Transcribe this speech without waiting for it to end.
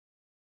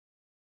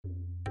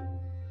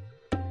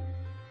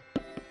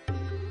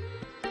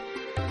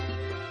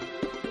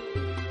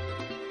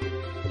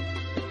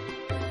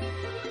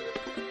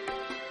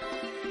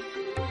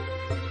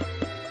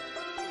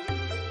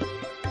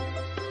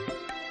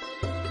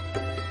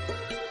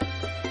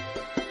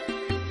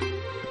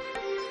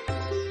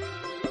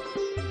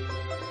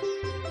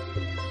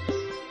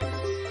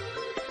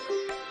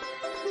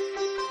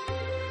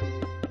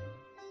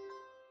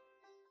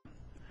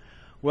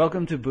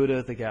Welcome to Buddha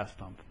at the Gas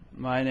Pump.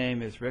 My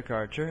name is Rick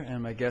Archer,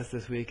 and my guest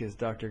this week is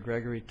Dr.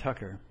 Gregory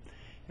Tucker.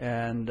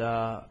 And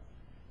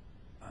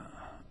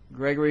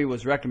Gregory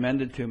was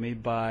recommended to me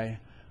by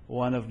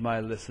one of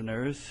my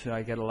listeners.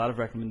 I get a lot of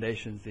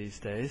recommendations these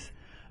days,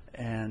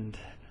 and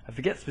I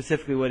forget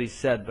specifically what he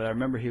said, but I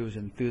remember he was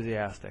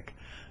enthusiastic.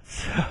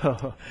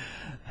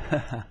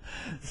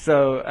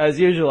 So as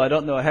usual, I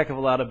don't know a heck of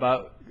a lot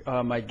about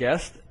my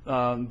guest,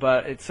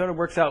 but it sort of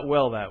works out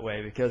well that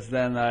way, because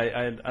then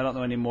I don't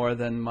know any more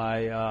than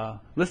my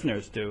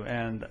listeners do,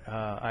 and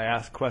I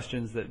ask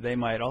questions that they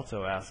might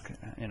also ask,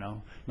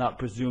 not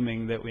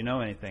presuming that we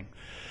know anything.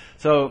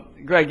 So,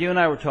 Greg, you and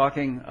I were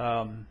talking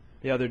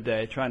the other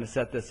day, trying to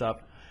set this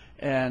up,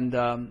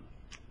 and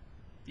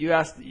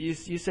you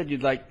said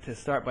you'd like to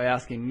start by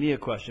asking me a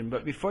question,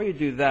 but before you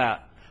do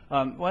that,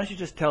 why don't you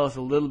just tell us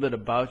a little bit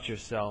about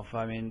yourself?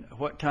 I mean,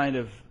 what kind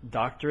of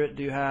doctorate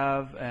do you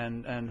have,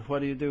 and what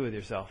do you do with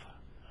yourself?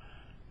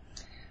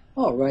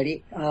 All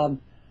righty. First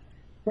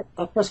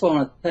of all, I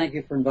want to thank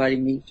you for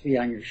inviting me to be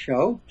on your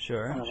show.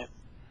 Sure.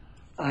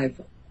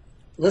 I've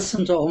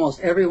listened to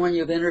almost everyone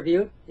you've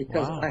interviewed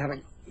because Wow.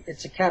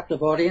 it's a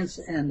captive audience,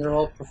 and they're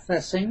all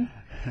professing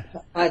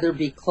to either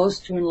be close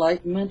to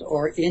enlightenment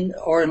or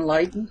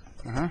enlightened.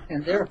 Uh-huh.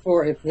 And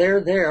therefore, if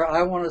they're there,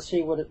 I want to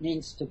see what it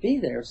means to be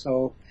there.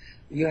 So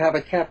you have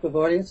a captive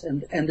audience,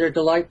 and they're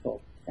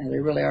delightful, and they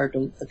really are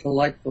a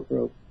delightful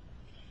group.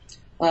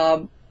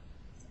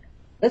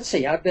 Let's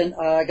see. I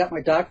got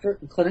my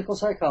doctorate in clinical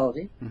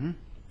psychology. Mm-hmm.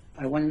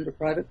 I went into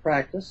private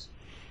practice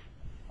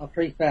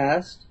pretty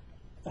fast.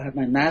 I have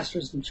my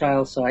master's in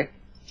child psych,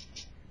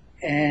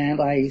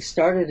 and I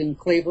started in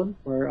Cleveland,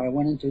 where I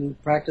went into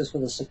practice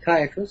with a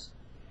psychiatrist.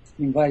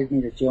 He invited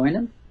me to join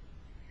him.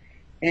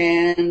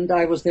 And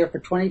I was there for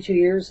 22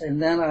 years,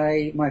 and then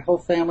my whole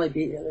family,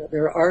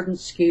 they're ardent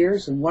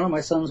skiers, and one of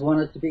my sons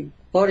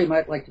thought he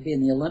might like to be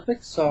in the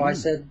Olympics, so I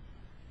said,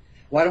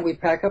 why don't we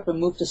pack up and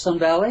move to Sun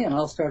Valley, and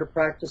I'll start a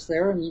practice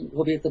there, and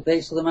we'll be at the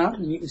base of the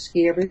mountain, and you can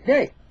ski every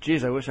day.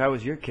 Geez, I wish I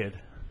was your kid.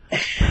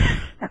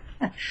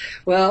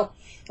 Well,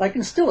 I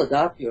can still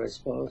adopt you, I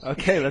suppose.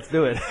 Okay, let's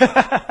do it.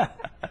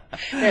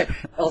 Yeah,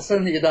 I'll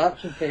send the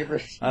adoption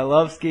papers. I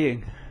love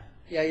skiing.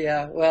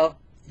 Yeah, well,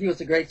 he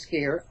was a great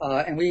skier,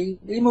 and we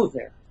moved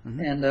there. Mm-hmm.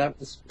 And it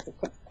was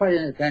quite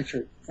an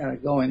adventure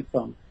going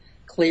from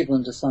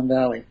Cleveland to Sun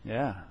Valley.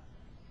 Yeah.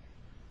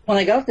 When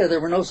I got there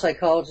were no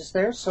psychologists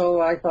there,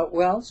 so I thought,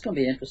 well, it's going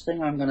to be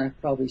interesting. I'm going to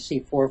probably see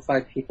 4 or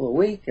 5 people a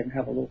week and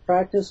have a little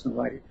practice and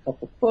write a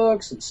couple of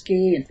books and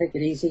ski and take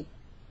it easy.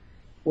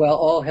 Well,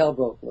 all hell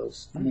broke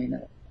loose. I mean,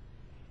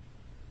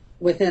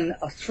 within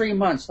 3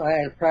 months, I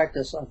had a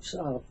practice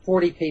of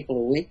 40 people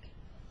a week.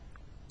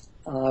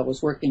 I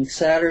was working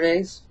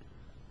Saturdays,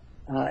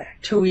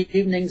 2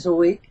 evenings a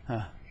week,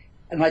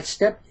 and I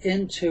stepped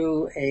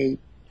into a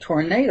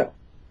tornado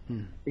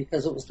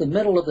because it was the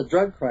middle of the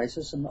drug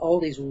crisis, and all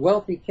these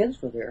wealthy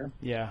kids were there,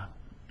 Yeah.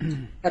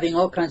 having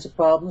all kinds of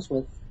problems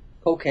with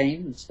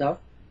cocaine and stuff.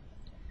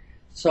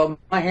 So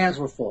my hands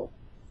were full,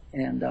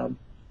 and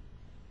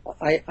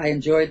I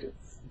enjoyed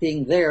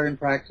being there in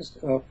practice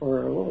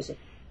for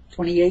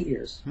 28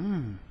 years.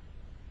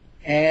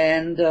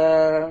 And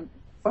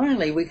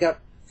finally, we got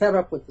fed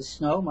up with the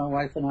snow, my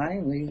wife and I,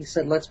 and we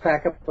said, let's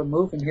pack up and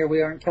move, and here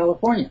we are in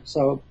California.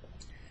 So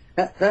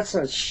that's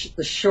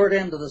the short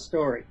end of the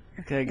story.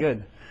 Okay,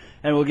 good.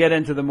 And we'll get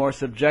into the more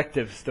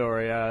subjective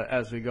story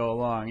as we go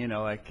along,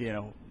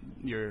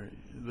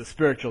 the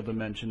spiritual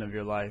dimension of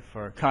your life,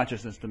 or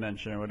consciousness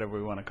dimension, or whatever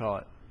we want to call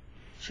it.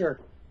 Sure.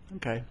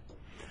 Okay.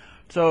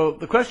 So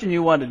the question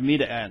you wanted me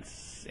to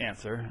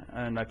answer,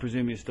 and I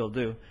presume you still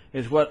do,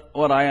 is what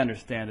I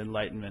understand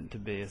enlightenment to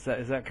be. Is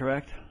that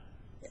correct?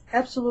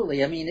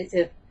 Absolutely. I mean,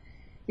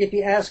 if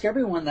you ask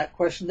everyone that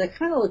question, they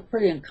kind of look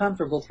pretty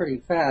uncomfortable pretty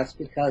fast,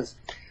 because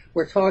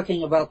we're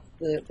talking about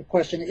the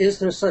question, is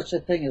there such a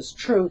thing as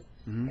truth?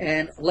 Mm-hmm.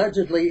 And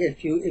allegedly,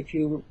 if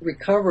you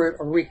recover it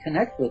or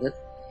reconnect with it,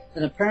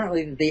 then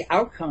apparently the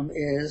outcome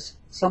is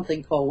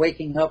something called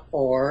waking up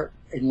or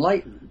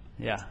enlightenment.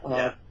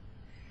 Yeah.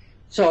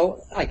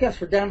 So I guess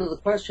we're down to the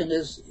question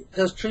is,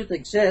 does truth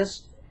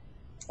exist?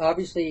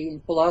 Obviously,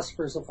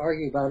 philosophers have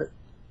argued about it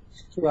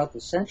throughout the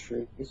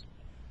centuries.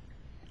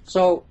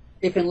 So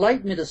if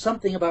enlightenment is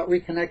something about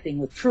reconnecting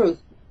with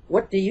truth,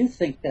 what do you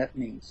think that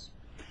means?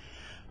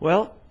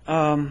 Well,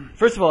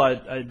 first of all,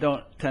 I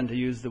don't tend to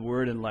use the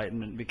word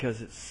enlightenment because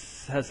it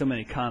has so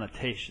many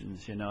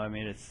connotations. I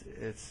mean,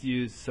 it's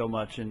used so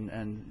much, and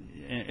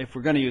if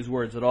we're going to use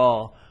words at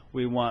all,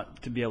 we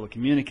want to be able to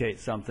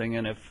communicate something.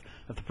 And if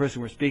the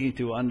person we're speaking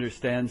to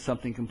understands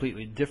something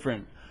completely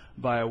different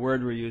by a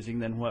word we're using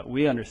than what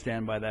we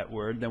understand by that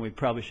word, then we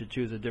probably should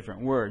choose a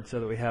different word so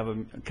that we have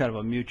a kind of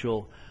a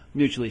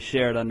mutually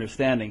shared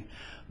understanding.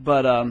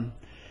 But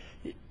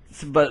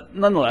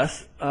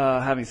nonetheless,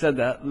 having said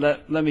that,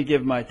 let me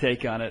give my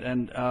take on it.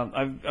 And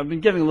I've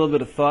been giving a little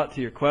bit of thought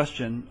to your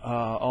question,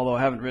 although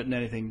I haven't written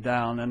anything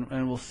down,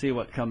 and we'll see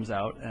what comes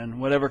out. And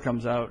whatever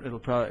comes out, it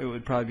would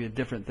probably be a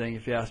different thing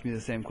if you asked me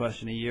the same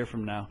question a year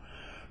from now.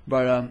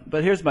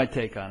 But here's my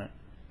take on it.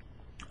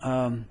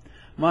 And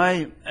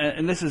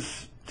this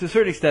is to a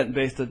certain extent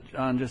based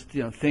on just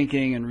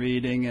thinking and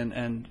reading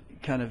and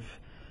kind of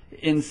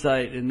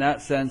insight in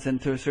that sense,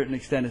 and to a certain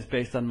extent is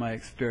based on my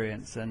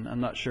experience, and I'm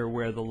not sure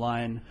where the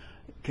line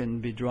can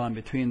be drawn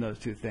between those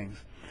two things.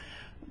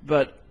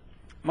 But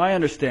my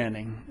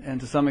understanding, and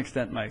to some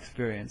extent my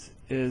experience,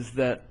 is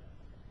that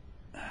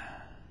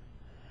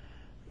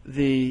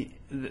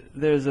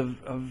there's a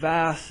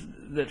vast,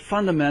 that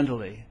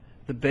fundamentally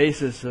the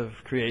basis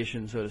of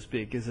creation, so to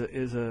speak, is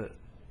a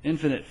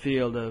infinite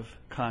field of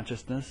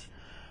consciousness,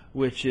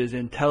 which is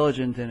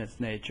intelligent in its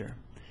nature.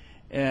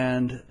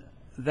 And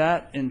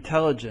that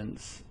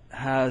intelligence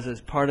has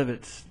as part of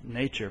its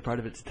nature, part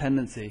of its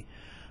tendency,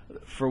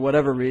 for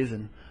whatever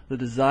reason, the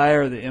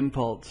desire, the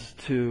impulse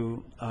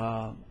to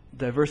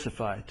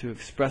diversify, to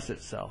express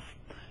itself.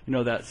 You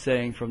know that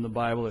saying from the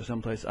Bible or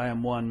someplace, I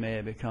am one, may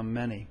I become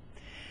many.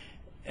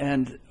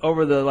 And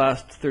over the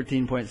last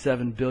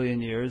 13.7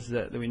 billion years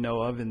that we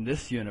know of in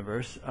this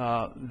universe,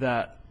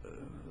 that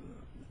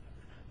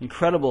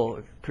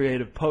incredible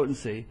creative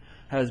potency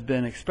has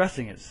been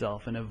expressing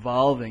itself and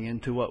evolving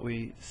into what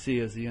we see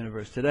as the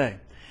universe today.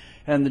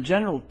 And the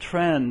general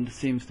trend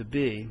seems to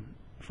be,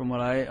 from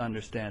what I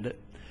understand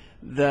it,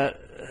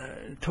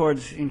 that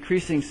towards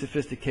increasing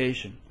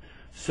sophistication.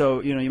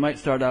 So, you might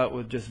start out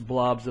with just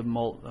blobs of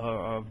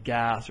of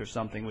gas or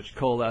something, which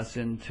coalesce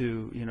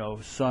into,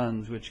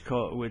 suns,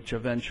 which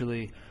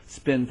eventually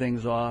spin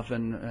things off,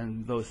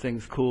 and those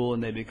things cool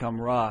and they become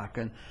rock,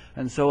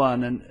 and so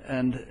on,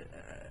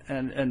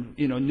 and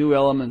new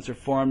elements are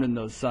formed in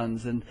those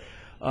suns, and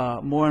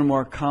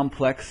more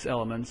complex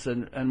elements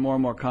and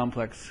more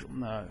complex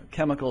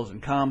chemicals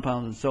and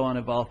compounds and so on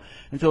evolve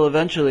until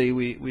eventually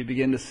we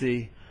begin to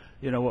see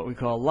what we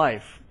call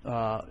life,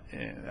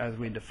 as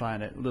we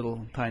define it,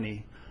 little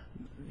tiny,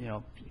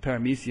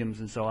 parameciums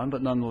and so on,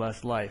 but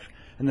nonetheless life.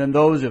 And then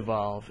those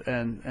evolve,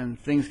 and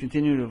things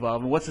continue to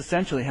evolve. And what's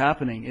essentially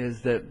happening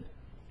is that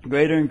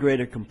greater and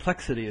greater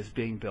complexity is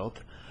being built,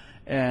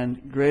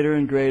 and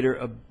greater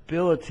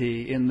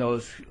ability in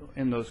those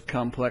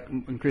complex,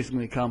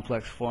 increasingly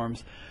complex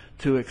forms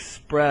to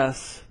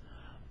express,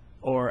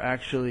 or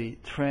actually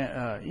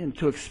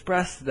to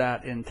express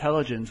that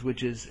intelligence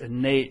which is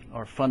innate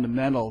or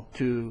fundamental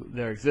to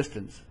their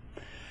existence.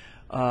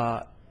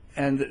 And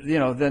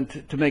then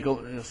to make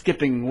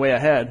skipping way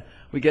ahead,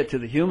 we get to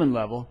the human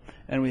level,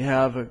 and we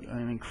have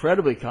an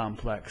incredibly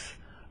complex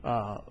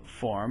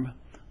form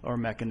or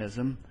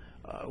mechanism,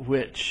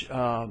 which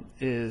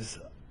is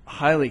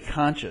highly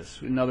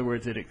conscious. In other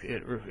words, it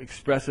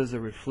expresses or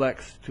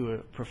reflects to a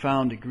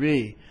profound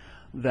degree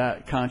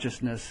that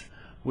consciousness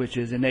which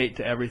is innate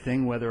to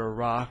everything, whether a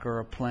rock or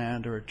a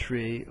plant or a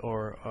tree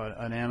or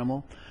an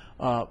animal,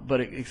 but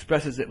it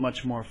expresses it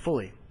much more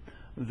fully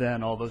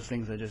than all those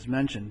things I just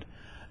mentioned.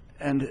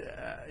 And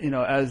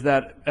as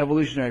that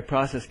evolutionary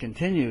process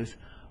continues,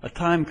 a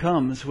time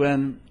comes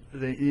when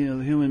the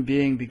human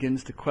being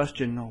begins to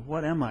question,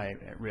 what am I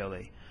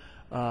really?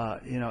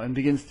 And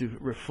begins to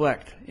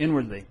reflect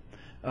inwardly,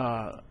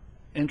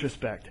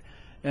 introspect.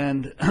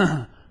 And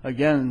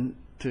again,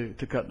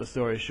 to cut the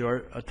story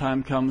short, a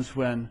time comes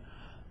when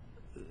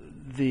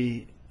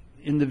the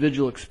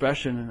individual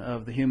expression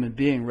of the human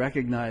being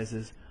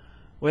recognizes,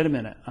 wait a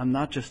minute, I'm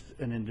not just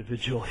an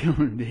individual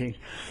human being.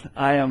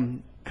 I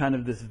am kind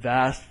of this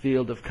vast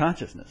field of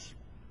consciousness.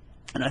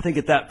 And I think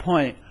at that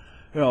point,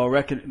 the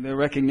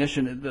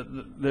recognition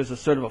that there's a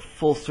sort of a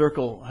full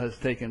circle has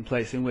taken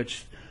place in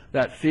which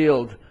that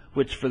field,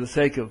 which for the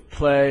sake of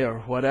play or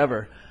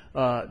whatever,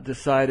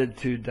 decided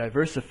to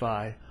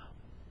diversify,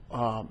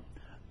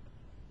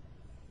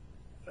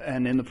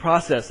 and in the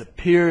process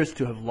appears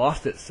to have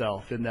lost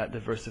itself in that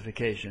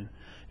diversification.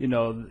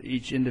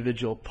 Each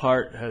individual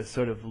part has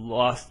sort of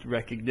lost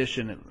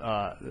recognition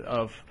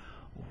of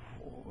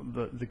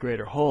the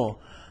greater whole.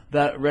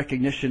 That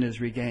recognition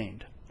is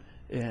regained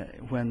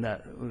when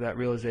that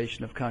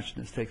realization of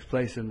consciousness takes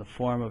place in the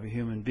form of a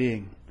human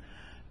being.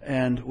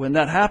 And when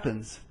that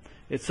happens,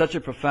 it's such a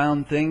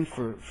profound thing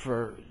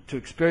to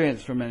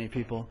experience for many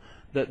people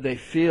that they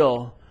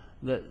feel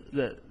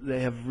that they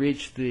have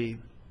reached the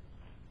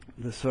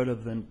sort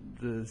of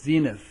the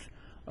zenith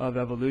of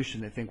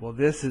evolution. They think, well,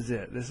 this is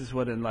it. This is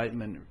what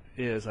enlightenment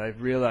is.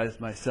 I've realized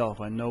myself.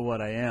 I know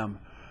what I am.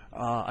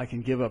 I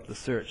can give up the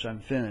search. I'm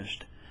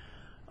finished.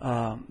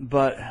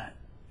 But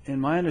in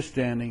my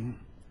understanding,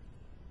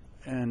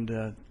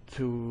 and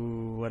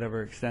to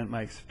whatever extent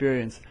my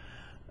experience,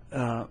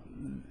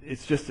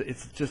 it's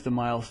just a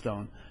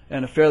milestone,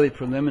 and a fairly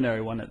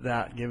preliminary one at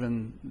that,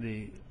 given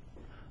the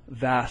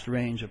vast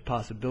range of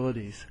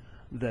possibilities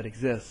that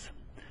exists.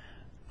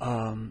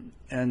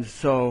 And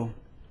so,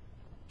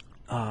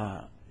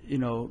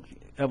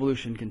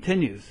 evolution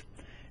continues,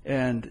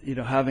 and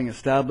having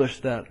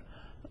established that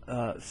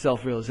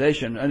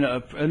self-realization,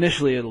 and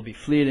initially it'll be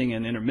fleeting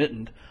and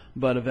intermittent,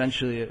 but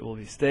eventually it will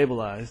be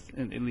stabilized,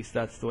 and at least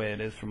that's the way it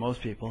is for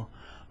most people.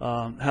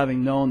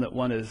 Having known that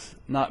one is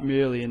not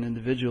merely an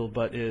individual,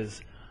 but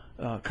is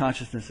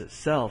consciousness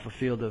itself, a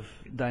field of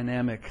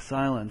dynamic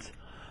silence,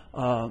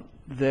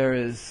 there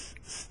is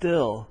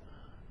still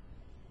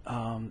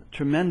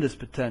tremendous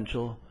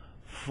potential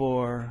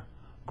for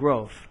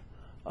growth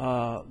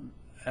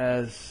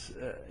as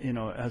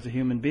as a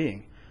human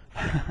being,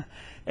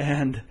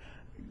 and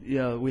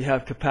we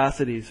have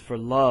capacities for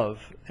love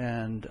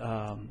and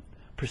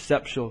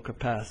perceptual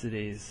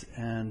capacities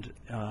and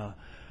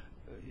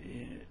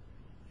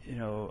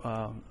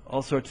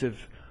all sorts of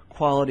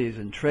qualities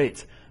and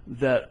traits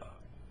that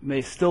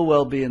may still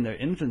well be in their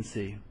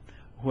infancy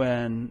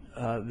when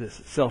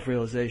this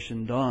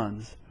self-realization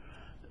dawns.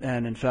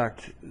 And in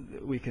fact,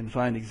 we can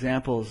find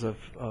examples of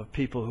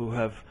people who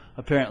have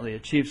apparently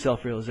achieved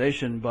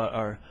self-realization but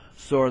are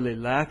sorely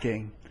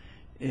lacking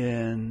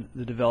in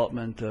the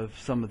development of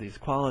some of these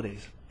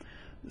qualities.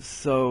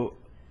 So,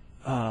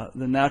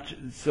 in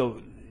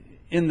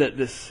that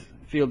this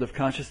field of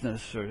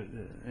consciousness or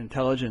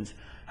intelligence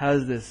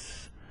has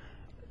this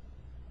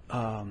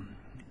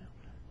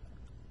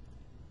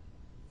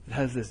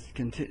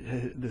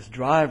this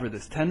drive or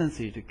this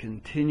tendency to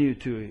continue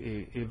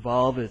to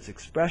evolve its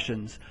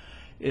expressions,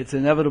 it's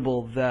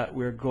inevitable that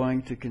we're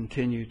going to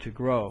continue to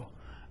grow,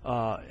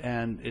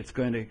 and it's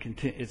going to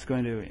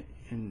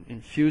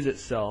infuse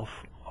itself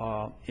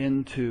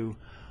into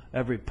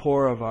every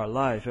pore of our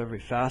life, every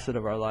facet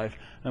of our life,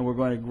 and we're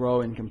going to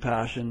grow in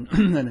compassion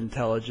and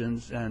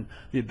intelligence and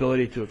the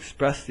ability to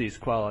express these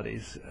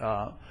qualities,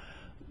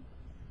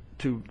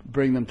 to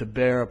bring them to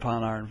bear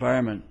upon our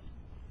environment.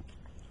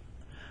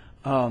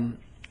 And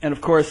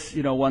of course,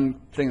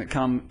 one thing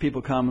that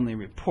people commonly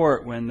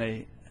report when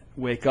they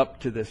wake up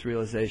to this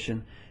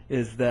realization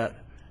is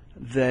that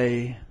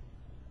they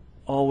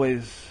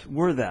always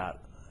were that.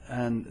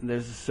 And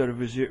there's a sort of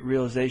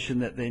realization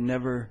that they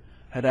never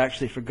had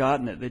actually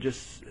forgotten it. They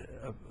just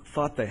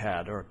thought they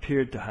had or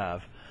appeared to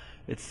have.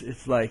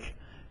 It's like,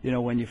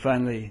 when you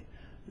finally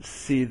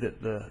see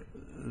that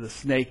the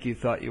snake you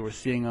thought you were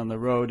seeing on the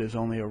road is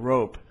only a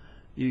rope.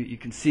 You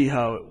can see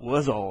how it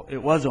was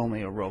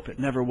only a rope. It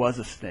never was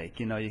a snake.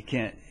 You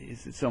can't.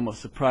 It's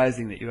almost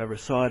surprising that you ever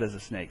saw it as a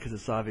snake because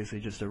it's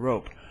obviously just a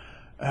rope.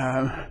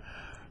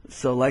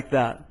 So like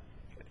that,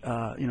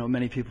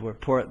 many people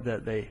report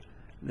that they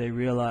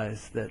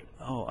realize that,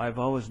 I've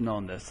always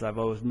known this. I've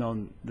always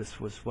known this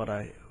was what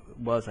I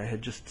was. I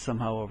had just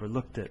somehow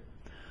overlooked it.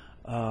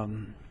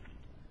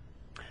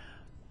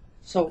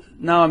 So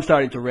now I'm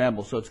starting to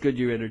ramble, so it's good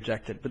you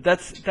interjected. But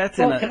that's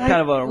in a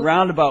kind of a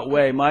roundabout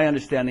way my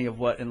understanding of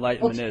what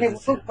enlightenment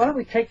is. Why don't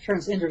we take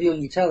turns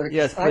interviewing each other?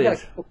 Yes, please. I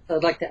got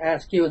I'd like to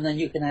ask you, and then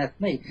you can ask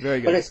me. Very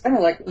good. But it's kind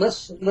of like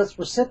let's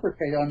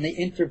reciprocate on the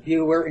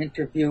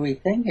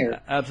interviewer-interviewee thing here.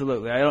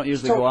 Absolutely. I don't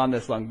usually go on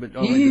this long, but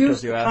only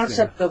because you asked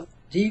me.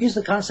 Do you use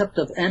the concept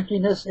of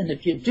emptiness? And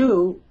if you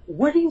do,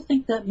 what do you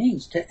think that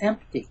means, to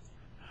empty?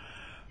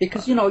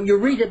 Because, you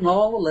read it in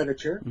all the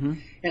literature,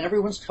 and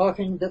everyone's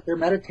talking that they're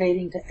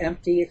meditating to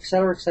empty, et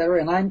cetera,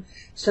 and I'm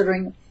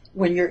considering,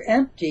 when you're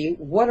empty,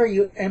 what are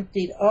you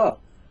emptied of?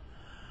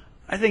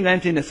 I think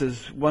emptiness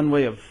is one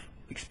way of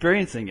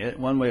experiencing it,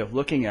 one way of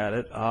looking at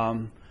it,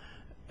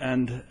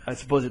 and I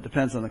suppose it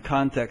depends on the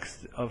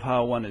context of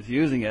how one is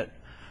using it,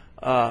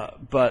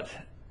 but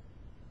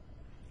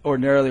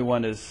ordinarily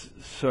one is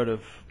sort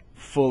of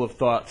full of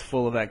thoughts,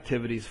 full of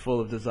activities,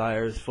 full of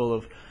desires, full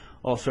of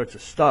all sorts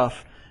of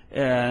stuff.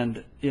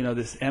 And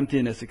this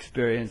emptiness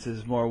experience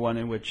is more one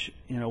in which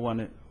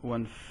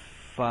one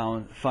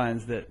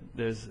finds that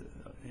there's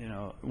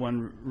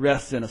one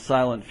rests in a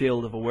silent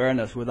field of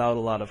awareness without a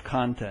lot of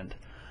content.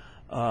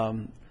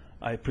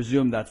 I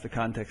presume that's the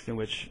context in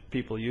which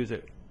people use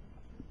it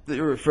that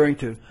you're referring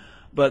to.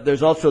 But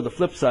there's also the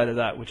flip side of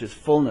that, which is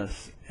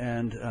fullness,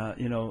 and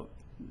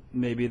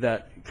maybe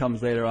that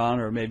comes later on,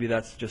 or maybe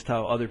that's just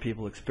how other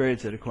people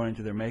experience it according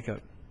to their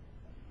makeup.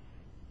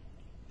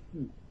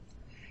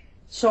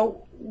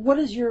 So what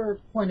is your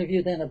point of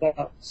view then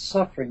about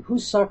suffering?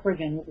 Who's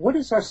suffering, and what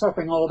is our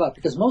suffering all about?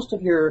 Because most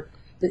of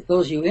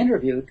those you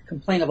interviewed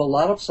complain of a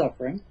lot of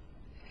suffering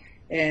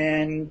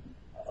and,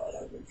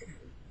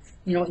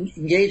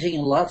 engaging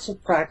in lots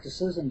of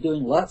practices and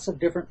doing lots of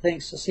different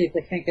things to see if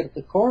they can't get at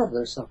the core of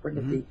their suffering,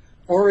 at the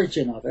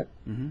origin of it.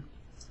 Mm-hmm.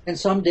 And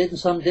some did and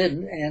some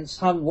didn't, and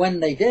some, when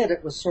they did,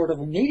 it was sort of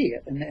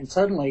immediate, and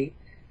suddenly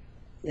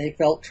they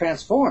felt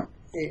transformed.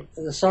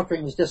 The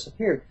suffering was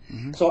disappeared.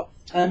 Mm-hmm. So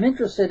I'm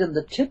interested in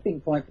the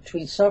tipping point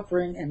between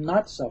suffering and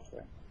not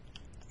suffering.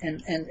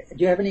 And do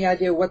you have any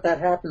idea what that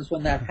happens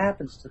when that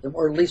happens to them,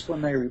 or at least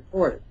when they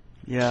report it?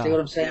 Yeah. See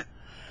what I'm saying?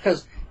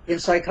 Because in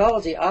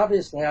psychology,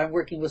 obviously, I'm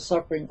working with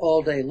suffering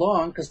all day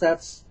long,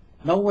 because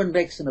no one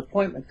makes an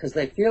appointment because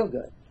they feel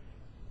good.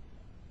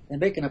 They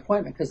make an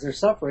appointment because they're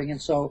suffering,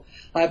 and so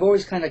I've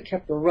always kind of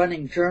kept a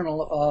running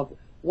journal of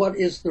what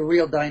is the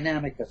real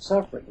dynamic of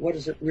suffering. What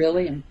is it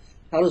really, and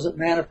how does it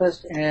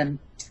manifest, and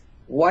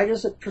why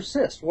does it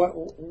persist?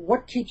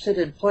 What keeps it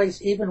in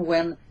place even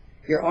when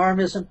your arm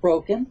isn't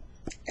broken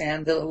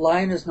and the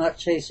lion is not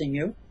chasing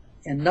you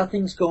and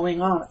nothing's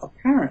going on,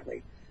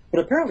 apparently? But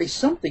apparently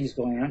something's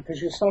going on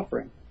because you're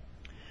suffering.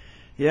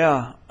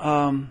 Yeah.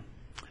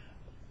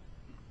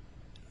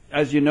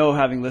 As you know,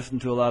 having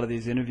listened to a lot of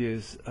these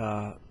interviews,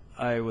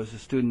 I was a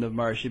student of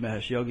Maharishi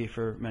Mahesh Yogi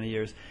for many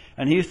years,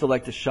 and he used to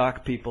like to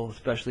shock people,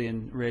 especially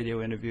in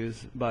radio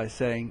interviews, by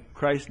saying,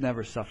 "Christ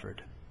never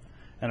suffered."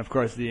 And of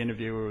course, the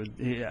interviewer,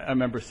 I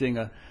remember seeing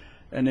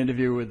an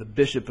interview with the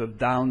Bishop of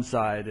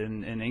Downside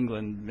in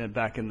England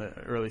back in the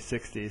early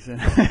 60s, and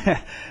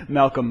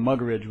Malcolm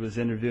Muggeridge was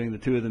interviewing the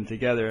two of them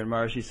together, and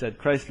Maharishi said,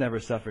 "Christ never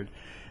suffered."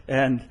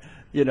 And,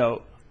 you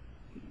know,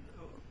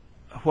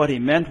 what he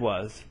meant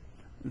was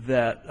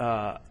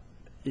that,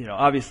 you know,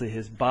 obviously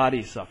his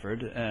body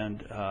suffered,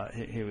 and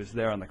he was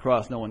there on the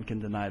cross. No one can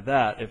deny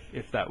that,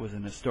 if that was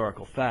an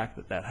historical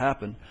fact that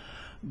happened.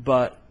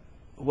 But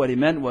what he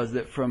meant was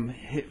that from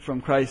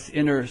Christ's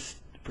inner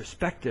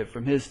perspective,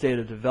 from his state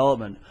of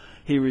development,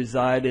 he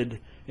resided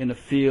in a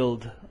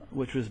field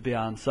which was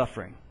beyond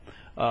suffering.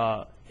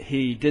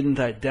 He didn't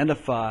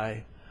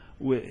identify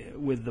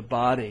with the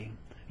body.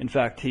 In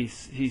fact,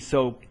 he's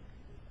so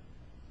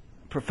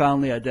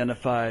profoundly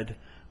identified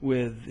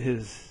with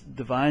his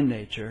divine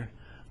nature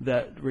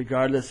that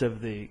regardless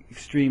of the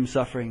extreme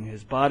suffering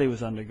his body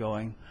was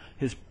undergoing,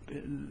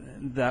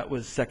 that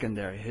was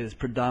secondary. His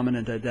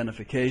predominant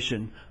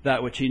identification,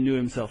 that which he knew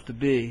himself to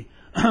be,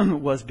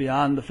 was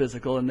beyond the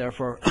physical and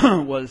therefore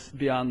was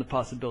beyond the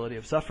possibility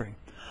of suffering.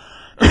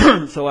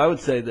 So I would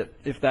say that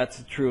if that's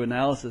a true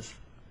analysis,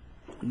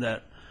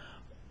 that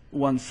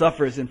one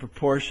suffers in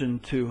proportion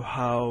to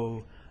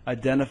how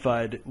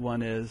identified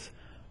one is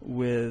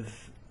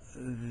with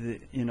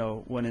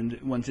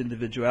one's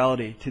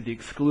individuality, to the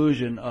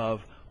exclusion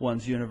of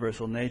one's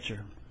universal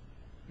nature.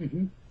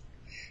 Mm-hmm.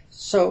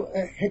 So,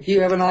 do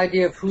you have an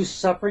idea of who's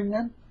suffering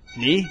then?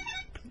 Me,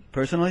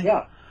 personally?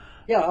 Yeah.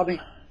 I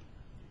mean,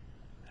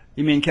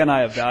 you mean, can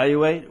I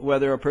evaluate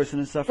whether a person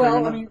is suffering?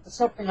 Well, I mean,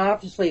 suffering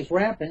obviously is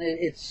rampant.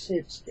 It's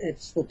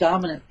the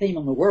dominant theme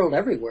in the world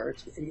everywhere.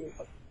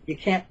 You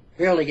can't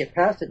barely get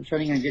past it in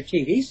turning on your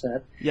TV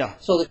set. Yeah.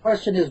 So the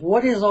question is,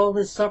 what is all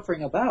this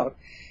suffering about?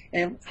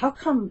 And how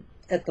come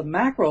at the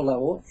macro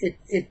level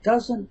it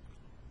doesn't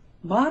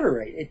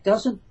moderate? It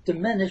doesn't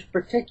diminish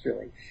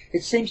particularly.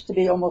 It seems to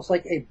be almost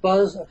like a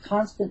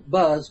constant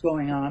buzz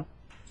going on.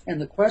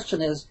 And the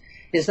question is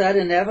that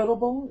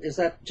inevitable? Is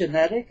that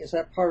genetic? Is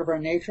that part of our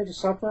nature to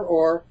suffer?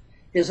 Or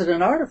is it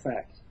an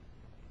artifact?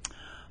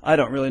 I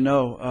don't really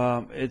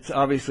know. It's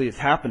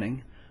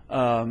happening.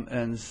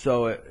 And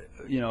so,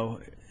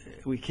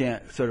 we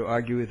can't sort of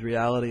argue with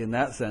reality in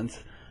that sense.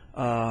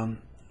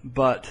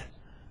 But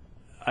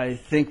I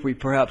think we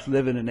perhaps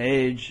live in an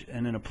age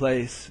and in a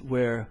place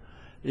where,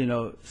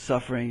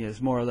 suffering is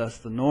more or less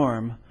the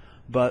norm,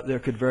 but there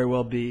could very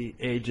well be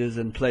ages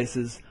and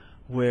places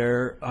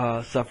where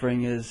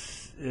suffering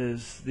is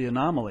the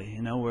anomaly,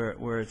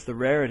 where it's the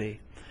rarity,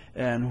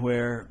 and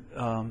where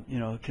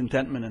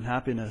contentment and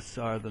happiness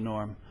are the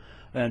norm.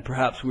 And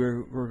perhaps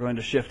we're going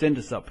to shift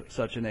into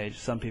such an age.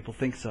 Some people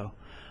think so,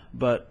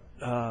 but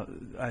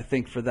I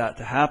think for that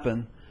to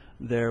happen,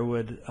 there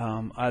would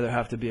either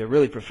have to be a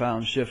really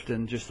profound shift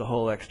in just the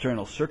whole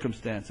external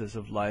circumstances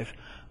of life.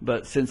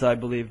 But since I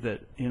believe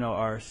that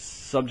our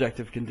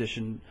subjective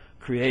condition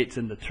creates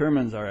and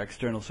determines our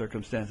external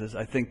circumstances,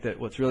 I think that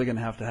what's really going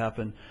to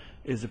happen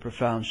is a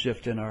profound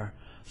shift in our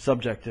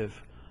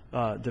subjective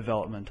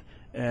development.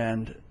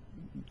 And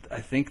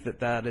I think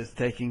that is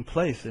taking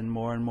place in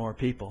more and more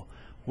people.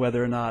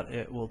 Whether or not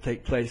it will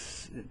take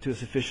place to a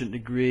sufficient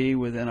degree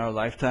within our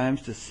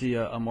lifetimes to see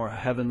a more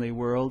heavenly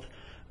world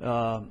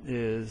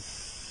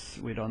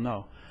we don't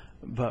know,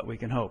 but we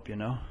can hope,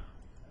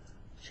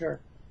 Sure.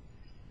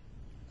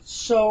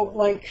 So,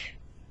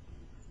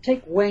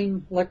 take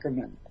Wayne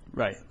Lickerman.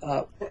 Right.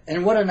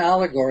 And what an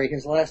allegory.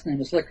 His last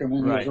name is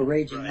Lickerman. Right. He was a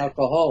raging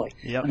alcoholic.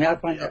 Yep. I mean, I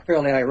find that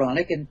fairly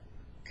ironic and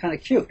kind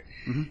of cute.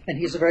 Mm-hmm. And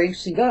he's a very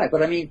interesting guy.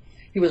 But, I mean,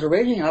 he was a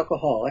raging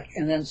alcoholic,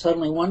 and then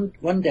suddenly one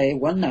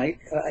night,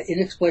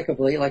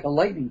 inexplicably, like a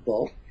lightning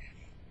bolt,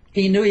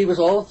 he knew he was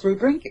all through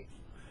drinking.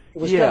 It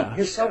was done.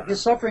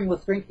 His suffering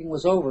with drinking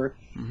was over,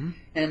 mm-hmm.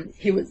 and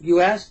you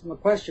asked him a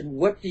question: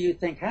 what do you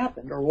think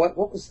happened, or what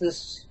was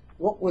this?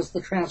 What was the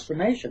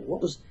transformation?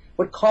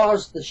 What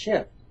caused the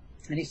shift?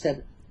 And he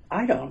said,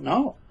 I don't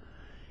know.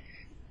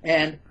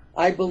 And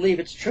I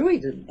believe it's true he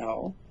didn't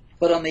know.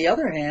 But on the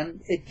other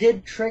hand, it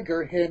did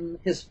trigger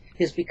his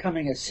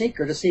becoming a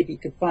seeker to see if he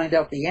could find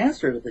out the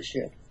answer to the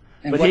shift.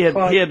 And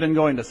but he had been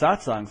going to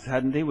satsangs,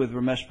 hadn't he, with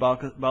Ramesh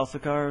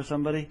Balsekar or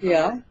somebody?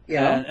 Yeah.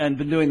 And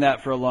been doing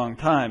that for a long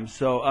time.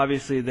 So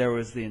obviously there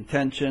was the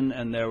intention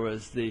and there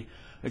was the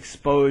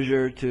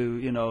exposure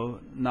to,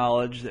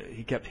 knowledge that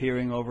he kept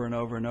hearing over and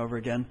over and over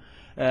again.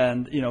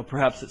 And,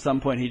 perhaps at some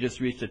point he just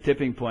reached a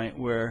tipping point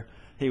where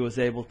he was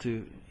able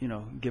to,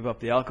 give up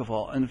the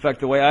alcohol. And in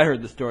fact, the way I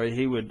heard the story,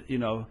 he would,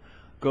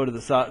 go to the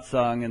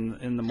satsang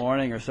in the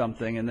morning or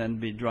something and then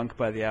be drunk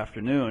by the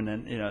afternoon.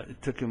 And,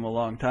 it took him a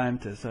long time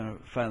to sort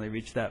of finally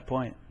reach that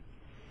point.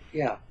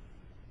 Yeah.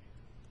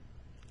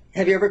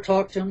 Have you ever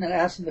talked to him and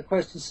asked him the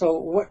question,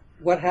 so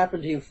what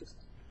happened to you?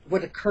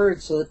 What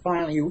occurred so that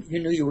finally you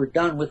knew you were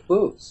done with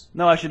booze?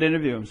 No, I should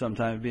interview him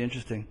sometime. It'd be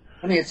interesting.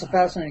 I mean, it's a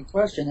fascinating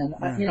question.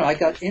 And, I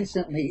got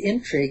instantly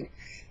intrigued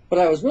But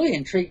I was really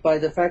intrigued by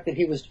the fact that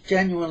he was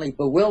genuinely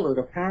bewildered,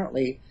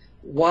 apparently,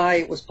 why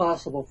it was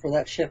possible for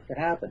that shift to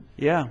happen.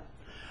 Yeah.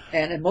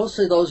 And in most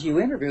of those you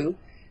interview,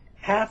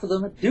 half of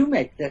them do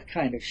make that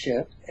kind of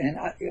shift. And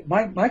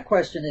my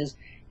question is,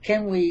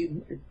 can we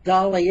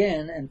dolly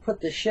in and put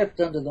the shift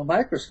under the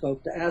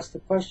microscope to ask the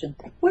question,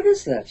 what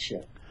is that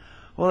shift?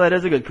 Well, that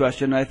is a good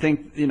question. I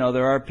think,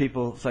 there are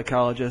people,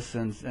 psychologists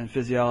and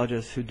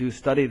physiologists who do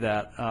study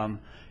that.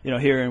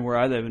 Here in where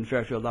I live in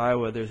Fairfield,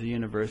 Iowa, there's a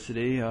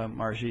university,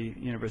 Marshy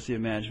University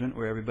of Management,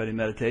 where everybody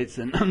meditates,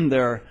 and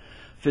there are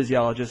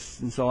physiologists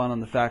and so on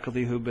the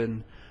faculty who've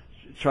been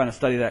trying to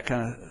study that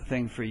kind of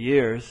thing for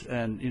years,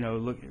 and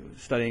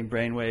studying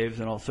brain waves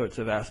and all sorts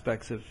of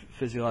aspects of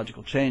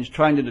physiological change,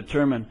 trying to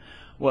determine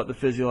what the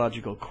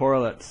physiological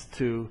correlates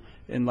to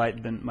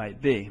enlightenment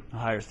might be,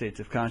 higher states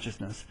of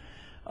consciousness.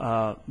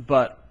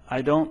 But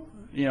I don't,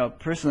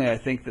 personally, I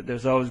think that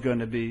there's always going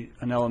to be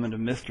an element of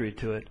mystery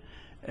to it,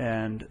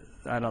 and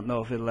I don't know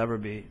if it'll ever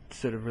be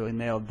sort of really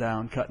nailed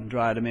down, cut and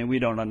dried. I mean, we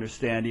don't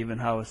understand even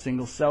how a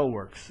single cell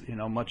works,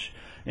 much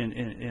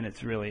in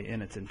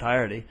its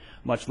entirety,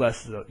 much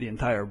less the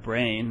entire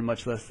brain,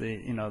 much less the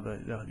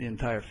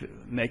entire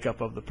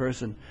makeup of the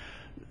person.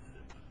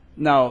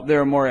 Now,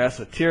 there are more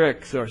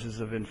esoteric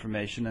sources of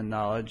information and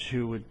knowledge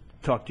who would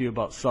talk to you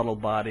about subtle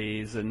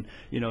bodies and,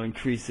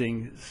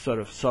 increasing sort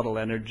of subtle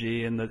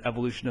energy and the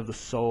evolution of the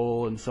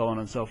soul and so on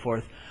and so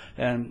forth.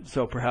 And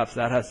so perhaps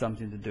that has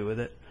something to do with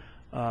it.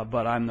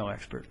 But I'm no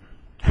expert.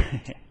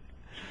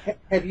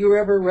 Have you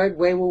ever read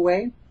Wei Wu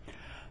Wei?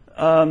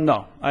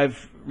 No.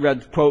 I've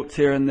read quotes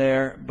here and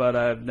there, but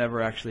I've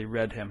never actually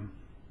read him.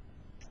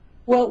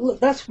 Well,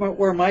 that's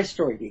where my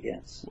story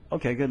begins.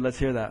 Okay, good. Let's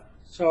hear that.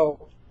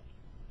 So,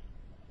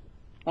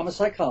 I'm a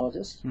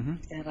psychologist,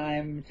 Mm-hmm. and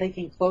I'm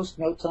taking close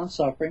notes on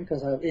suffering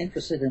because I'm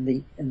interested in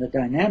the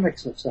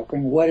dynamics of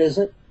suffering. What is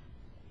it?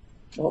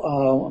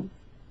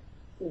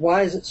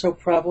 Why is it so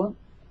prevalent?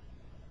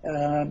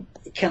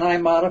 Can I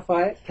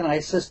modify it? Can I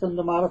assist them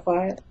to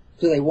modify it?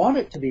 Do they want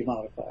it to be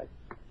modified?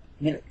 I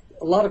mean,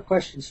 a lot of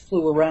questions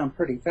flew around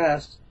pretty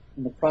fast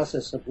in the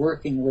process of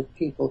working with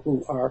people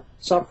who are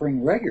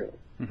suffering regularly.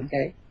 Mm-hmm.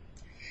 Okay,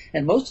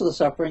 and most of the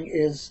suffering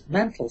is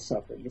mental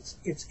suffering.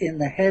 It's in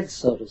the head,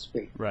 so to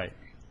speak. Right.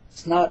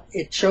 It's not.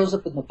 It shows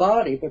up in the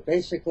body, but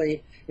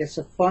basically, it's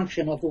a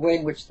function of the way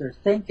in which they're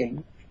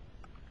thinking,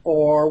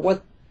 or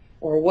what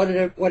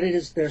it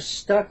is they're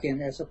stuck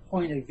in as a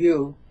point of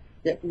view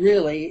that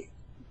really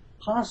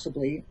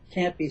possibly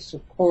can't be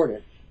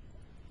supported.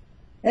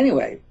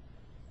 Anyway,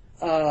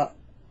 I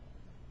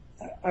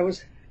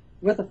was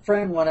with a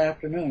friend one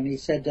afternoon. He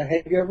said,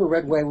 have you ever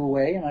read Wei Wu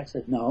Wei? And I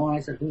said, no. And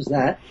I said, who's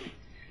that?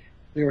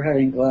 We were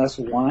having a glass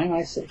of wine.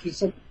 He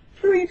said,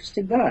 very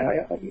interesting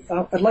guy.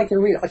 I'd like to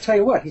read it. I'll tell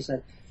you what, he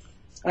said,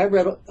 I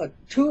read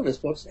 2 of his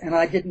books, and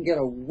I didn't get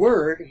a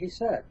word he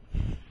said.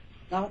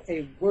 Not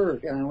a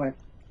word. And I went,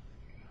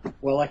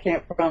 well, I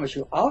can't promise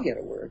you I'll get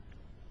a word.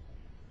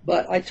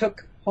 But I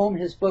took home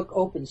his book,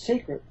 Open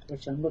Secret,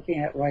 which I'm looking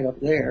at right up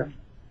there,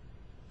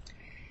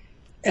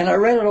 and I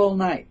read it all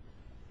night.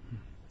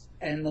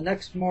 And the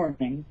next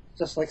morning,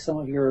 just like some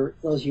of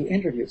those you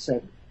interviewed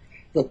said,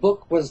 the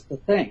book was the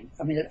thing.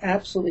 I mean, it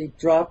absolutely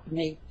dropped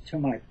me to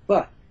my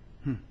butt.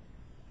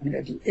 I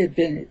mean, it'd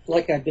been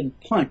like I'd been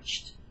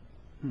punched.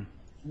 And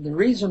the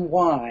reason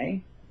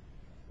why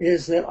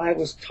is that I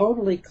was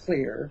totally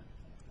clear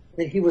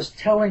that he was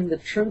telling the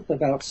truth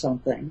about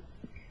something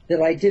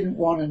that I didn't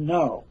want to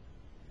know.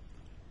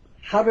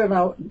 How did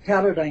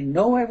I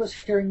know I was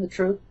hearing the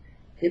truth?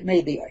 It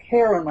made the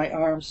hair on my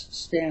arms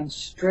stand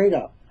straight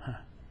up.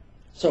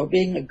 So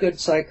being a good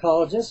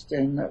psychologist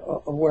and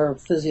aware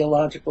of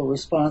physiological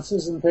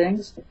responses and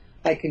things,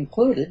 I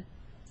concluded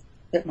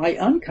that my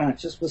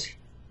unconscious was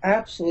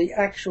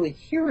actually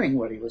hearing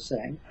what he was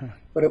saying,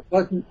 but it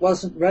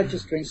wasn't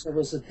registering, so there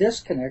was a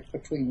disconnect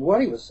between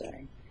what he was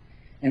saying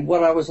and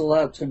what I was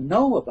allowed to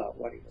know about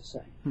what he was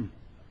saying.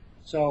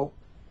 So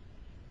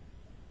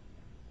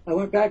I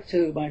went back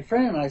to my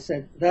friend and I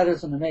said, that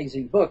is an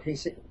amazing book. He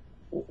said,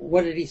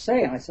 what did he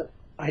say? And I said,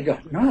 I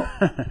don't know.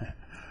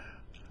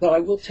 But I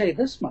will tell you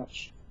this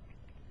much.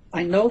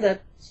 I know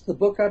that's the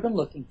book I've been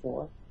looking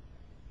for.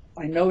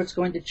 I know it's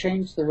going to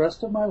change the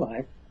rest of my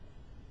life.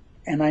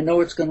 And I know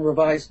it's going to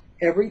revise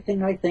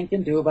everything I think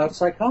and do about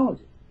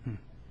psychology.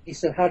 He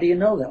said, how do you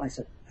know that? I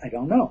said, I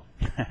don't know.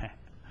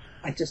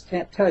 I just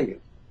can't tell you.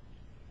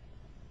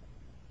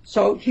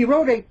 So he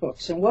wrote 8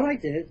 books. And what I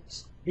did,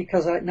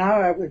 because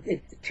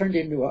it turned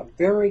into a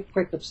very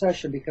quick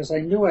obsession because I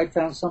knew I'd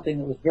found something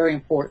that was very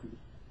important.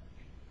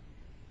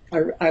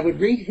 I would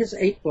read his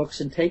 8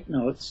 books and take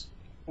notes.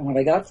 And when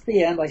I got to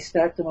the end, I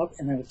stacked them up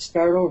and I would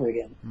start over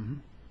again. Mm-hmm.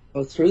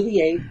 Go through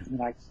the 8, and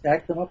then I'd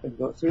stack them up and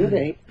go through the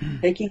 8,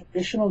 taking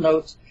additional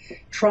notes,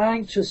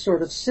 trying to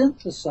sort of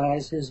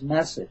synthesize his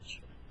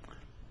message.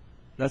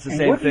 That's the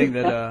same thing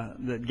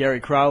that Gary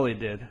Crowley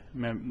did.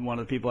 One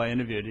of the people I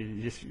interviewed,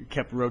 he just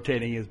kept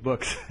rotating his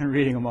books and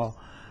reading them all.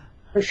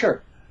 For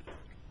sure.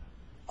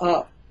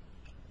 What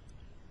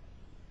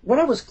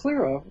I was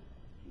clear of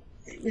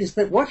is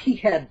that what he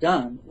had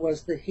done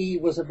was that he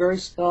was a very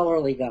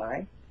scholarly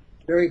guy,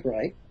 very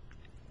bright,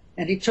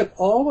 and he took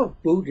all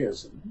of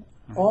Buddhism,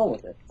 all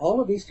of it, all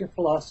of Eastern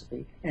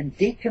philosophy, and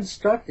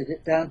deconstructed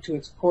it down to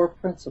its core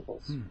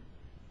principles.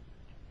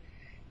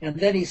 And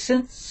then he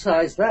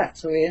synthesized that,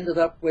 so he ended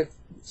up with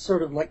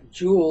sort of like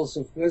jewels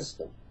of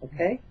wisdom,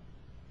 okay?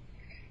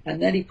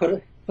 And then he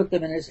put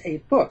them in his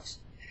 8 books.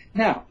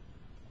 Now,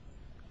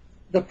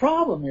 the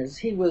problem is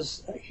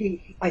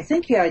I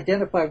think he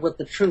identified what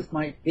the truth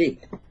might be.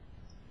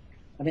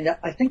 I mean,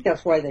 I think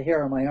that's why the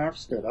hair on my arm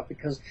stood up,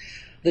 because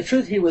the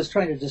truth he was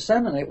trying to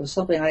disseminate was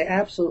something I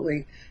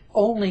absolutely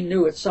only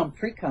knew at some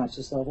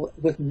preconscious level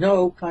with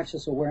no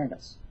conscious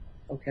awareness,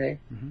 okay?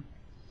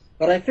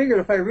 But I figured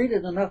if I read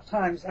it enough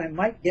times, I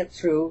might get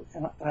through,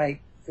 and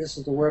this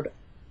is the word,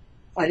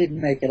 I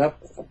didn't make it up,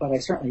 but I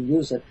certainly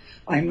use it,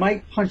 I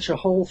might punch a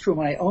hole through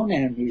my own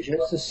amnesia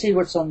to see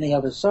what's on the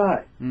other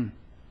side.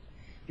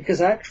 Because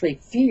actually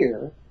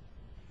fear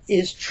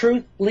is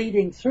truth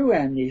bleeding through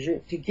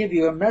amnesia to give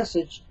you a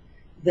message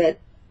that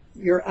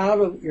you're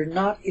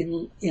not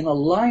in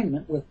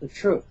alignment with the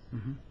truth.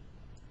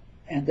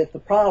 And that the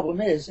problem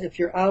is, if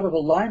you're out of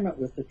alignment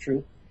with the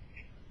truth,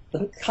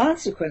 the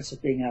consequence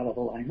of being out of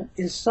alignment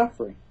is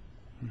suffering.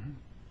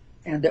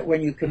 And that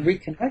when you can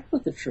reconnect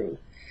with the truth,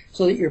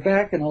 so that you're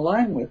back in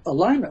alignment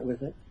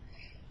with it,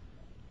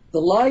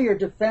 the lie you're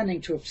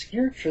defending to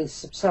obscure truth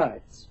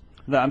subsides.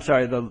 I'm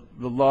sorry, the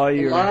lie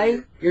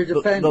you're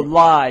defending. The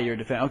lie you're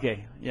defending.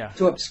 Okay, yeah.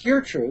 To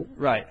obscure truth.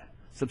 Right.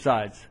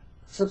 Subsides.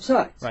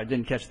 Subsides. Right,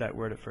 didn't catch that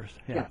word at first.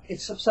 Yeah,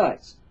 it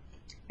subsides.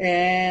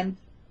 And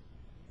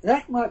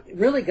that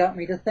really got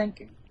me to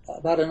thinking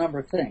about a number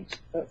of things,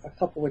 a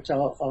couple which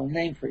I'll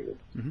name for you.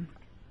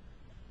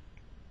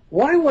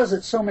 Why was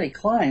it so many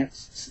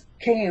clients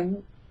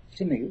came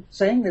to me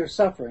saying they're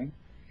suffering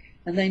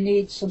and they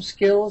need some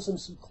skills and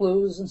some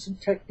clues and some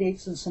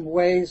techniques and some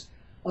ways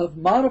of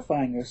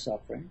modifying their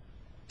suffering?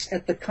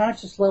 At the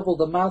conscious level,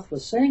 the mouth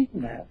was saying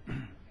that,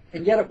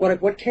 and yet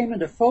what came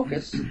into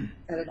focus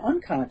at an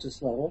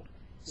unconscious level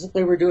is that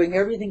they were doing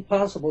everything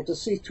possible to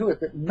see to it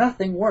that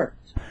nothing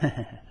worked.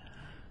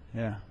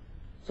 Yeah.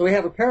 So we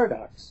have a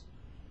paradox.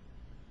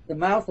 The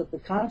mouth at the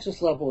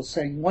conscious level is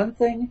saying one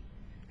thing,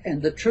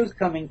 and the truth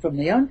coming from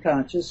the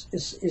unconscious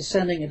is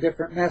sending a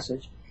different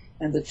message.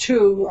 And the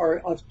two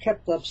are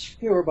kept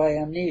obscure by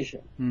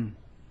amnesia.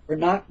 We're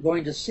not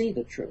going to see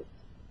the truth.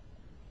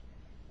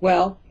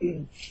 Well,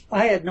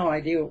 I had no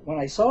idea when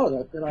I saw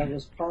that I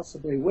was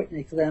possibly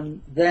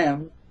witnessing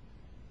them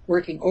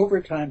working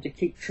overtime to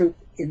keep truth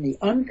in the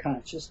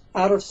unconscious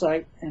out of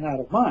sight and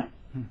out of mind.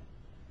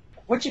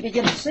 What you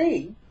begin to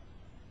see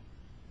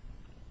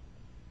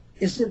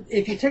is that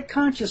if you take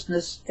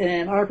consciousness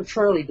and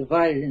arbitrarily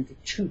divide it into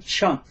 2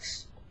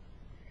 chunks,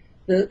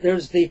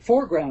 there's the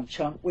foreground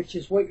chunk, which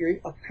is what you're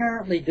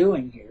apparently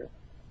doing here,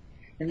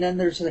 and then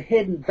there's the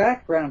hidden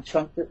background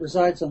chunk that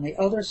resides on the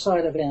other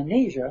side of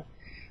amnesia,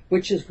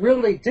 which is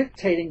really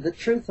dictating the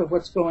truth of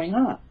what's going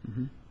on,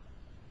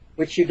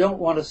 which you don't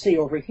want to see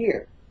over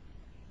here.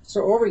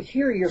 So over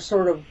here, you're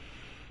sort of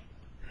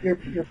you're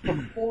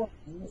performing,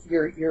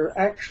 you're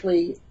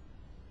actually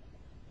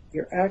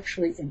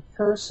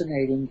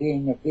impersonating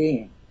being a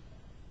being.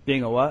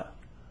 Being a what?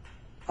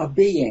 A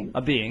being.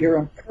 A being.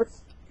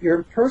 You're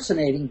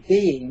impersonating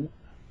being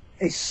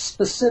a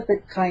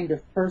specific kind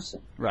of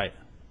person. Right.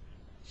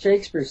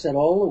 Shakespeare said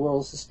all the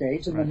world's the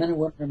stage and the men and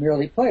women are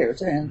merely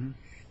players. And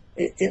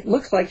it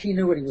looks like he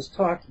knew what he was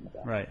talking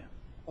about. Right.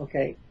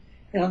 Okay.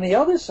 And on the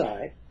other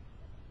side,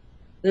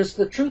 there's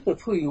the truth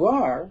of who you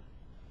are,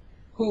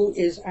 who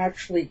is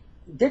actually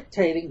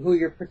dictating who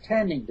you're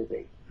pretending to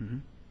be.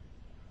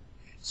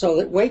 So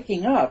that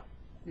waking up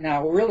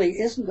now really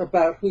isn't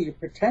about who you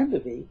pretend to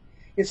be.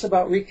 It's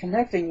about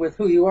reconnecting with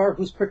who you are,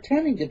 who's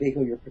pretending to be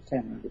who you're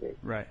pretending to be.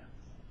 Right.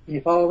 Can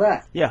you follow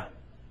that? Yeah.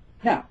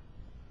 Now,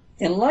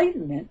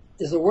 enlightenment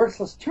is a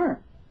worthless term.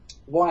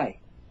 Why?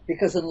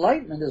 Because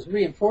enlightenment is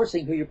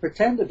reinforcing who you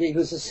pretend to be,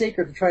 who's a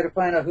seeker to try to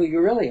find out who you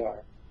really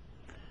are.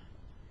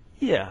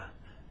 Yeah.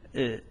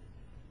 At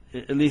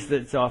least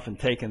it's often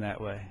taken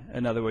that way.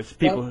 In other words,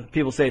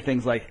 people say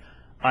things like,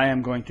 I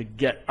am going to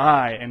get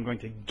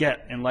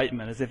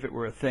enlightenment, as if it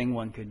were a thing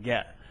one could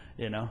get,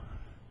 you know?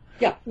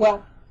 Yeah,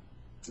 well,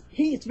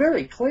 it's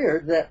very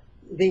clear that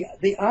the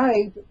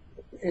I,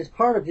 as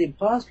part of the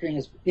imposturing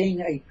as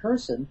being a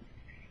person,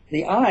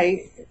 the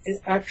I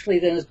actually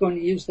then is going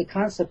to use the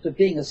concept of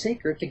being a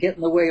seeker to get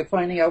in the way of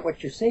finding out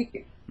what you're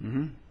seeking.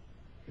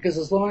 Because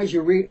as long as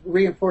you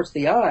reinforce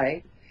the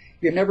I,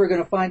 you're never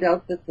going to find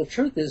out that the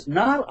truth is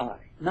not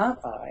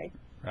I.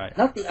 Right.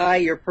 Not the I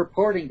you're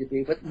purporting to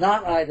be, but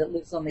not I that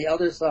lives on the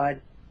other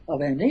side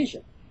of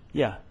amnesia.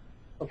 Yeah.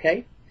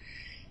 Okay?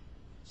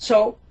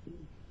 So,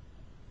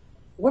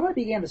 what I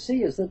began to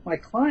see is that my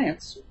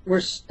clients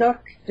were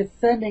stuck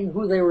defending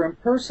who they were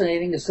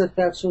impersonating as if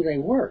that's who they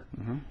were.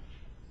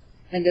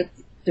 And that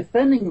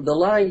defending the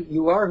lie,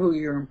 you are who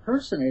you're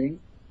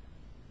impersonating,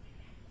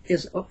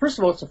 is, first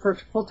of all, it's a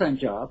full-time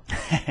job.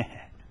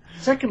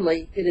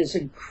 Secondly, it is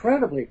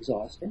incredibly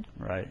exhausting.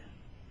 Right.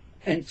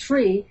 And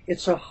three,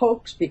 it's a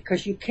hoax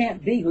because you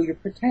can't be who you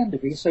pretend to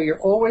be, so you're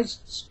always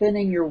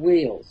spinning your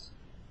wheels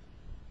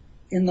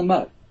in the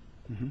mud.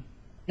 Mm-hmm.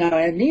 Now,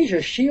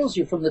 amnesia shields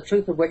you from the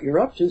truth of what you're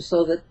up to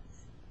so that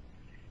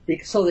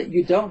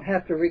you don't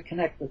have to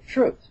reconnect with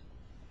truth.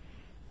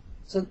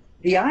 So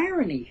the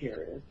irony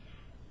here is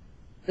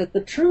that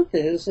the truth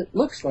is, it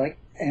looks like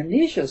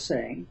amnesia is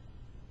saying,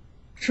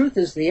 truth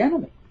is the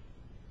enemy.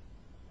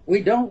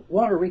 We don't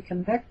want to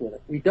reconnect with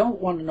it. We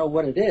don't want to know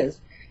what it is,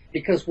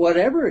 because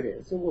whatever it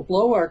is, it will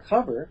blow our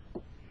cover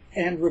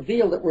and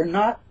reveal that we're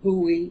not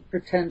who we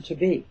pretend to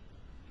be.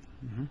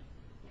 Mm-hmm.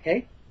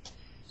 Okay?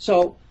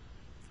 So,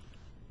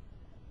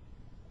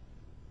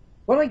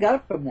 what I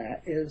got from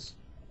that is,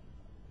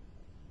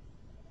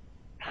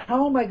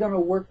 how am I going to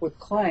work with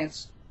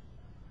clients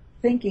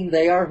thinking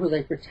they are who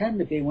they pretend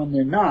to be when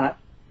they're not,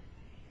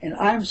 and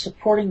I'm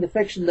supporting the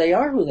fiction they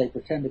are who they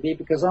pretend to be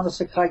because I'm a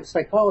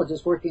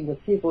psychologist working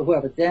with people who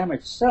have a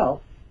damaged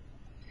self.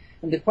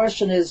 And the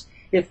question is,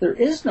 if there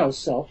is no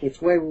self,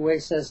 which Wei Wu Wei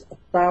says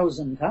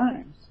 1,000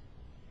 times,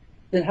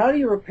 then how do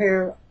you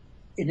repair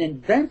an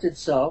invented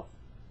self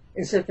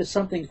as if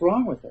something's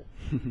wrong with it?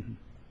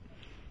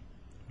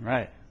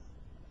 Right.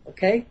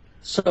 Okay?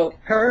 So,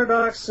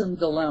 paradox and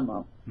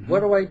dilemma. Mm-hmm.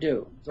 What do I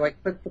do? Do I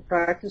quit the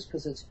practice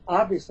because it's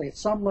obviously at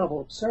some level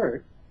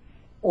absurd?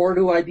 Or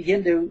do I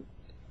begin to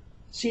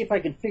see if I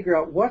can figure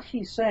out what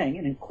he's saying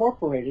and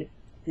incorporate it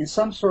in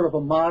some sort of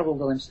a model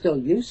that I'm still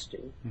used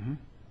to, Mm-hmm.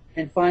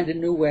 and find a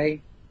new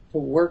way to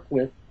work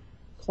with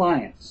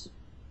clients?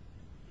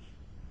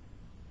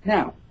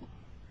 Now,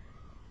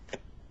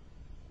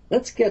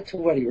 let's get to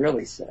what he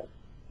really said.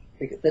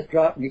 That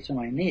dropped me to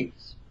my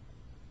knees.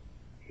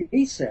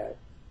 He said,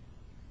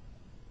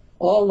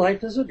 all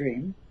life is a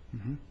dream.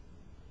 Mm-hmm.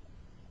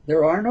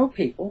 There are no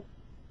people,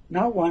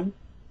 not one.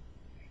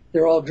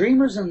 They're all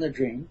dreamers in the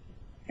dream,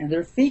 and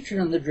they're featured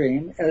in the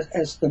dream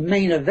as the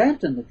main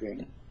event in the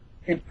dream,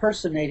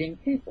 impersonating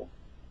people.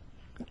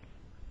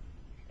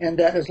 And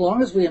that as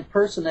long as we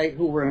impersonate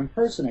who we're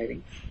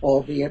impersonating,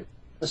 albeit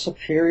a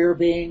superior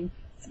being,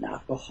 an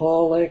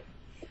alcoholic,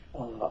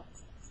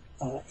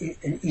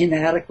 an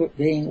inadequate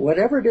being,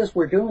 whatever it is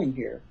we're doing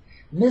here,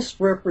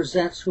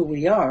 misrepresents who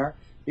we are,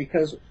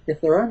 because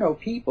if there are no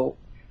people,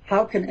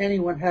 how can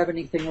anyone have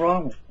anything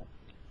wrong with them?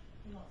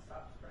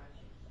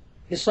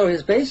 So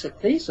his basic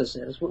thesis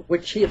is,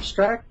 which he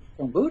abstracted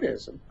from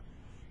Buddhism,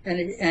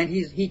 and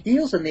he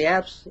deals in the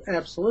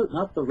absolute,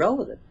 not the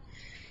relative,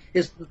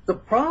 is that the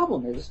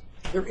problem is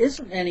there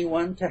isn't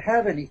anyone to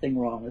have anything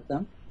wrong with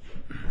them,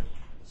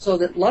 so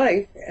that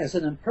life, as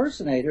an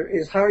impersonator,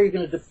 is how are you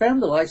going to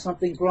defend the lie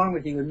something's wrong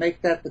with you and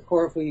make that the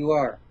core of who you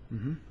are.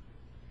 Mm-hmm.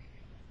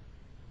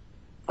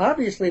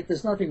 Obviously, if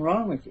there's nothing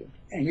wrong with you,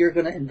 and you're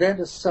going to invent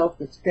a self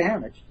that's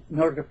damaged in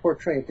order to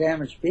portray a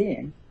damaged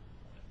being,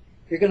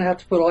 you're going to have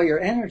to put all your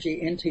energy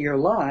into your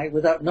lie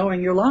without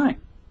knowing you're lying.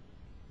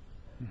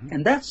 Mm-hmm.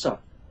 And that's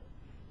suffering.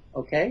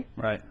 Okay?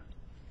 Right.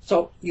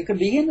 So you can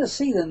begin to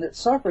see then that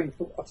suffering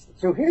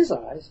through his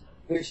eyes,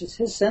 which is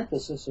his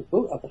synthesis of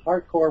the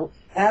hardcore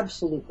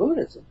absolute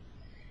Buddhism,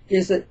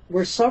 is that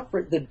we're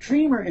suffering, the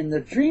dreamer in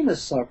the dream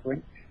is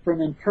suffering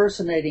from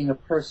impersonating a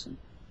person.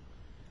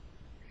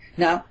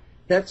 Now,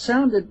 that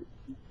sounded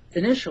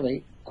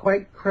initially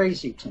quite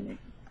crazy to me.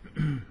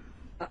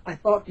 I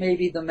thought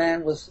maybe the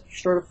man was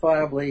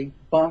certifiably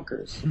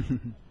bonkers.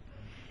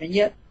 And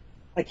yet,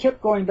 I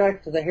kept going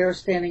back to the hair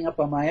standing up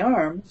on my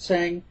arm,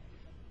 saying,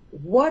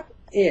 what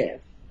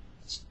if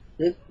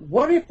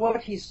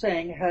what he's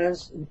saying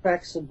has, in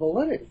fact, some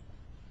validity?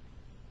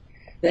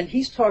 Then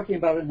he's talking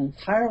about an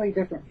entirely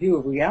different view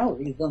of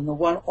reality than the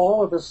one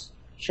all of us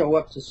show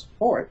up to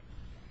support,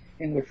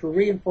 in which we're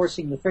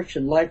reinforcing the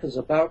fiction life is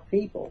about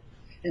people,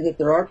 and that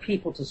there are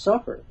people to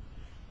suffer.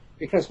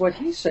 Because what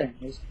he's saying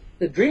is,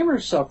 the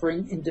dreamer's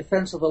suffering in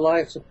defense of the lie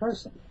it's a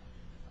person,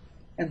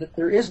 and that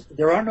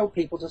there are no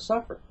people to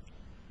suffer.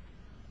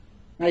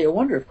 Now you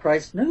wonder if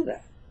Christ knew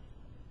that.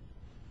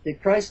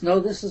 Did Christ know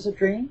this is a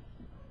dream?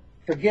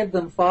 Forgive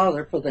them,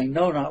 Father, for they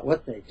know not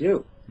what they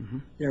do. Mm-hmm.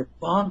 They're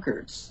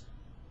bonkers,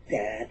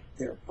 Dad.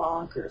 They're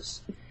bonkers.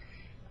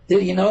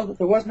 Did he know that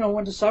there was no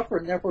one to suffer,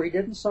 and therefore he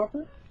didn't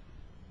suffer?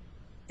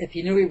 If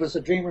he knew he was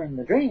a dreamer in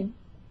the dream,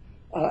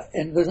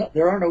 and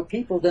there are no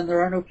people, then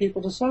there are no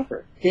people to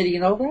suffer. Did he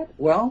know that?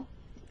 Well,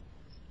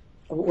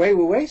 Wei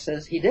Wu Wei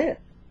says he did.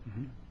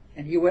 Mm-hmm.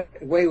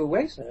 And Wei Wu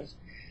Wei says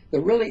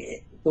the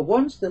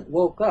ones that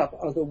woke up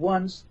are the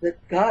ones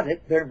that got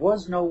it. There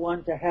was no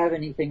one to have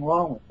anything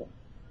wrong with them.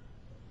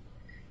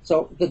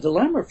 So the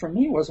dilemma for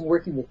me wasn't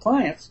working with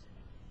clients.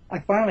 I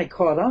finally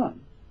caught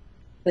on.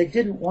 They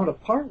didn't want to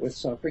part with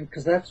suffering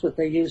because that's what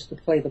they used to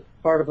play the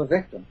part of a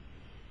victim.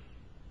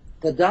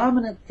 The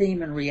dominant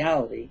theme in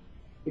reality,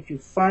 if you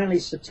finally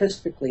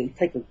statistically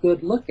take a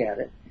good look at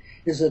it,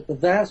 is that the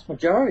vast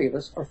majority of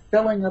us are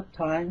filling up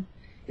time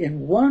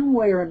in one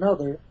way or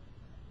another,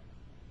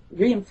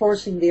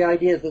 reinforcing the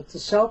idea that the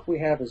self we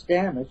have is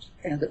damaged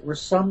and that we're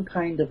some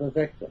kind of a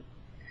victim.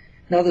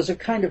 Now, there's a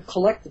kind of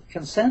collective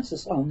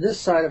consensus on this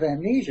side of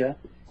amnesia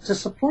to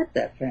support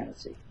that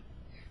fantasy.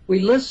 We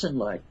listen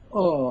like,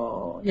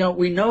 oh,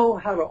 we know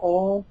how to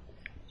all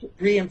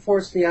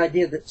reinforce the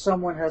idea that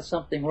someone has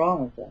something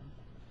wrong with them.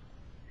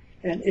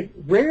 And it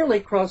rarely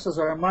crosses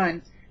our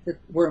mind that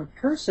we're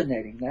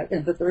impersonating that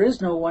and that there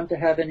is no one to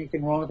have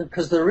anything wrong with them,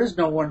 because there is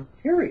no one,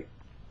 period.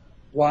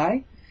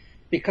 Why?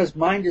 Because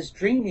mind is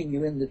dreaming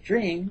you in the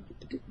dream,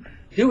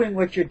 doing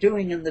what you're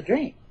doing in the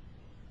dream.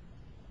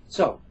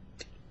 So,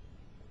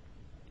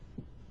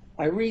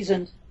 I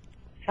reasoned,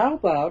 how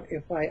about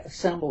if I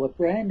assemble a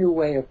brand new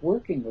way of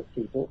working with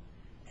people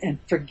and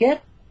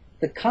forget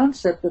the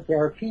concept that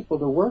there are people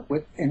to work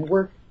with and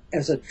work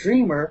as a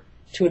dreamer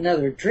to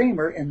another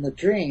dreamer in the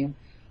dream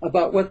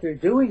about what they're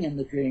doing in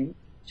the dream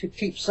to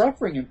keep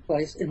suffering in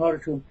place in order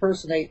to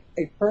impersonate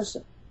a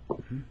person.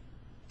 Mm-hmm.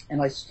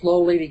 And I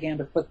slowly began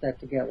to put that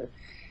together.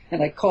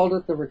 And I called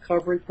it the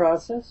recovery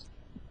process.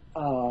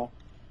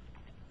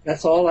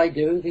 That's all I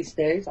do these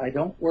days. I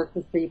don't work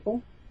with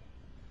people.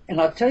 And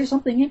I'll tell you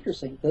something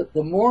interesting.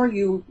 The more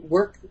you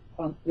work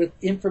with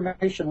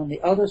information on the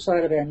other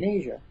side of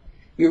amnesia,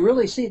 you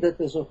really see that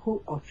there's a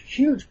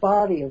huge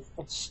body of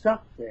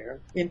stuff there,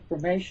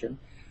 information,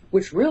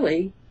 which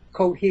really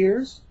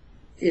coheres,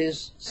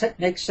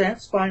 makes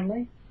sense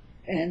finally,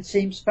 and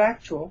seems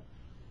factual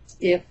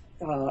if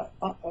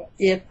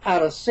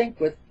out of sync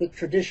with the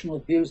traditional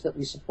views that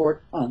we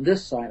support on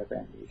this side of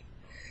amnesia.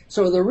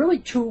 So there are really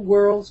two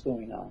worlds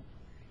going on.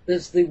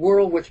 There's the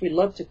world which we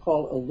love to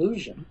call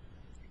illusion,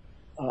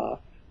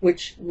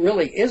 which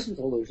really isn't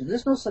illusion.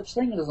 There's no such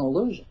thing as an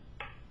illusion,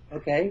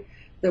 okay?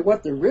 That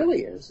what there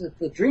really is, that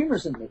the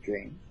dreamers in the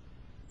dream,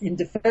 in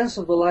defense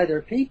of the lie,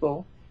 they're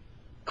people,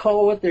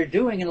 call what they're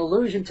doing an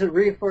illusion to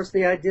reinforce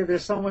the idea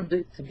there's someone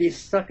to be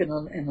stuck in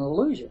an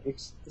illusion,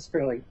 which is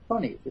fairly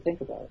funny if you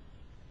think about it.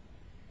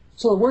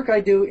 So the work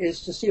I do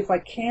is to see if I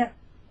can't.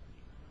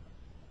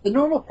 The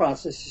normal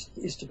process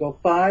is to go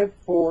 5,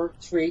 4,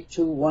 3,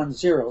 2, 1,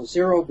 0.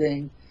 0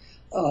 being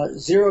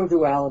zero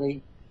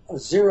duality,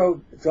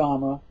 zero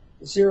drama,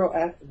 zero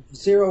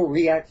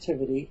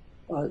reactivity,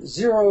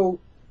 zero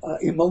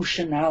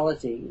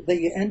emotionality.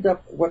 That you end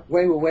up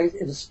way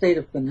in a state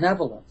of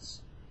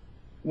benevolence.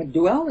 When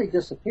duality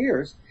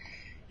disappears,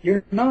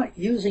 you're not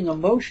using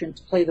emotion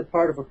to play the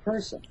part of a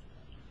person.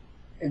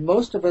 And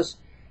most of us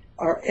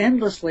are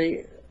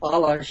endlessly, a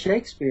la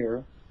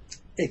Shakespeare,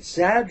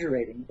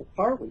 exaggerating the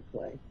part we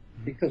play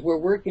because we're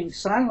working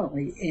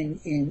silently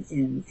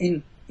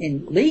in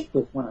league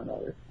with one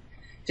another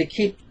to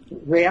keep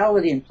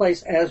reality in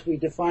place as we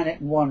define it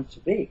and want it to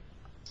be,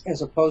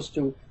 as opposed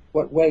to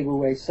what Wei Wu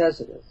Wei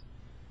says it is.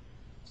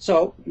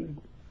 So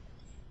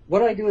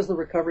what I do is the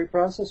recovery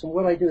process, and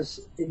what I do is,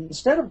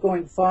 instead of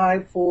going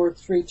 5, 4,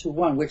 3, 2,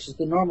 1, which is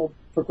the normal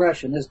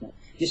progression, isn't it?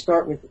 You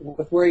start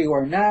with where you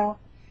are now,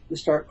 you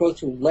go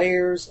through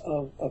layers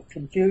of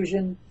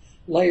confusion,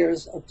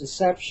 layers of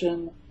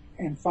deception,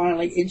 and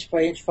finally, inch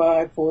by inch,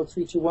 5, 4,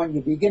 3, 2, 1,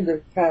 you begin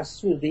to pass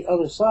through the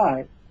other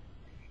side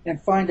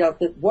and find out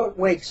that what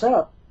wakes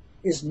up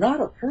is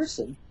not a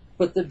person,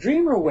 but the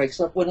dreamer wakes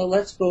up when it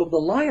lets go of the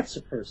lie it's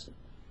a person.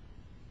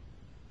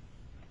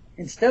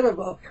 Instead of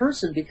a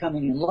person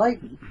becoming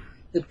enlightened,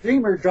 the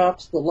dreamer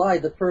drops the lie,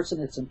 the person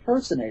it's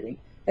impersonating,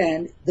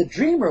 and the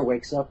dreamer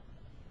wakes up,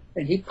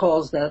 and he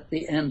calls that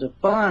the end of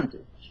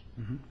bondage.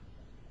 Mm-hmm.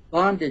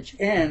 Bondage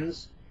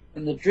ends,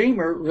 and the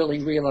dreamer really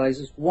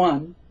realizes,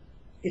 1,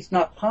 it's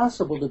not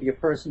possible to be a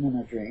person in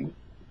a dream,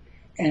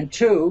 and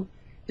 2,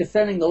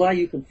 defending the lie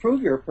you can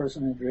prove you're a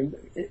person in a dream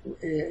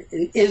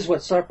is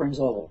what suffering's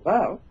all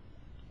about,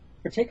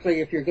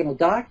 particularly if you're going to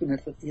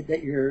document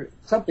that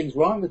something's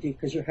wrong with you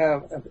because you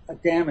have a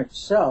damaged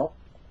self.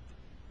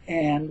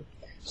 And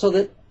so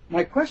that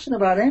my question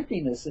about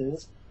emptiness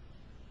is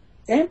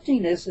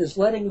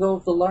letting go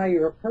of the lie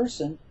you're a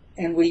person,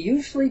 and we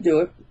usually do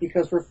it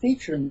because we're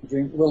featured in the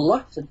dream,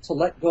 reluctant to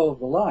let go of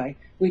the lie.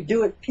 We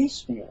do it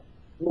piecemeal,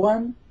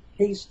 one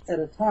piece at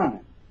a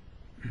time,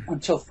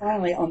 until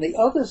finally on the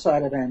other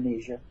side of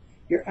amnesia,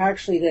 you're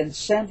actually then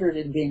centered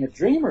in being a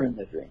dreamer in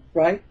the dream,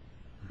 right?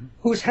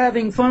 Who's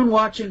having fun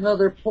watching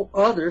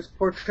others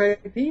portray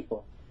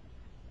people.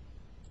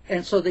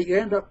 And so that you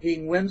end up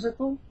being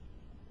whimsical,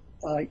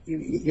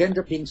 you end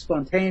up being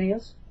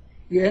spontaneous,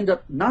 you end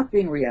up not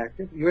being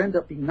reactive, you end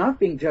up not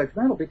being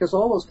judgmental, because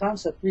all those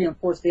concepts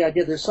reinforce the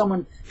idea there's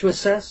someone to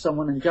assess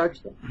someone and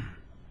judge them.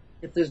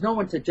 If there's no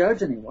one to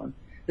judge anyone,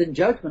 then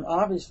judgment,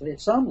 obviously, at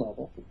some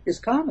level, is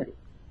comedy.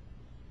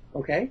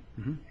 Okay?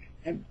 Mm-hmm.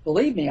 And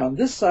believe me, on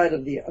this side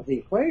of the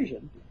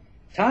equation,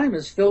 time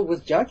is filled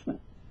with judgment.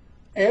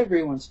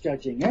 Everyone's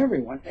judging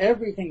everyone.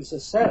 Everything's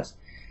assessed.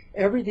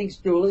 Everything's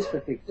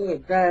dualistic,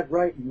 good, bad,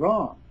 right, and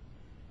wrong.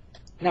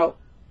 Now,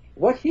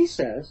 what he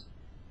says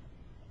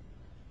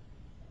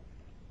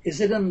is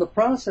that in the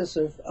process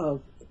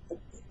of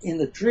in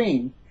the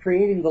dream,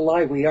 creating the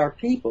lie we are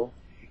people,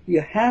 you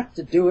have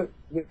to do it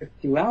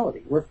with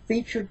duality. We're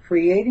featured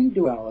creating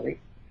duality,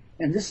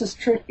 and this is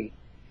tricky.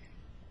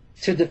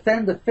 To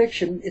defend the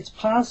fiction, it's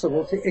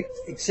possible to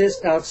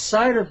exist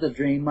outside of the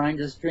dream,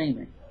 mind is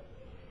dreaming.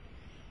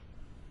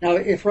 Now,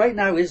 if right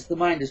now is the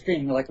mind is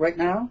dreaming, like right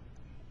now,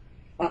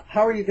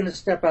 How are you going to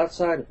step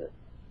outside of it?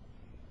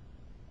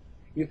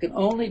 You can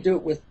only do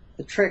it with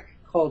the trick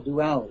called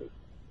duality,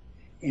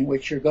 in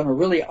which you're going to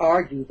really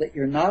argue that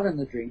you're not in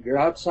the dream, you're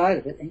outside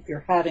of it, and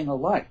you're having a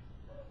life.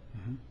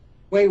 Mm-hmm.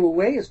 Wei Wu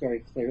Wei is very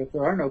clear. If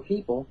there are no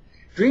people,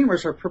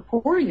 dreamers are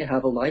purporting to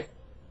have a life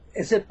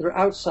as if they're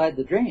outside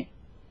the dream.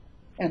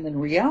 And in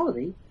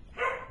reality,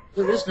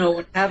 there is no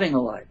one having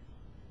a life.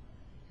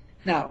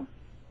 Now,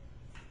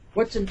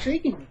 what's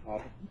intriguing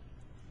about him,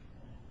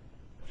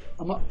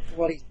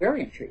 well, he's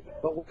very intriguing,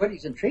 but what's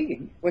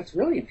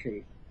really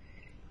intriguing,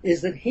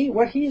 is that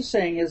what he is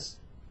saying is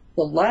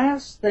the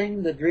last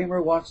thing the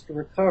dreamer wants to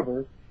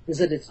recover is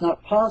that it's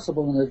not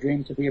possible in the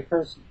dream to be a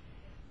person.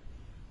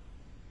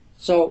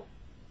 So,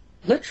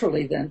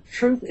 literally then,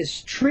 truth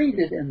is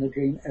treated in the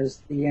dream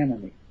as the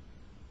enemy.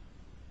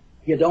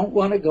 You don't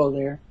want to go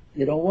there.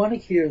 You don't want to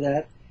hear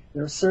that.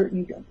 There are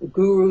certain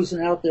gurus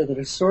out there that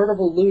are sort of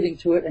alluding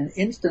to it, and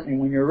instantly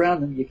when you're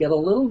around them, you get a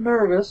little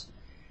nervous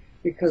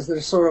because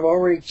they're sort of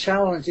already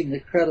challenging the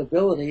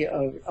credibility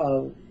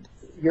of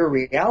your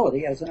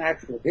reality as an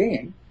actual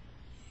being.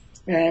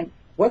 And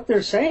what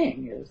they're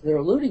saying is, they're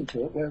alluding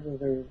to it, whether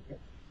they're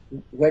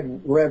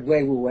read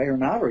Wei Wu Wei or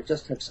not, or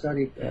just have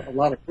studied a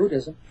lot of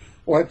Buddhism,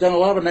 or have done a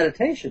lot of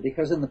meditation,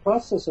 because in the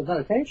process of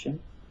meditation,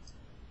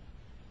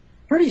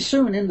 pretty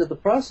soon into the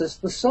process,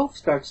 the self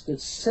starts to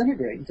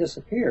disintegrate and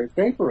disappear. It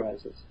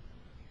vaporizes.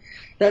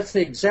 That's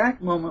the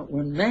exact moment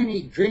when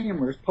many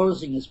dreamers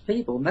posing as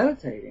people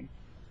meditating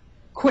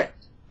quit.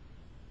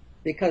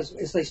 Because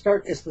as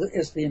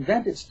the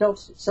event itself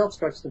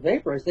starts to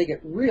vaporize, they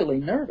get really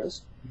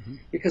nervous, mm-hmm.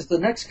 because the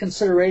next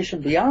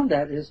consideration beyond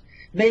that is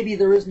maybe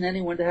there isn't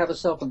anyone to have a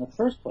self in the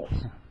first place.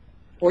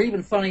 Or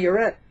even funnier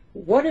yet,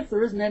 what if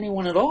there isn't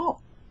anyone at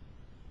all?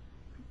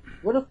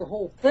 What if the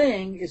whole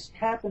thing is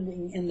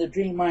happening in the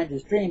dream mind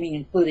is dreaming,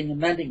 including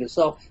amending the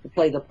self to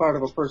play the part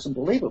of a person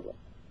believably?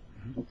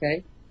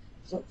 Okay?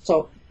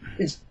 So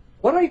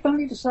what I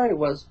finally decided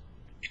was,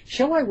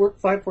 shall I work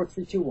 5, 4,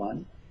 3, 2,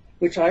 1,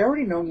 which I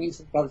already know means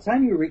that by the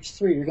time you reach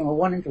 3, you're going to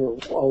run into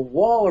a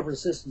wall of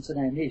resistance and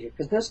amnesia,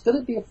 because there's going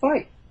to be a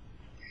fight.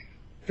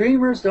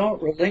 Dreamers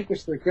don't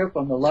relinquish their grip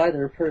on the lie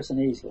they're a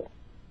person easily.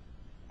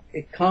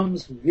 It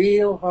comes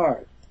real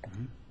hard.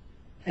 Mm-hmm.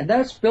 And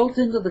that's built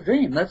into the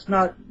dream. That's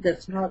not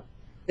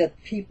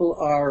that people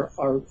are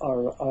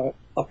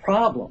a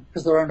problem,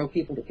 because there are no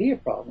people to be a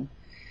problem.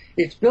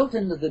 It's built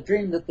into the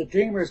dream that the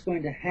dreamer is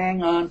going to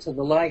hang on to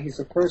the lie he's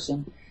a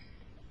person,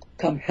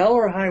 come hell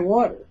or high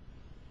water.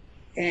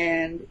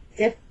 And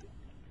if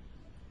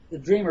the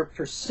dreamer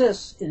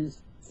persists in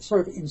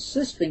sort of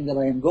insisting that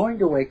I am going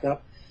to wake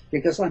up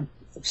because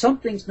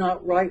something's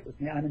not right with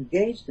me, I'm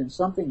engaged in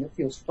something that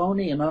feels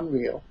phony and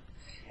unreal,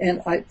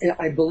 and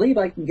I believe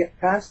I can get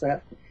past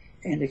that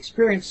and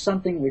experience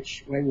something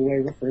which Wei Wu Wei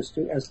refers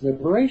to as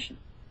liberation.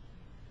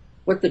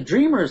 What the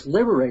dreamer is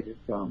liberated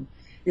from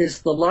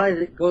is the lie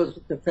that goes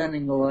with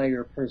defending the lie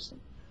you're a person.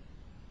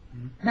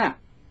 Mm-hmm. Now,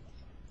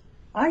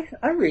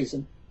 I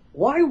reason,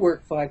 why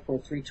work 5, 4,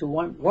 3, 2,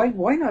 1?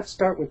 Why not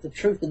start with the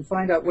truth and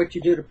find out what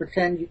you do to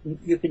pretend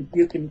you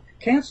can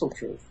cancel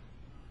truth?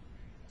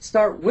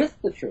 Start with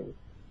the truth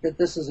that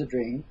this is a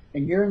dream,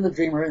 and you're in the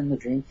dream or in the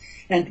dream,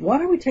 and why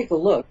don't we take a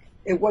look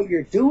at what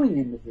you're doing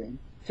in the dream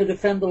to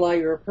defend the lie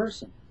you're a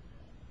person?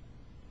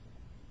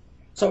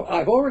 So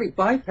I've already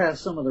bypassed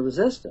some of the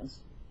resistance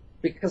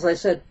because I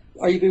said,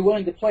 are you be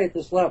willing to play at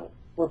this level?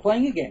 We're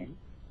playing a game.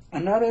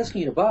 I'm not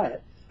asking you to buy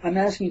it. I'm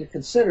asking you to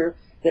consider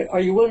that,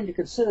 are you willing to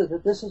consider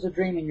that this is a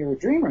dream and you're a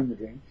dreamer in the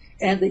dream,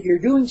 and that you're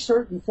doing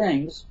certain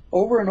things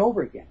over and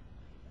over again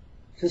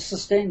to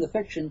sustain the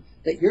fiction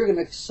that you're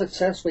going to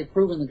successfully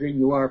prove in the dream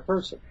you are a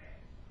person.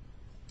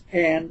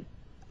 And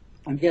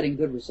I'm getting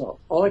good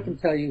results. All I can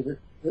tell you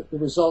that the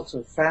results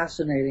are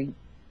fascinating.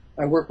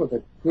 I work with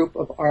a group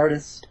of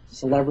artists,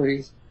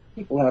 celebrities,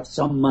 people who have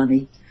some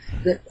money,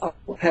 that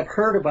have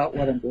heard about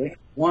what I'm doing,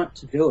 want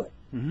to do it.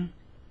 Mm-hmm.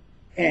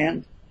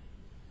 And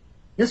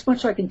this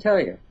much I can tell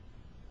you.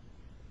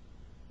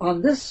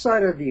 On this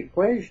side of the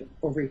equation,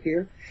 over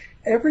here,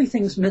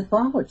 everything's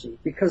mythology,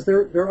 because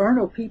there are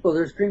no people.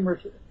 There's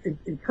dreamers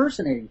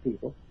impersonating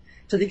people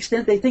to the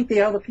extent they think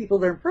they are the people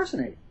they're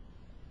impersonating.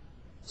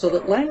 So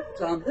that language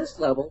on this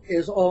level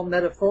is all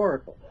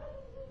metaphorical.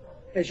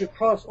 As you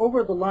cross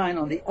over the line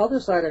on the other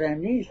side of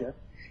amnesia,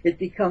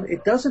 it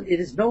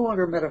is no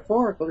longer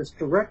metaphorical. It's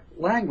direct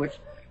language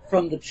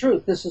from the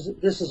truth. This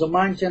is a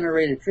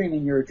mind-generated dream,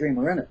 and you're a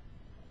dreamer in it.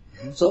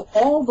 Mm-hmm. So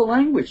all the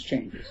language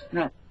changes.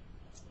 Now,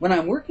 when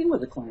I'm working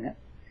with a client,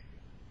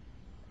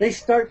 they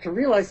start to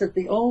realize that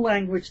the old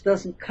language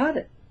doesn't cut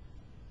it,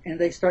 and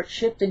they start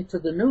shifting to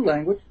the new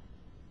language,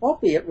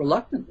 albeit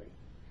reluctantly.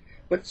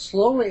 But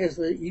slowly, as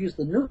they use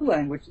the new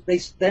language,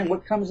 then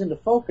what comes into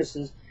focus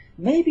is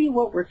maybe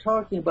what we're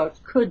talking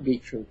about could be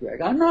true,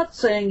 Greg. I'm not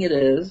saying it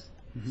is,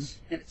 mm-hmm.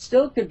 and it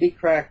still could be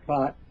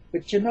crackpot,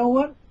 but you know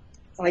what?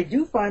 I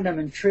do find I'm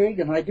intrigued,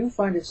 and I do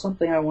find it's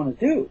something I want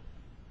to do.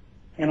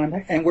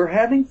 And we're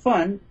having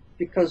fun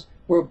because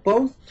we're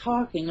both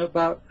talking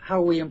about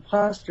how we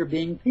imposter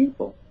being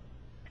people.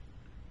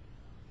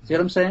 See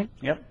what I'm saying?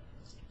 Yep.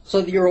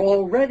 So that you're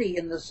already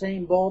in the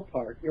same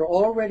ballpark. You're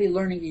already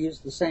learning to use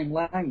the same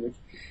language.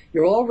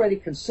 You're already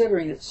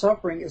considering that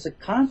suffering is a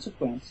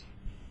consequence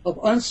of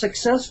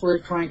unsuccessfully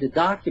trying to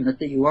document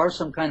that you are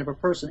some kind of a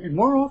person. And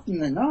more often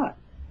than not,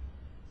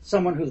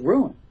 someone who's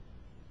ruined,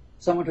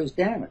 someone who's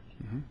damaged,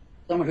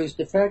 someone who's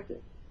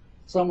defective,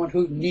 someone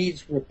who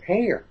needs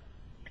repair.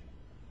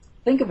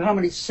 Think of how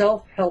many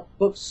self-help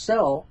books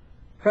sell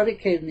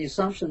predicated on the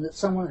assumption that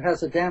someone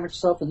has a damaged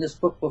self and this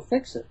book will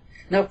fix it.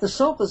 Now, if the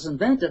self is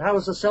invented, how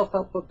is a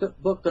self-help book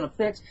going to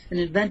fix an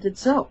invented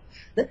self?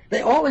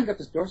 They all end up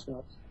as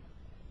doorstops.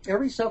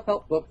 Every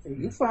self-help book,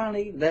 you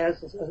finally,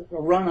 there's a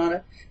run on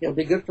it, it'll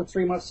be good for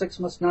 3 months, 6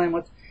 months, 9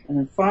 months, and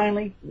then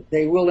finally,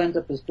 they will end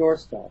up as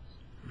doorstops.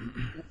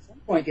 At some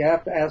point, you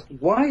have to ask,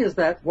 why is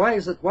that? Why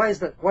is it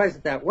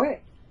that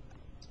way?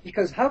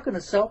 Because how can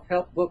a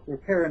self-help book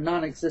repair a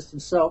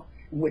non-existent self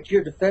in which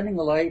you're defending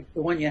the life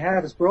the one you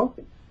have is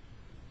broken,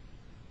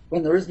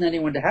 when there isn't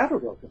anyone to have a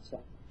broken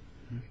self?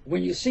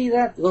 When you see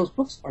that, those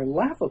books are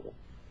laughable.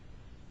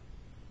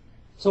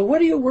 So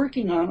what are you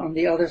working on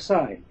the other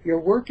side? You're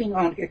working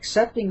on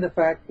accepting the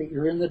fact that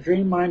you're in the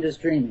dream, mind is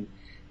dreaming.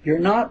 You're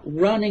not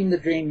running the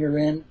dream you're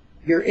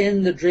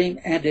in the dream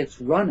and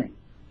it's running.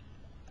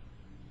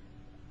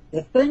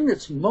 The thing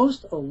that's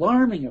most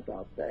alarming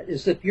about that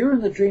is if you're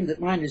in the dream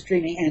that mind is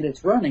dreaming and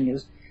it's running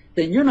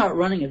then you're not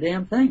running a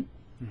damn thing.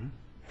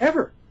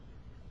 Ever.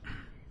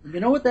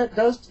 You know what that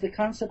does to the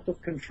concept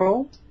of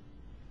control?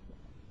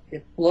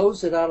 It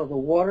blows it out of the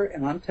water,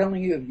 and I'm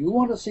telling you, if you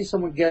want to see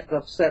someone get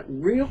upset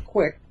real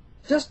quick,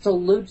 just to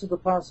allude to the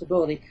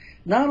possibility,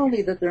 not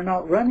only that they're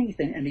not running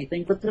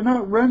anything, but they're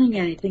not running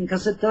anything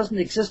because it doesn't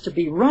exist to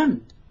be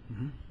run.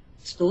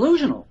 It's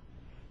delusional.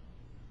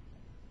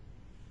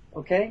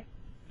 Okay?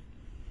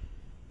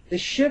 The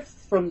shift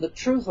from the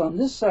truth on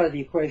this side of the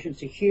equation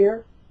to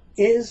here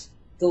is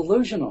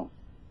delusional.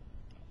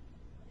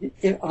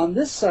 If on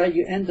this side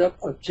you end up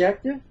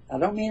objective, I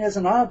don't mean as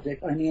an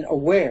object, I mean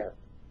aware.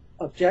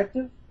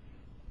 Objective,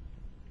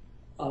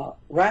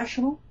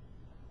 rational,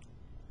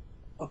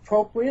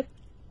 appropriate,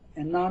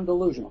 and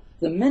non-delusional.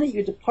 The minute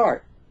you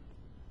depart,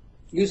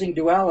 using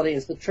duality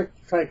as the trick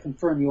to try to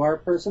confirm you are a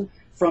person,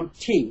 from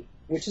T,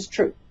 which is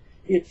truth.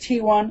 At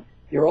T1,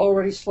 you're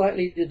already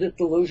slightly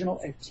delusional.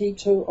 At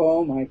T2,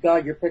 oh my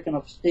God, you're picking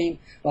up steam.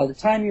 By the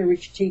time you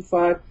reach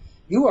T5,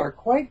 you are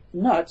quite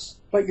nuts,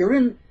 but you're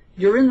in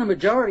the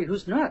majority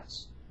who's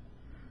nuts.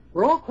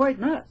 We're all quite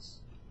nuts,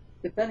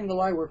 depending the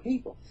lie we're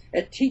people.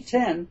 At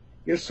T10,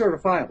 you're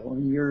certifiable,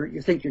 and you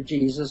think you're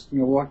Jesus, and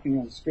you're walking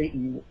on the street,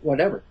 and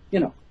whatever, you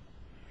know.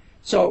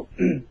 So,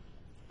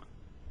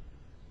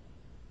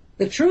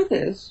 the truth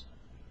is,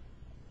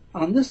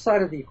 on this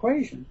side of the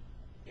equation,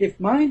 if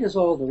mind is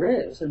all there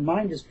is, and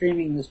mind is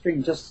dreaming this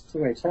dream just the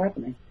way it's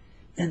happening,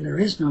 then there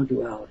is no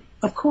duality.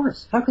 Of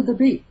course, how could there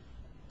be?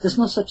 There's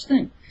no such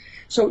thing.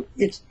 So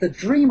it's the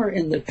dreamer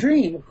in the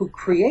dream who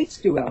creates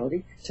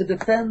duality to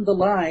defend the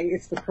lie.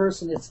 It's the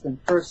person, it's the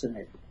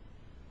impersonator.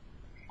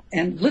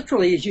 And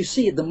literally, as you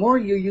see, the more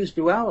you use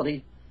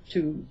duality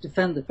to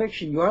defend the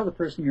fiction, you are the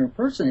person you're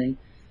impersonating,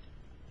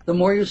 the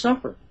more you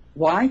suffer.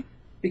 Why?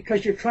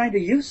 Because you're trying to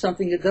use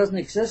something that doesn't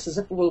exist as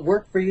if it will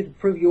work for you to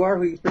prove you are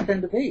who you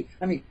pretend to be.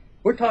 I mean,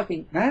 we're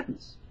talking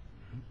madness.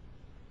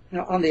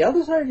 Now, on the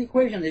other side of the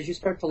equation, as you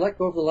start to let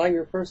go of the lie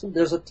you're a person,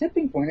 there's a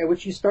tipping point at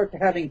which you start to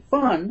having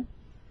fun,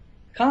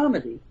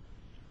 comedy,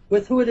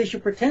 with who it is you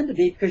pretend to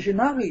be, because you're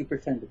not who you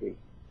pretend to be.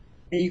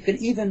 And you can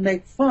even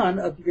make fun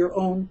of your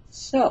own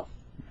self,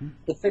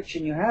 the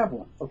fiction you have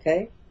one,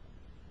 okay?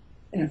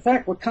 And in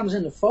fact, what comes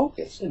into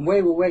focus, and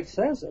Wei Wu Wei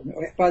says it,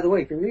 by the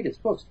way, if you read his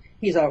books,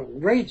 he's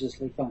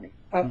outrageously funny,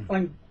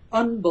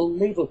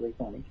 unbelievably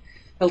funny.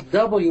 He'll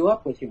double you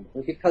up with humor,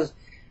 because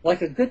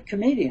like a good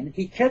comedian,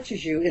 he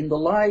catches you in the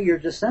lie you're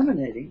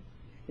disseminating,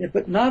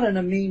 but not in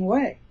a mean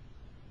way.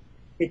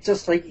 It's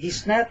just like he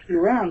snaps you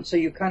around so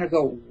you kind of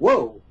go,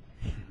 whoa,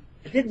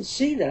 I didn't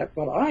see that,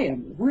 but I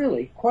am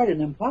really quite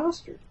an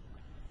imposter.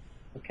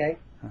 Okay?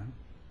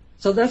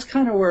 So that's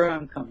kind of where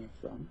I'm coming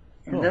from.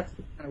 And that's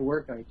the kind of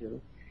work I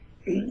do.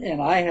 And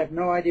I have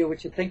no idea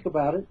what you think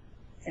about it.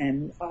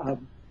 And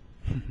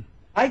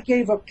I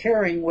gave up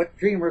caring what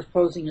dreamers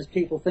posing as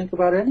people think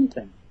about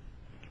anything.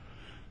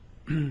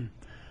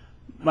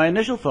 My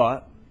initial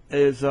thought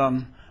is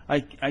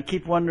I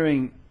keep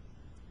wondering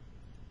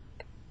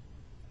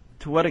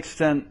to what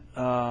extent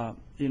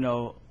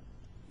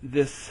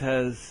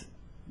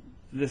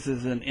this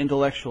is an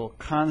intellectual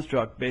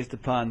construct based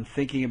upon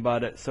thinking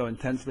about it so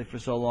intensely for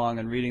so long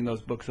and reading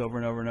those books over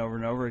and over and over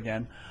and over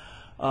again,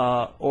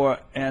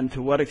 and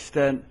to what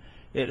extent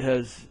it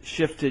has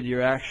shifted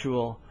your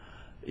actual,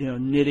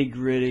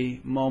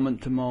 nitty-gritty,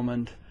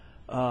 moment-to-moment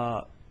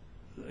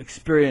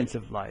experience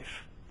of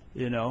life.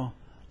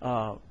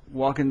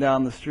 Walking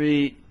down the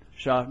street,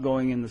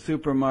 going in the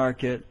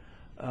supermarket,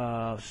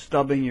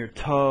 stubbing your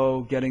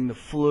toe, getting the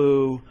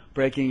flu,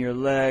 breaking your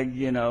leg,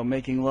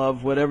 making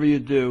love, whatever you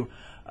do,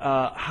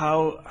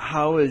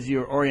 how is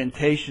your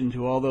orientation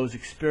to all those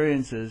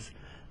experiences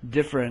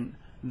different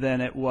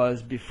than it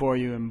was before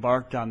you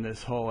embarked on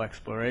this whole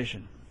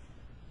exploration?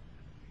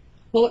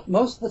 Well, look,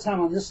 most of the time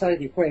on this side of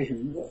the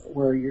equation,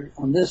 where you're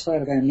on this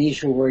side of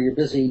amnesia, where you're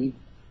busy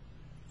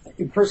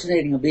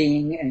impersonating a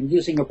being and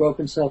using a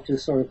broken self to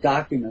sort of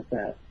document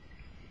that,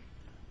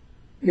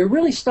 you're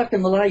really stuck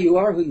in the lie you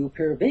are who you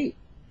appear to be.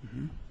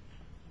 Mm-hmm.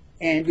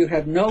 And you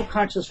have no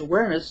conscious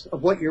awareness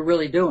of what you're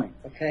really doing,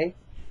 okay?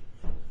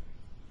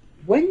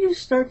 When you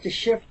start to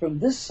shift from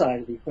this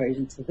side of the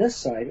equation to this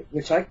side,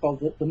 which I call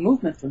the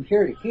movement from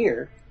here to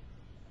here,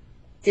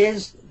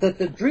 is that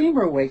the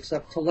dreamer wakes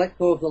up to let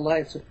go of the lie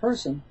as a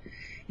person,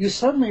 you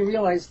suddenly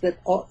realize that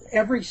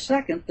every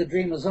second the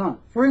dream is on.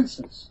 For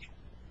instance,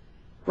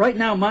 right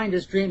now mind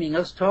is dreaming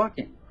us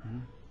talking.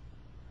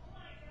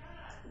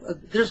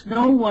 There's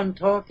no one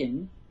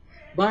talking.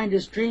 Mind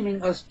is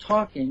dreaming us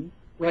talking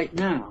right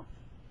now.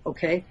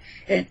 Okay?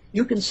 And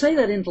you can say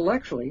that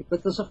intellectually,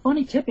 but there's a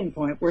funny tipping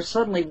point where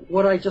suddenly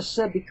what I just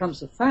said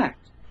becomes a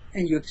fact,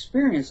 and you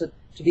experience it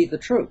to be the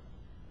truth.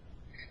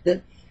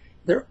 That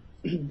there,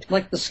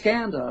 like the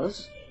scan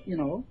does, you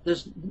know,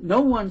 there's no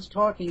one's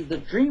talking, the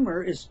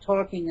dreamer is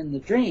talking in the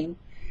dream,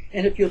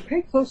 and if you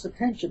pay close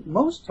attention,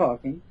 most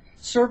talking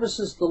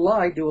services the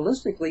lie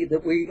dualistically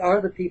that we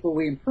are the people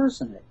we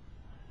impersonate.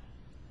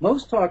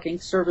 Most talking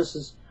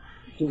services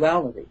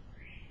duality.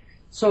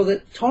 So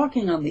that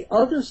talking on the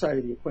other side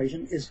of the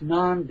equation is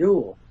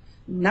non-dual.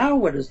 Now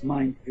what is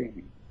mind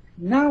dreaming?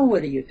 Now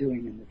what are you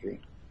doing in the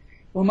dream?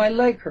 Well, my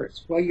leg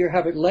hurts. Well, you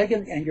have a leg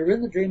and you're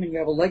in the dream and you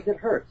have a leg that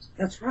hurts.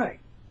 That's right.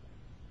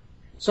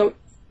 So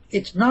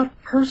it's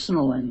not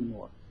personal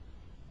anymore.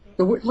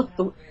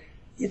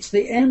 It's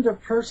the end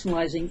of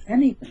personalizing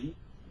anything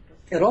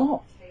at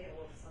all.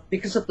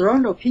 Because if there are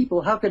no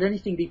people, how could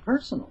anything be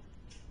personal?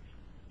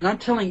 And I'm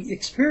telling you,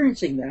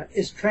 experiencing that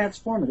is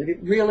transformative. It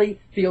really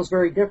feels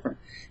very different.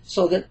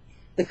 So that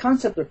the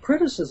concept of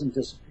criticism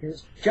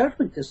disappears,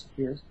 judgment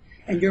disappears,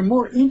 and you're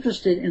more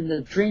interested in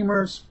the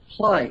dreamer's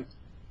plight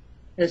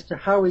as to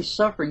how he's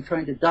suffering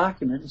trying to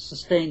document and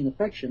sustain the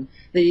fiction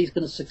that he's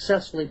going to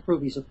successfully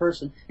prove he's a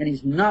person, and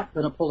he's not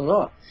going to pull it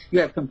off. You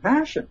have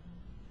compassion.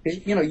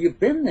 You know, you've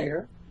been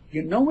there.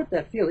 You know what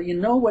that feels. You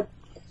know what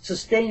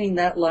sustaining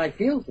that lie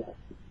feels like.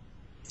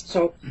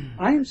 So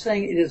I am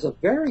saying it is a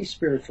very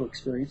spiritual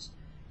experience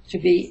to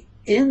be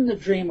in the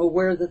dream,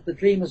 aware that the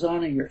dream is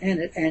on and you're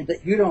in it, and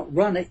that you don't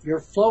run it, you're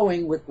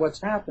flowing with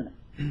what's happening.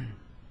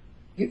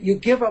 You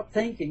give up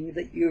thinking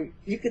that you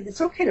can.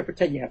 It's okay to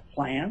pretend you have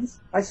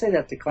plans. I say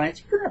that to clients.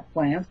 You can have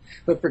plans,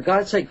 but for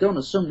God's sake, don't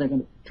assume they're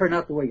going to turn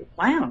out the way you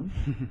plan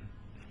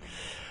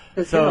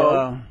them.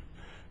 So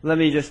let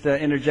me just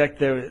interject.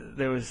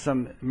 There was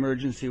some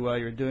emergency while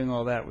you were doing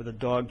all that, where the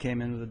dog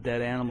came in with a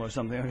dead animal or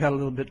something. I got a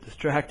little bit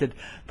distracted.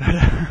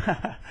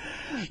 But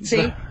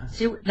see,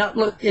 now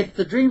look. If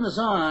the dream is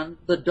on,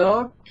 the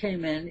dog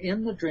came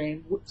in the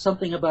dream,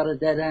 something about a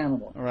dead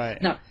animal.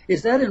 Right. Now,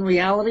 is that in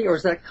reality or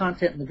is that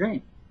content in the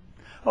dream?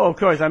 Oh, of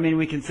course. I mean,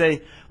 we can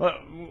say, well,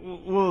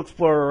 we'll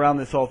explore around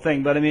this whole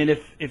thing. But I mean,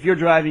 if you're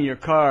driving your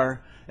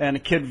car and a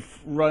kid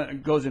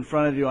goes in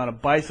front of you on a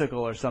bicycle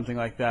or something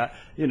like that,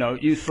 you know,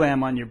 you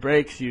slam on your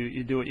brakes,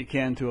 you do what you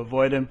can to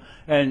avoid him,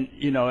 and,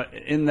 you know,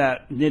 in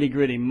that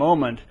nitty-gritty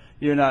moment,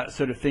 you're not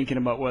sort of thinking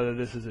about whether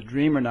this is a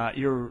dream or not.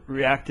 You're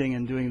reacting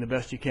and doing the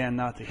best you can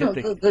not to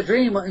hit the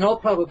dream, in all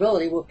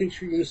probability, will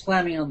feature you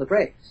slamming on the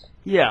brakes.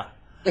 Yeah.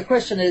 The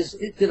question is,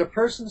 did a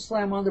person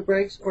slam on the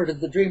brakes, or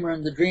did the dreamer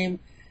in the dream,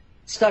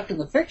 stuck in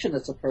the fiction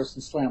that's a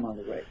person, slam on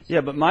the brakes?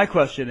 Yeah, but my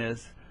question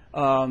is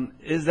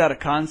that a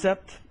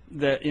concept?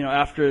 That, you know,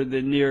 after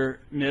the near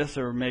miss,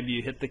 or maybe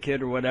you hit the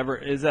kid or whatever,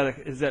 is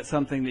that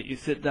something that you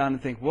sit down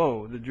and think,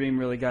 whoa, the dream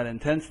really got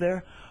intense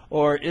there?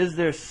 Or is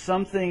there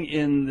something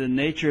in the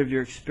nature of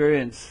your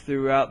experience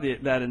throughout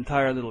that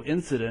entire little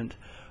incident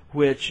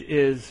which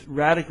is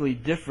radically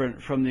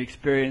different from the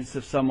experience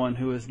of someone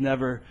who has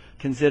never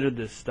considered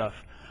this stuff?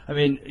 I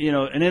mean, you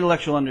know, an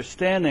intellectual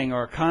understanding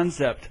or a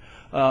concept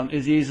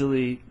is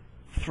easily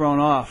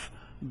thrown off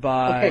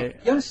by... Okay,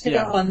 you understand,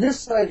 on this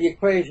side of the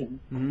equation,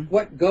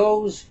 what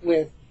goes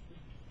with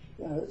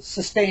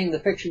sustaining the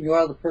fiction you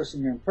are the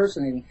person you're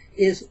impersonating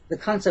is the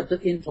concept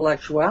of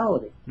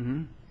intellectuality.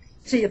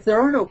 See, if there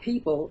are no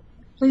people,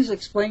 please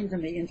explain to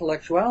me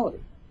intellectuality.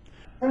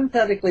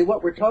 Parenthetically,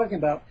 what we're talking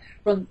about,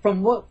 from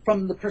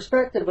the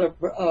perspective of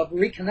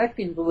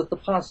reconnecting with the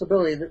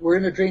possibility that we're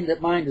in a dream,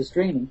 that mind is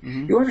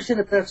dreaming, you understand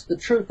that that's the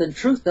truth, and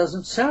truth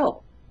doesn't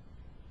sell.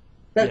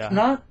 That's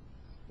not...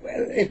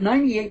 If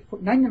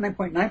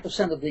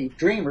 99.9% of the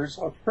dreamers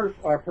are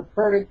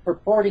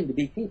purporting to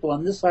be people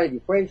on this side of the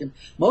equation,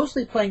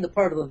 mostly playing the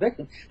part of the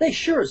victim, they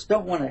sure as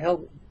don't want to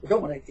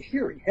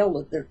hear hell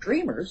that they're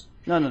dreamers.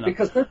 No.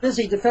 Because they're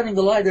busy defending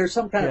the lie they're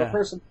some kind of a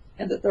person,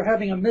 and that they're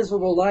having a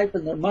miserable life,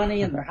 and their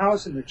money, and their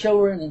house, and their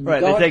children, and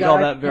right. The dog They take died. all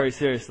that very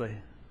seriously.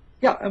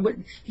 Yeah,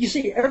 and you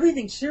see,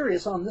 everything's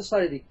serious on this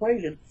side of the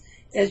equation.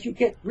 As you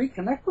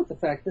reconnect with the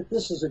fact that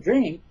this is a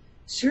dream,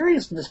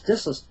 seriousness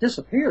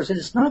disappears, and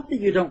it's not that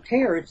you don't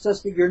care, it's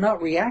just that you're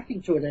not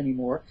reacting to it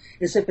anymore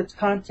as if it's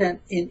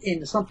content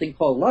in something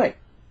called life.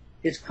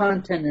 It's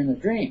content in a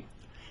dream.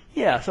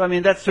 Yeah, so I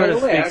mean that By sort the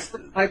of way,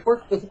 speaks. I've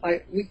worked with,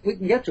 we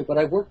can get to it, but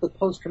I've worked with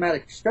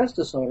post-traumatic stress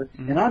disorder,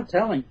 and I'm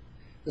telling you,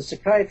 the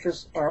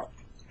psychiatrists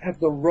have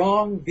the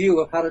wrong view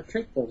of how to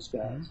treat those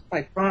guys.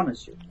 I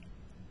promise you.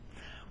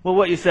 Well,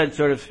 what you said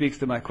sort of speaks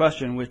to my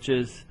question, which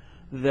is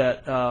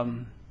that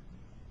for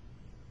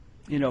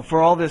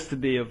all this to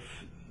be of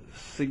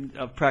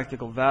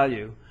practical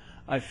value,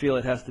 I feel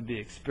it has to be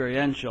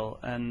experiential,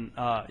 and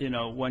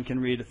one can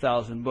read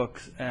 1,000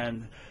 books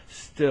and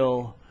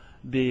still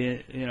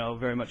be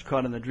very much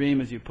caught in the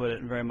dream, as you put it,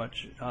 and very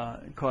much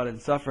caught in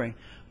suffering.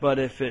 But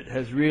if it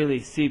has really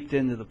seeped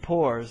into the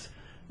pores,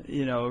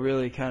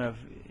 really kind of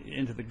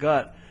into the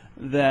gut,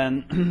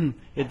 then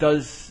it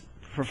does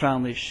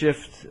profoundly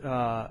shift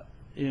the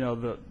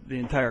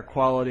entire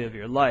quality of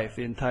your life,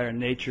 the entire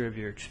nature of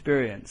your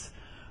experience.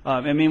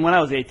 I mean, when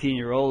I was 18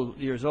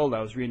 years old,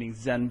 I was reading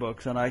Zen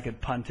books, and I could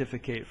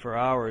pontificate for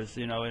hours.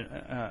 I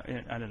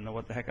didn't know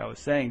what the heck I was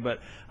saying, but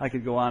I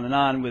could go on and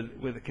on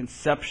with a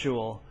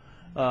conceptual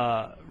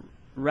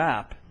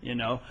rap.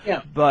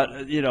 Yeah. But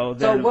So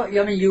then what?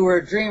 I mean, you were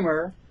a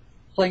dreamer,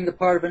 playing the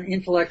part of an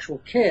intellectual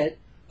kid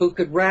who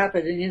could rap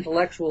at an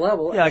intellectual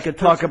level. I could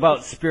talk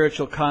about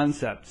spiritual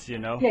concepts.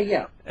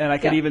 Yeah. And I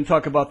could even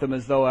talk about them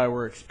as though I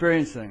were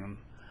experiencing them.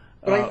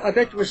 But I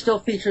bet you were still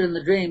featured in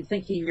the dream,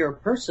 thinking you're a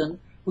person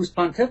who's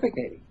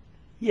pontificating.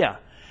 Yeah.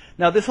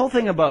 Now, this whole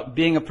thing about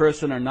being a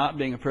person or not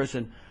being a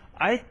person,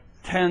 I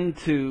tend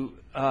to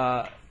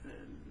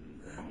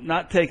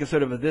not take a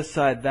sort of a this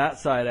side, that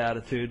side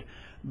attitude,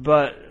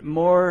 but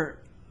more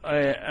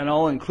an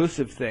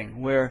all-inclusive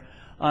thing where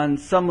on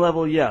some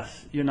level,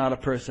 yes, you're not a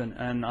person,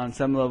 and on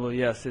some level,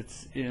 yes,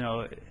 it's,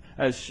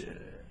 as,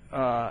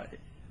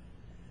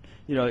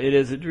 it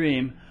is a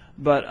dream,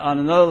 but on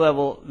another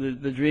level,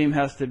 the dream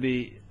has to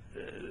be,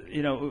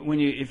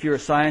 if you're a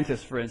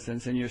scientist, for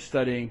instance, and you're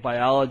studying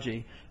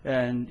biology,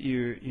 and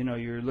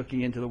you're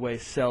looking into the way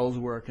cells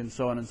work and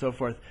so on and so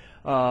forth,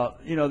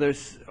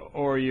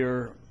 or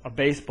you're a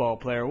baseball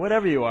player,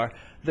 whatever you are,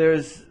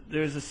 there's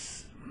a.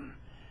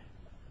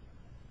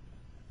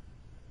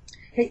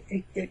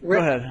 Hey, Go Rick,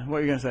 ahead. What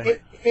are you going to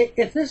say?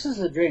 if this is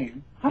a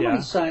dream, how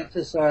many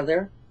scientists are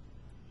there?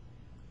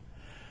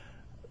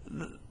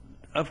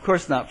 Of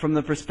course not. From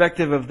the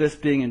perspective of this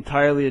being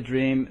entirely a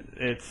dream,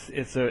 it's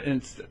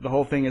the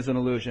whole thing is an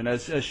illusion.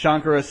 As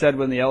Shankara said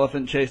when the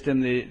elephant chased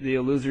him, the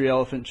illusory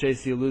elephant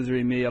chased the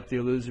illusory me up the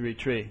illusory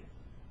tree.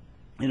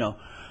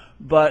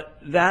 But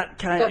that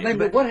kind of.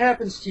 But what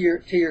happens to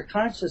your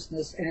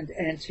consciousness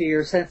and to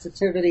your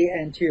sensitivity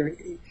and to your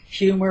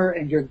humor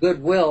and your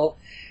goodwill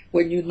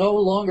when you no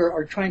longer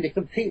are trying to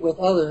compete with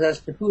others as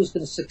to who's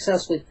going to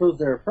successfully prove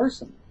they're a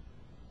person?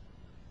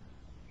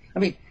 I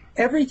mean,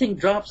 everything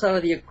drops out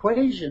of the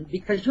equation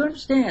because you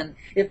understand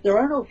if there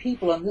are no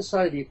people on this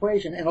side of the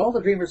equation and all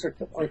the dreamers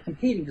are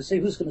competing to see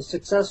who's going to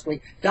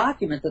successfully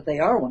document that they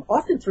are one,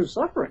 often through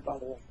suffering, by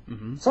the way.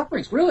 Mm-hmm.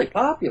 Suffering's really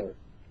popular.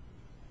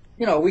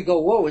 We go,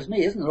 woe is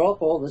me, isn't it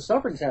awful, all this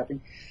suffering's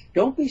happening?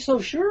 Don't be so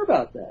sure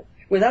about that.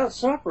 Without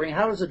suffering,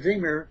 how does a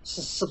dreamer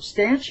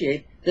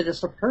substantiate that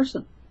it's a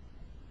person?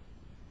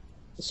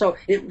 So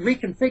it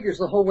reconfigures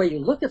the whole way you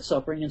look at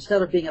suffering.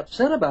 Instead of being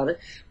upset about it,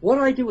 what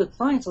I do with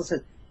clients, I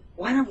said,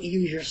 why don't we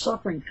use your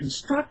suffering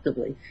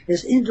constructively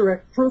as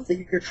indirect proof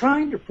that you're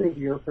trying to prove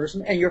you're a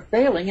person and you're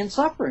failing in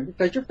suffering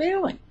because you're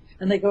failing?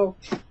 And they go,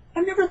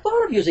 I never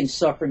thought of using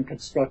suffering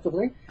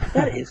constructively.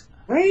 That is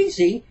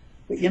crazy.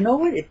 But you know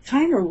what? It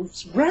kind of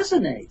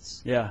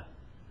resonates. Yeah.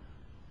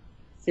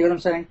 See what I'm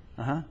saying?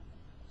 Uh-huh.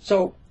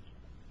 So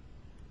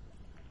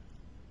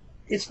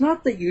it's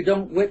not that you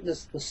don't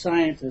witness the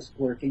scientist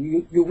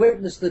working. You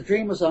witness the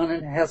dream is on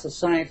and it has a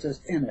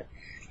scientist in it.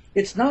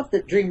 It's not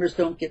that dreamers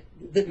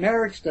that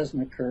marriage doesn't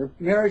occur.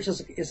 Marriage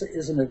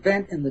is an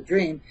event in the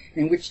dream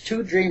in which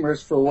two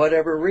dreamers, for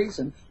whatever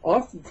reason,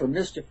 often for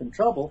mischief and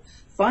trouble,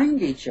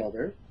 find each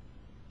other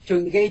to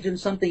engage in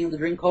something in the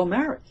dream called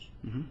marriage.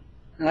 Mm-hmm.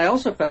 And I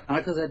also found out,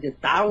 because I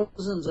did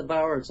thousands of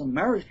hours of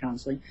marriage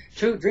counseling,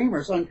 two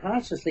dreamers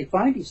unconsciously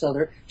find each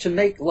other to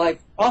make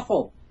life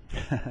awful.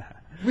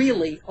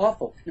 Really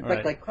awful. In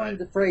fact, I coined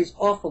the phrase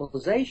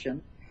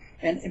awfulization.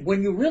 And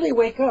when you really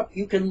wake up,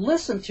 you can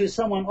listen to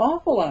someone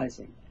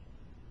awfulizing.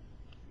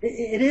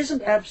 It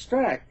isn't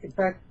abstract. In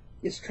fact,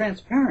 it's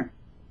transparent.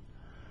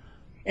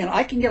 And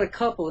I can get a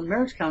couple in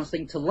marriage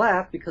counseling to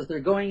laugh because they're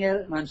going at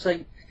it, and I'm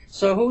saying,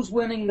 so who's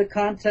winning the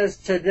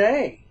contest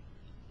today?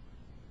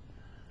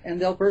 And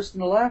they'll burst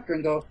into laughter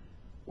and go,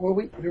 well,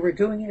 we were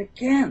doing it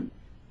again.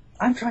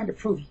 I'm trying to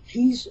prove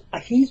he's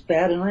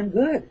bad and I'm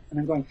good. And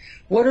I'm going,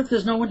 what if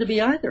there's no one to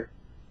be either?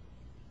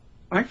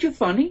 Aren't you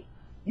funny?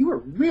 You are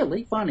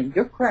really funny.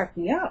 You're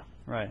cracking me up.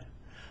 Right.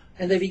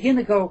 And they begin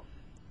to go,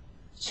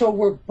 so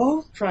we're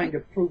both trying to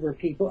prove we're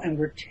people and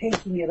we're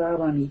taking it out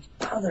on each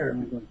other.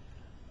 And I'm going,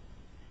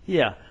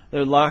 yeah,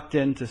 they're locked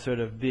into sort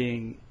of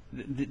being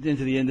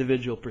into the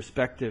individual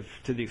perspective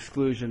to the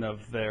exclusion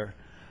of their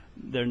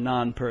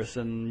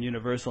non-person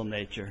universal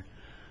nature.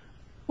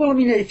 Well, I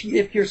mean, if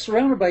you're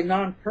surrounded by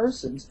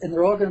non-persons and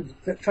they're all going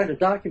to try to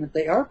document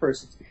they are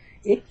persons,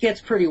 it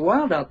gets pretty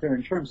wild out there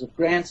in terms of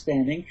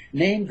grandstanding,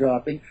 name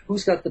dropping,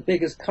 who's got the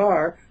biggest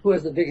car, who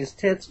has the biggest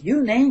tits,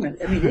 you name it.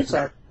 I mean, it's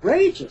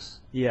outrageous.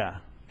 Yeah.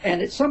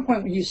 And at some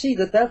point when you see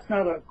that that's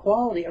not a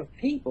quality of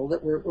people,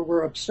 that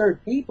we're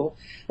absurd people,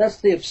 that's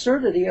the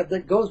absurdity of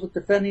that goes with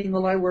defending the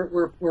lie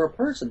we're a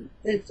person.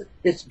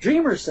 It's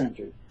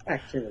dreamer-centered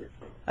activity.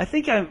 I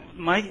think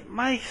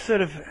my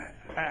sort of,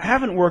 I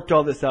haven't worked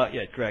all this out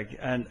yet, Greg,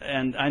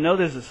 and I know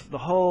there's the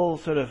whole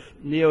sort of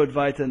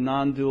Neo-Advaita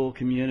non-dual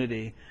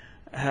community,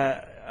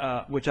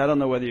 which I don't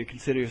know whether you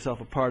consider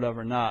yourself a part of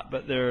or not,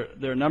 but there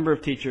are a number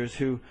of teachers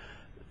who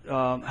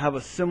have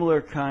a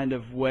similar kind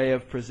of way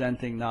of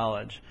presenting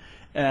knowledge,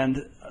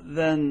 and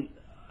then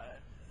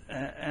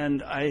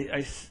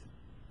I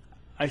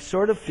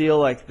sort of feel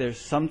like there's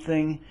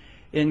something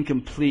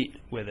incomplete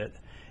with it,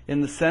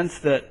 in the sense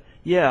that,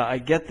 yeah, I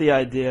get the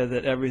idea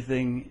that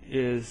everything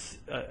is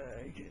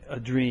a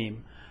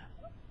dream,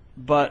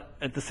 but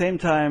at the same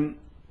time,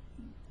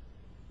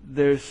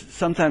 there's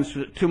sometimes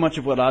too much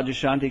of what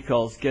Adyashanti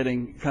calls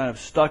getting kind of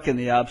stuck in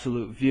the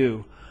absolute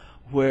view,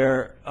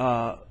 where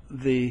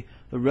the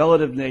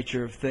relative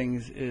nature of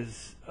things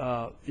is,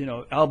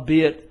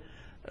 albeit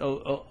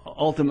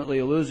ultimately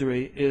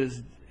illusory,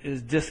 is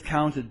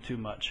discounted too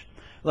much.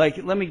 Like,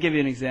 let me give you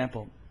an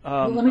example.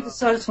 I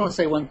just want to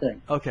say one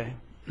thing. Okay.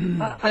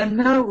 I'm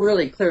now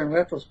really clear in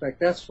retrospect.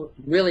 That's what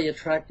really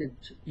attracted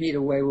me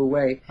to Wei Wu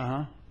Wei.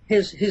 Uh-huh.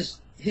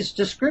 His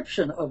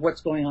description of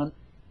what's going on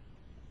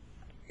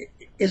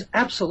is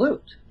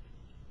absolute.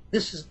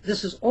 This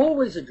is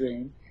always a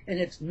dream, and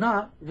it's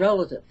not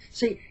relative.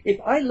 See, if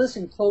I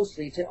listen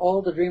closely to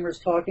all the dreamers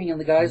talking in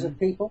the guise of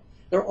people,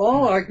 they're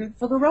all arguing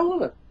for the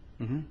relative.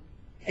 Mm-hmm.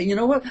 And you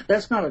know what?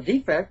 That's not a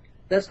defect.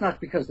 That's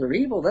not because they're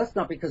evil. That's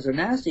not because they're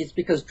nasty. It's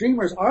because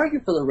dreamers argue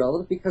for the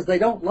relative because they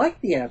don't like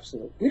the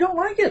absolute. We don't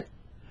like it.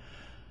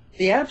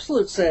 The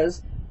absolute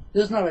says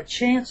there's not a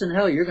chance in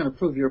hell you're going to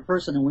prove you're a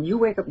person. And when you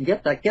wake up and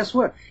get that, guess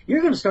what? You're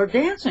going to start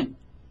dancing.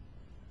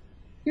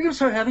 You're going to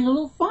start having a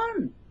little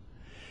fun.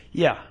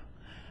 Yeah.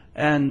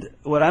 And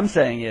what I'm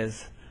saying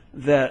is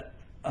that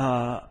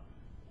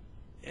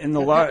in the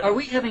large... Are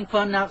we having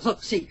fun now?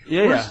 Look, see.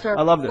 Yeah,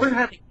 I love this. We're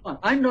having fun.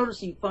 I'm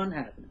noticing fun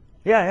happening.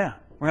 Yeah.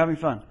 We're having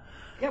fun.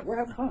 Yeah, we're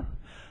having fun.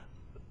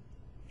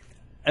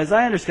 As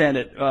I understand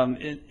it,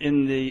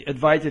 in the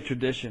Advaita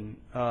tradition,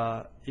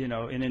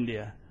 in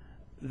India,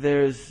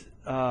 there's,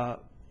 well,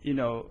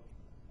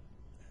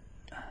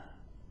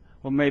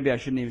 maybe I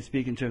shouldn't even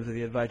speak in terms of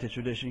the Advaita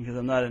tradition because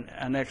I'm not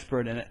an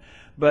expert in it.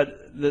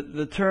 But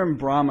the term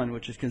Brahman,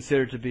 which is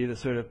considered to be the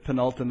sort of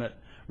penultimate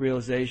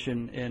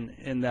realization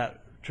in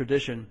that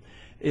tradition,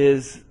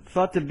 is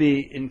thought to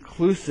be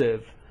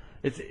inclusive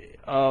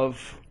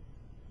of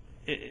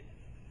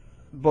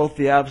both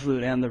the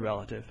absolute and the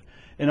relative.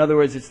 In other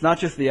words, it's not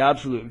just the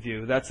absolute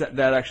view. That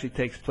actually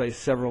takes place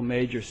several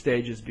major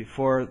stages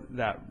before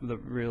the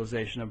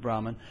realization of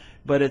Brahman.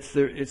 But it's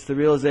the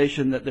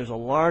realization that there's a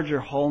larger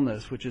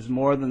wholeness, which is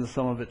more than the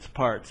sum of its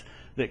parts,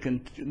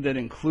 that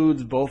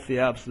includes both the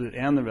absolute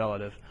and the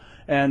relative.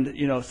 And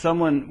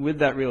someone with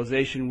that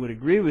realization would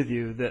agree with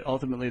you that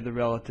ultimately the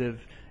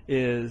relative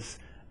is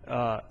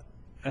an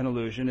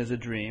illusion, is a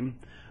dream.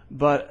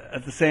 But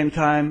at the same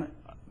time,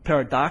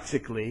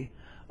 paradoxically,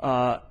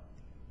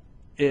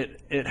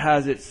 it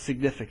has its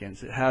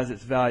significance. It has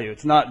its value.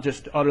 It's not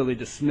just utterly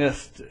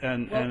dismissed.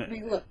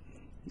 Look,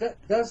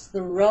 does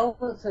the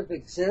relative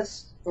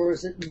exist, or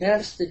is it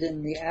nested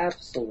in the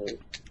absolute?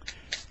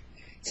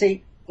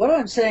 See, what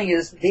I'm saying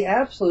is the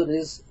absolute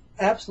is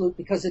absolute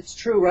because it's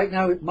true. Right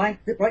now,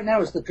 right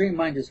now is the dream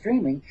mind is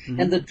dreaming,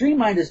 and the dream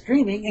mind is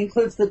dreaming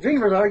includes the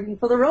dreamer arguing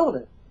for the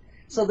relative.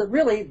 So that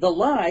really the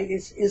lie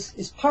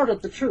is part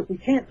of the truth. We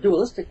can't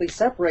dualistically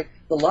separate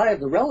the lie of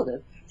the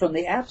relative from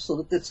the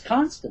absolute that's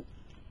constant.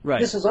 Right.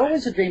 This is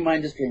always a dream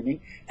mind is dreaming,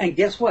 and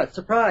guess what?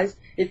 Surprise!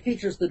 It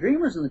features the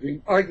dreamers in the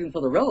dream arguing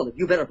for the relative.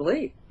 You better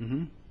believe.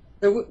 Mm-hmm.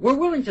 We're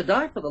willing to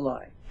die for the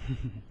lie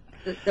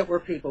that we're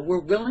people. We're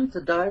willing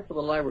to die for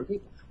the lie we're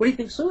people. What do you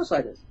think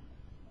suicide is?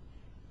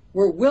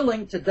 We're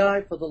willing to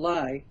die for the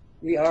lie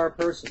we are a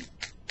person,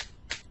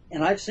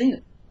 and I've seen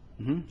it.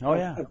 Mm-hmm. Oh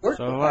yeah. I've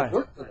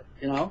worked with it.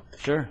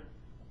 Sure.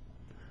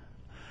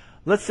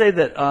 Let's say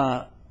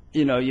that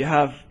you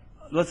have.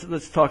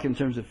 Let's talk in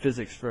terms of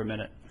physics for a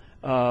minute.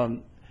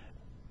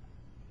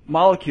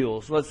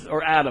 Molecules,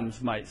 or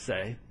atoms, might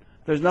say,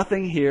 there's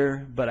nothing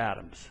here but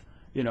atoms.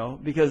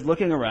 Because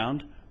looking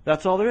around,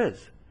 that's all there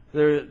is.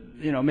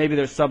 Maybe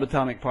there's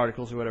subatomic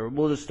particles or whatever.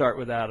 We'll just start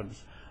with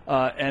atoms.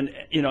 And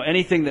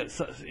anything that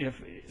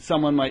if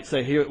someone might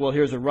say,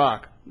 here's a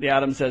rock. The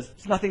atom says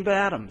it's nothing but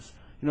atoms.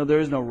 There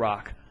is no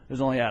rock.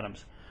 There's only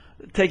atoms.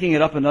 Taking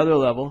it up another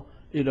level,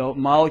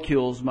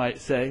 molecules might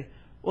say,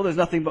 well, there's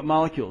nothing but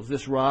molecules.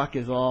 This rock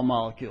is all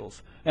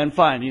molecules. And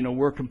fine,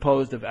 we're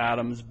composed of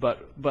atoms,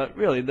 but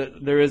really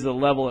there is a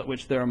level at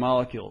which there are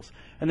molecules.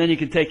 And then you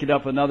can take it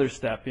up another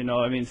step.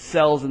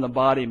 Cells in the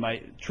body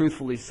might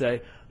truthfully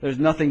say there's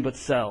nothing but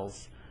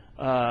cells.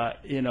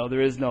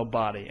 there is no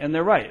body. And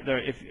they're right.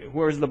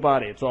 Where's the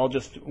body? It's all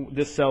just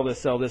this cell, this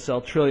cell, this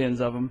cell,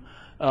 trillions of them.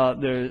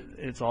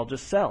 It's all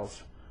just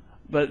cells.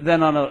 But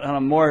then on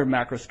a more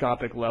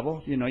macroscopic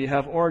level, you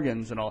have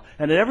organs and all.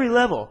 And at every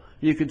level,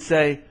 you could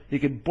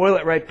boil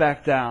it right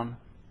back down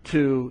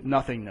to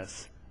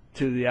nothingness,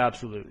 to the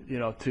absolute,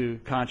 to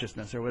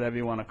consciousness or whatever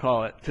you want to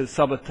call it, to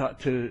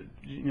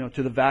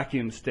the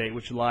vacuum state,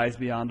 which lies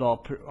beyond all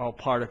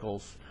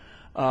particles.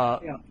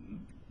 Yeah.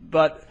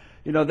 But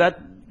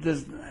that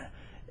does.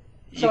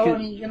 So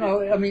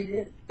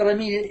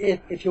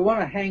if you want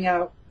to hang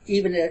out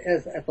even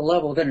at the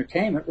level of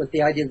entertainment with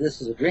the idea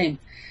this is a dream,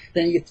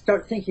 then you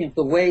start thinking of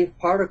the wave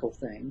particle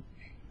thing.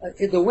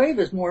 The wave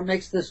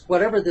makes this,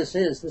 whatever this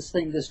is,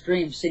 this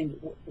dream seem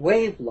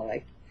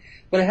wave-like,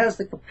 but it has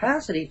the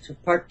capacity to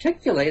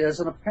particulate as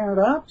an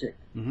apparent object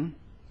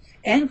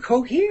and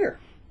cohere.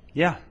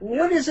 Yeah.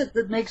 What is it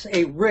that makes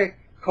a rick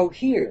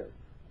cohere?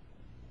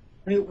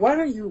 I mean, why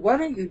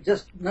don't you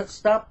just not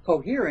stop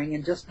cohering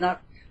and just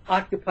not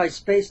occupy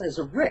space as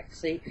a rick,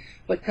 see?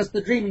 Because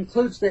the dream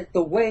includes that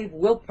the wave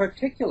will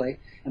particulate,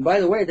 and by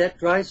the way, that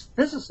drives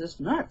physicists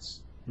nuts.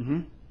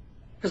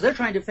 Because they're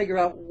trying to figure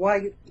out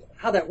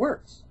how that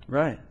works.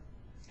 Right.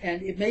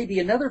 And it may be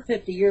another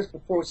 50 years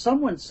before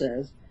someone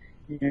says,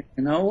 you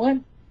know what?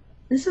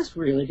 This is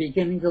really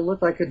beginning to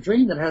look like a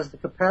dream that has the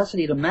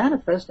capacity to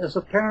manifest as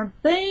apparent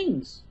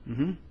things.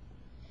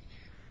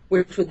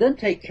 Which would then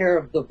take care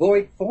of the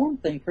void form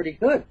thing pretty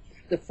good.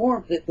 The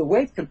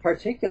wave can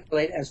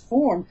particulate as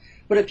form,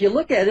 but if you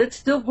look at it, it's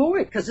still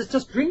void because it's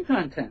just dream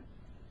content.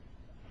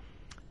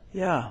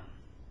 Yeah.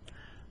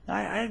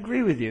 I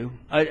agree with you.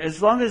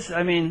 As long as,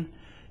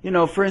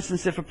 for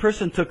instance, if a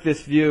person took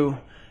this view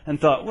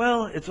and thought,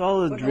 well, it's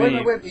all a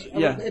dream. Wait.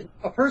 Yeah.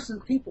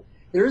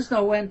 There is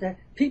no end to,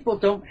 people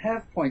don't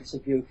have points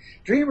of view.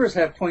 Dreamers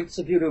have points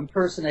of view to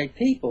impersonate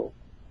people.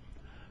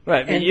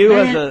 Right.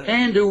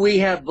 And do we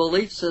have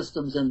belief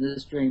systems in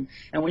this dream?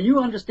 And when you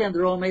understand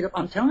they're all made up,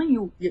 I'm telling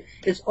you,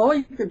 it's all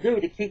you can do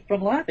to keep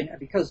from laughing.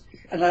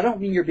 And I don't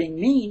mean you're being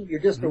mean, you're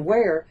just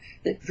aware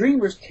that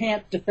dreamers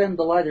can't defend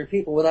the lie of their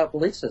people without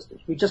belief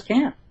systems. We just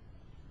can't.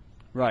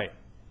 Right.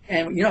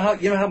 And you know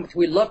how much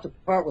we love to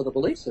part with a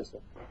belief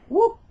system.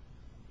 Whoop!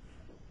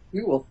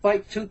 We will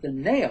fight tooth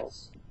and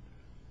nails.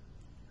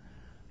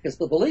 Because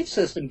the belief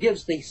system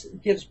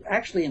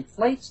actually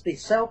inflates the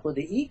self or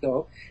the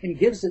ego and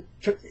gives it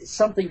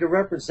something to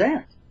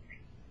represent.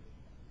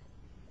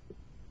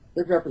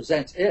 That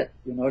represents it.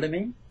 You know what I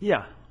mean?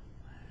 Yeah.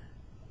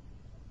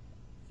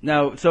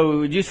 Now, so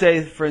would you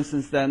say, for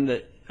instance, then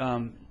that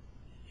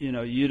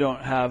you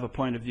don't have a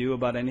point of view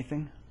about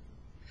anything?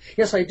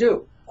 Yes, I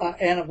do.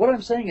 And what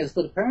I'm saying is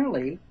that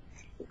apparently,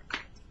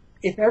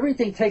 if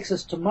everything takes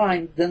us to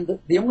mind, then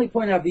the only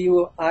point of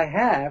view I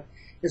have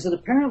is that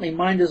apparently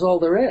mind is all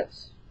there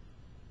is.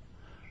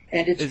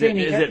 And it's is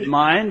it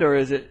mind or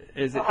is it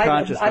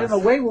consciousness? I don't know.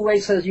 Wei Wu Wei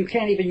says you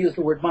can't even use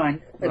the word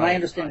mind, and I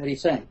understand what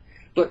he's saying.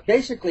 But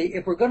basically,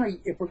 if we're going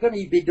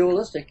to be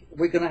dualistic,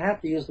 we're going to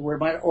have to use the word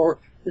mind, or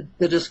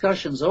the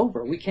discussion's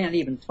over. We can't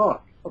even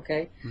talk.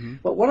 Okay.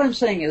 But what I'm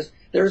saying is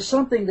there is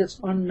something that's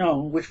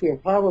unknown, which we'll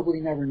probably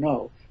never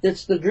know.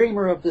 That's the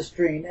dreamer of this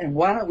dream, and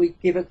why don't we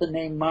give it the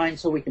name mind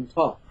so we can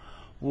talk?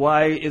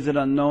 Why is it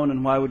unknown,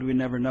 and why would we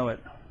never know it?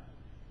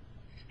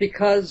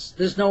 Because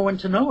there's no one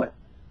to know it.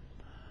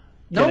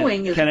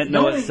 Can it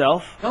know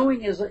itself?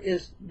 Knowing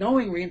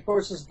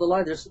reinforces the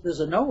lie. There's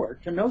a knower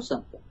to know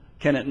something.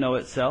 Can it know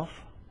itself?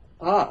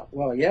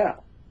 Well, yeah.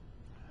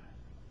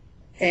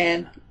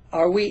 And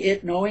are we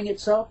it knowing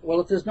itself? Well,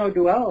 if there's no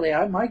duality,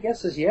 my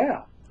guess is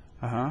yeah.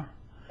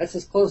 That's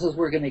as close as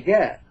we're going to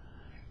get.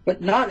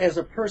 But not as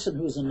a person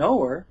who's a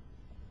knower.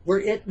 We're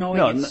it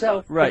knowing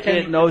itself. Right,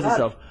 it knows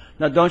itself.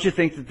 Now, don't you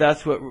think that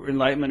that's what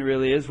enlightenment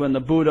really is? When the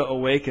Buddha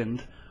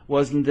awakened,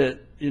 wasn't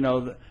it,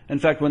 in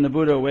fact, when the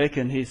Buddha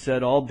awakened, he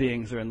said all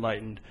beings are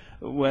enlightened.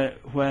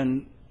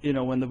 When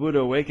the Buddha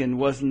awakened,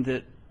 wasn't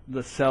it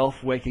the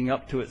self waking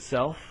up to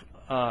itself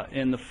through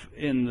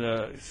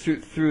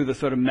the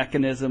sort of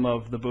mechanism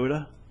of the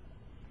Buddha?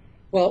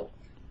 Well,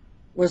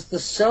 was the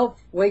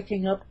self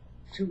waking up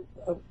to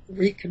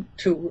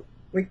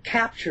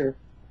recapture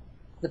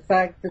the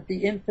fact that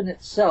the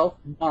infinite self,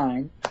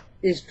 mind,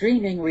 is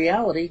dreaming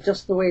reality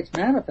just the way it's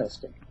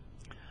manifesting.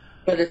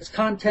 But it's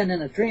content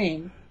in a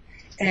dream,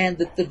 and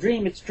that the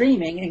dream it's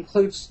dreaming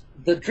includes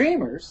the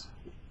dreamers,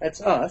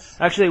 that's us.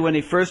 Actually, when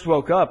he first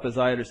woke up, as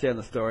I understand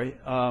the story,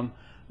 for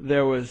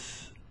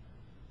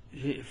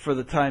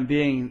the time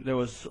being, there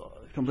was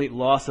complete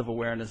loss of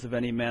awareness of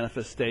any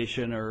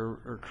manifestation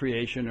or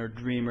creation or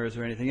dreamers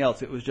or anything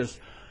else. It was just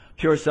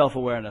pure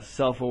self-awareness,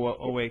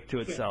 self-awake to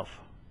itself.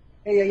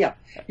 Yeah.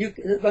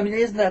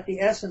 Isn't that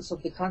the essence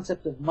of the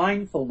concept of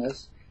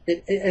mindfulness?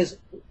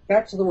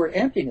 Back to the word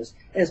emptiness.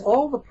 As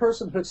all the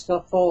personhood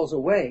stuff falls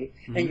away,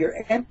 and you're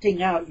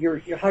emptying out, you're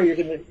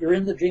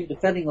in the dream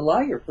defending the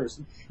lie you're a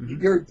person.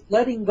 You're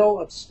letting go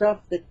of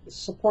stuff that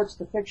supports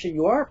the fiction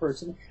you are a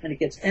person, and it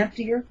gets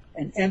emptier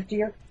and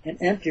emptier and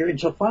emptier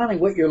until finally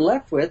what you're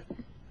left with,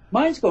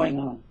 mind's going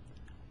on.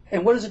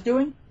 And what is it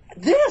doing?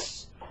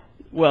 This.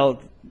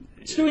 Well,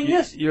 It's doing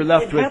this. you're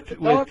left it had the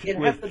dog, with it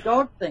had the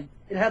dog thing.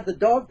 It had the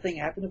dog thing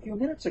happen a few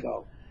minutes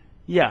ago.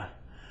 yeah,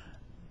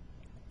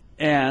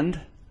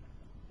 and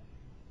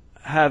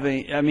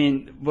having, I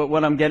mean, but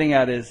what I'm getting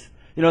at is,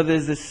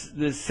 there's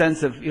this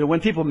sense of, when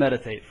people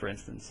meditate, for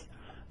instance,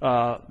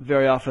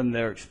 very often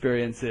their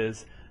experience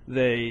is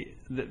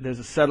there's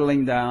a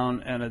settling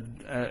down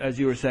and as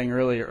you were saying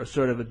earlier, a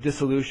sort of a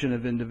dissolution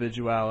of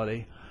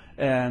individuality.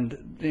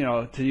 And,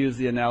 to use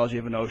the analogy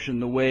of an ocean,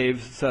 the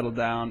waves settle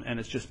down and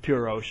it's just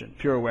pure ocean,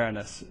 pure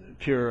awareness,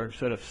 pure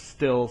sort of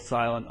still,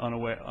 silent,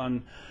 unaware,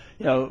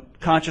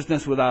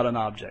 consciousness without an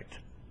object,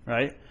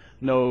 right?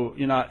 No,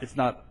 it's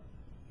not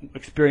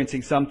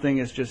experiencing something,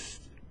 it's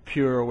just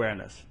pure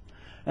awareness.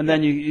 And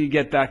then you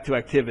get back to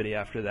activity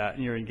after that,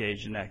 and you're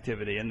engaged in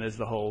activity, and there's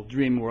the whole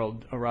dream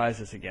world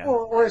arises again.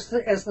 Or as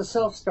the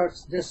self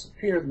starts to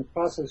disappear in the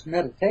process of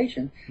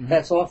meditation,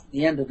 that's off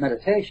the end of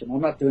meditation. I'm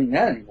not doing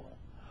that anymore.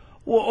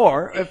 Well,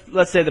 or if,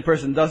 let's say, the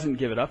person doesn't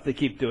give it up, they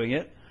keep doing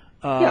it,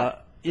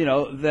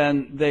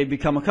 then they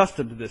become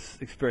accustomed to this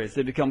experience.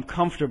 They become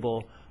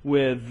comfortable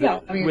with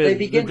they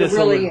begin to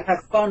really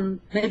have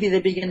fun. Maybe they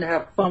begin to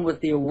have fun with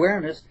the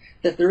awareness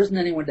that there isn't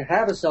anyone to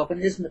have a self,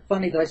 and isn't it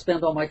funny that I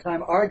spend all my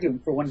time arguing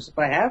for one as if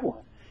I have one?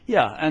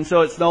 Yeah, and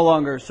so it's no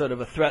longer sort of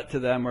a threat to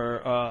them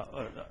or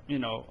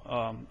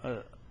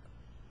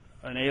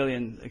an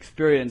alien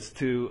experience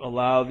to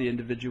allow the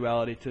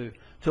individuality to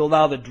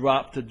allow the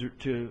drop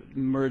to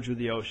merge with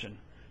the ocean.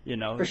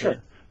 For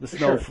sure.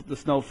 The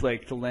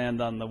snowflake to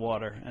land on the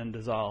water and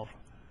dissolve.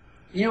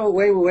 You know what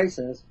Wei Wu Wei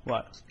says?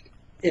 What?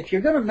 If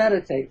you're going to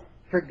meditate,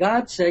 for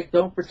God's sake,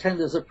 don't pretend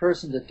there's a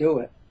person to do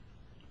it.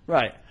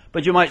 Right.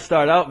 But you might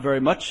start out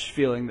very much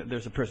feeling that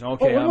there's a person.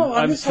 Okay,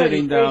 I'm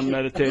sitting down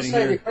meditating on this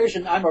side of the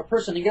equation, I'm a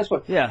person, and guess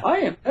what? Yeah. I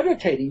am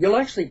meditating. You'll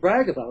actually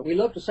brag about it. We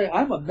love to say,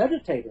 I'm a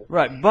meditator.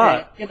 Right,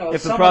 but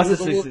if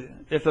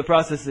the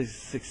process is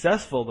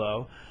successful,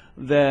 though,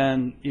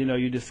 then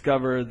you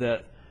discover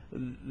that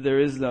there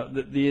is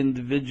that the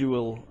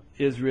individual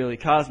is really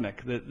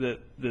cosmic.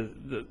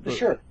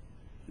 Sure.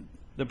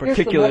 The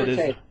particulate is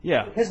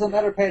Here's the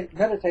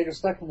meditator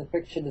stuck in the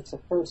fiction. It's a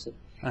person.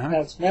 Now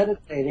it's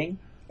meditating,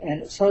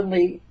 and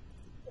suddenly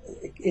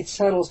it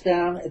settles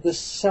down. The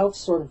self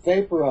sort of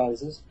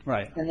vaporizes.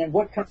 Right. And then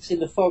what comes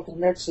into focus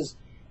next is,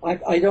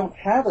 I don't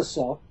have a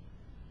self.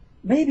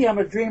 Maybe I'm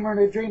a dreamer, and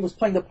a dream was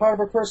playing the part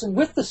of a person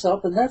with the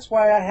self, and that's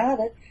why I had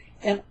it.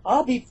 And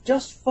I'll be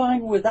just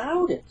fine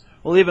without it.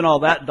 Well, even all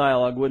that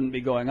dialogue wouldn't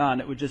be going on.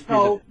 It would just be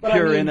the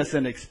pure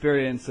innocent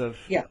experience of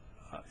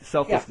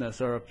selflessness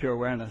or of pure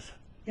awareness.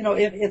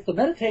 If the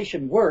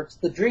meditation works,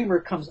 the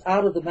dreamer comes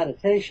out of the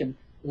meditation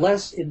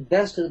less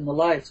invested in the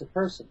life of the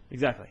person.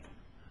 Exactly.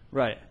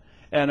 Right.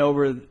 And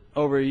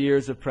over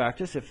years of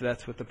practice, if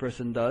that's what the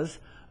person does,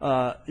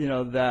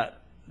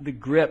 that the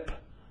grip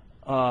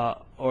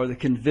or the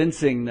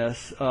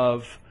convincingness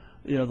of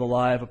the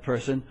lie of a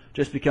person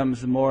just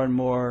becomes more and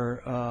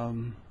more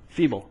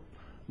feeble.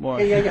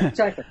 Yeah,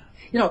 exactly.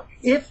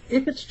 If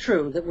it's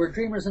true that we're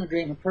dreamers in a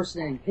dream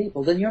impersonating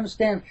people, then you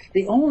understand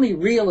the only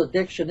real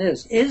addiction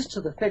is to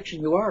the fiction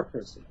you are a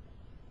person.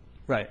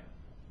 Right.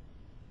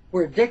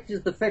 We're addicted to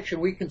the fiction.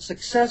 We can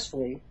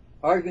successfully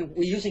argue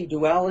using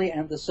duality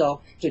and the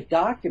self to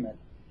document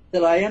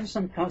that I am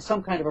some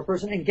kind of a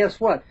person. And guess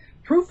what?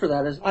 Proof for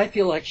that is I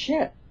feel like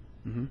shit.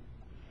 Mm-hmm.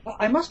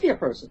 I must be a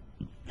person.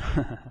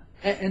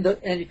 And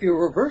if you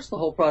reverse the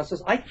whole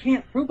process, I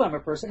can't prove I'm a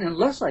person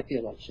unless I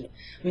feel like shit.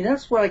 I mean,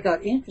 that's why I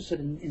got interested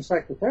in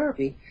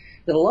psychotherapy,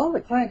 that a lot of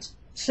the clients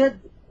said,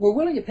 we're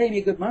willing to pay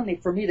me good money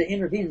for me to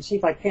intervene and see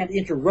if I can't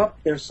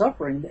interrupt their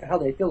suffering, how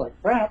they feel like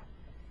crap.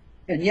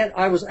 And yet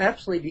I was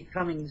absolutely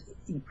becoming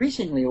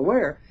increasingly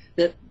aware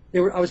that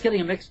I was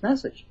getting a mixed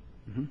message.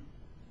 Mm-hmm.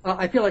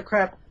 I feel like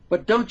crap,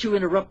 but don't you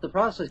interrupt the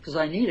process because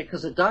I need it,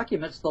 because it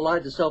documents the lie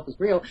to self is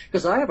real,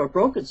 because I have a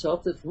broken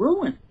self that's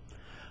ruined.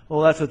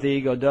 Well, that's what the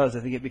ego does.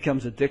 I think it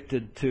becomes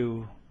addicted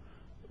to,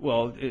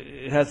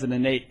 it has an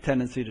innate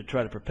tendency to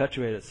try to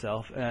perpetuate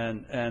itself,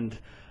 and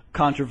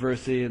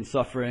controversy and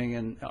suffering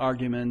and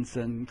arguments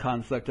and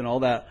conflict and all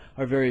that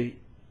are very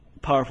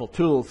powerful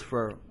tools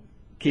for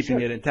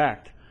keeping it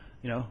intact,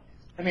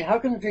 I mean, how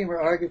can a dreamer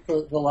argue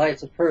for the lie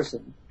as a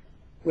person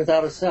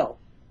without a self,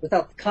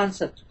 without the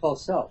concept called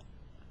self?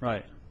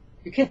 Right.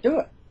 You can't do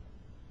it.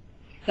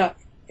 Now,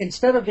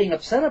 instead of being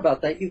upset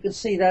about that, you can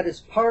see that as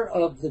part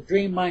of the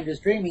dream mind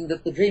is dreaming,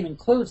 that the dream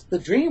includes the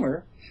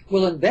dreamer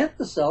will invent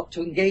the self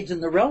to engage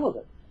in the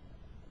relative.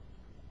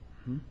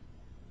 Hmm.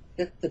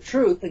 That the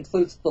truth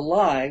includes the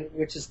lie,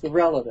 which is the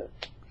relative.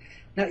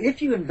 Now,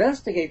 if you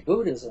investigate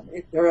Buddhism,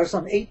 there are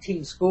some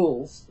 18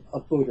 schools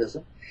of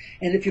Buddhism,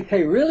 and if you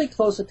pay really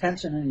close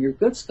attention and you're a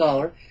good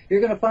scholar,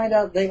 you're going to find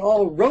out they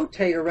all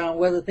rotate around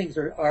whether things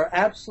are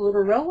absolute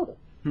or relative.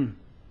 Hmm.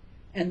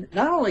 And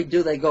not only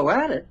do they go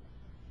at it,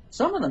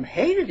 some of them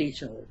hated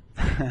each other.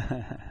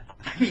 I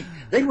mean,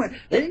 they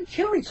didn't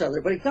kill each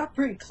other, but it got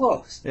pretty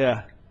close.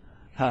 Yeah.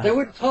 Huh. They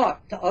would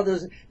talk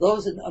to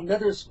those in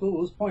another school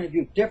whose point of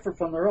view differed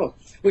from their own,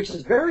 which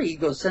is very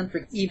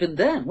egocentric even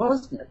then,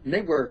 wasn't it? And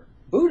they were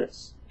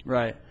Buddhists.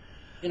 Right.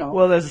 You know,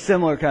 Well, there's a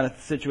similar kind of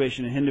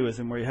situation in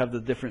Hinduism where you have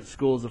the different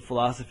schools of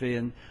philosophy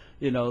and,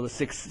 the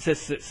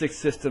six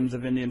systems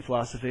of Indian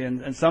philosophy.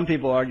 And some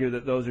people argue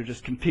that those are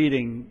just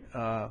competing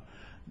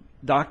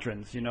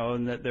doctrines,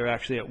 and that they're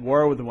actually at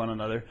war with one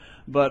another.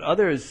 But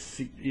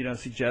others,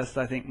 suggest,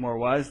 I think more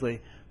wisely,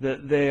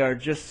 that they are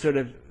just sort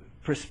of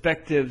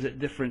perspectives at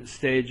different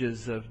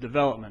stages of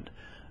development.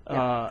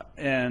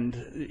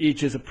 And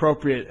each is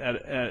appropriate at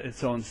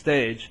its own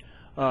stage,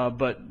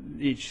 but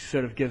each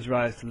sort of gives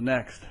rise to the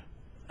next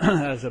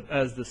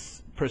as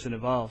this person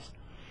evolves.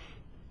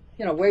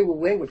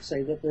 Wei would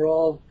say that they're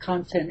all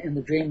content in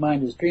the dream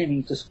mind is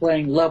dreaming,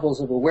 displaying levels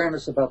of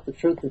awareness about the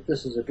truth that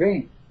this is a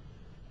dream.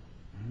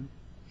 Mm-hmm.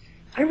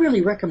 I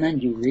really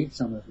recommend you read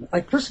some of them.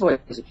 First of all,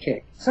 he's a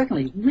kick.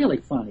 Secondly, he's really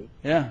funny.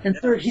 Yeah. And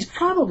third, he's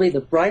probably the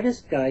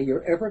brightest guy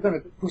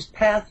whose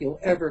path you'll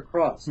ever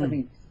cross. I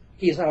mean,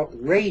 he's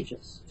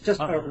outrageous.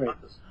 Just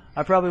outrageous.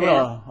 I probably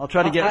will. I'll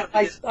try to get...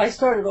 I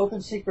started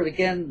Open Secret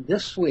again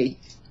this week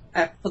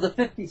for the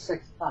 56th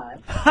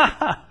time.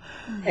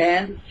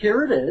 And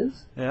here it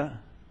is. Yeah.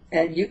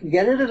 And you can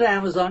get it at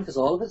Amazon because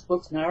all of his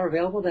books now are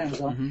available at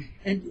Amazon.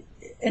 Mm-hmm.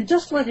 And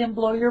just let him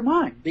blow your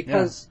mind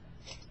because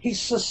he's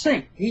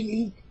succinct.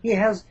 He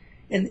has,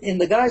 in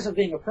the guise of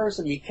being a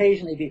person, he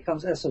occasionally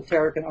becomes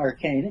esoteric and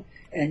arcane.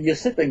 And you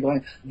sit there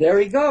going, there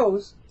he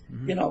goes,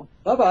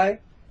 bye-bye.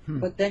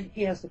 But then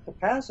he has the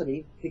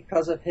capacity,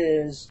 because of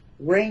his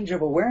range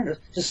of awareness,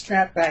 to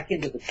snap back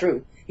into the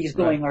truth. He's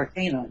going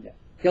arcane on you.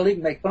 He'll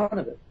even make fun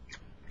of it.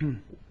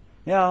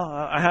 Yeah,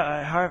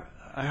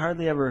 I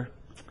hardly ever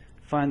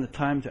find the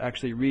time to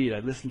actually read. I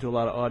listen to a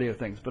lot of audio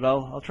things, but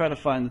I'll try to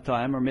find the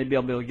time, or maybe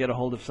I'll be able to get a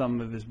hold of some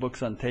of his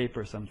books on tape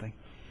or something.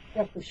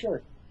 Yeah, for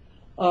sure.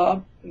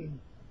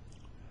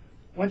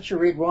 Once you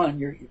read one,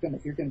 you're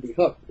gonna be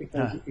hooked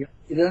because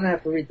you don't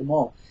have to read them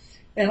all.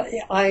 And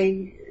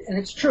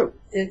it's true.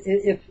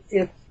 If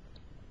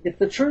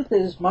the truth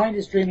is mind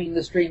is dreaming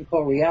this dream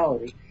called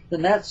reality,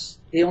 then that's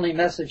the only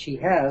message he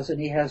has, and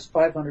he has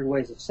 500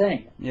 ways of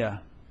saying it. Yeah.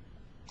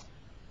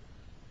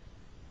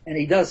 And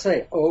he does say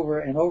it over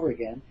and over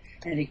again,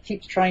 and he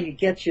keeps trying to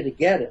get you to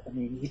get it. I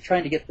mean, he's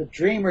trying to get the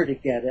dreamer to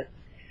get it,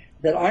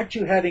 that aren't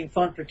you having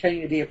fun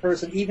pretending to be a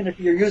person, even if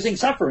you're using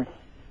suffering?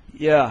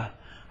 Yeah.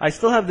 I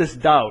still have this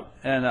doubt,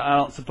 and I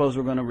don't suppose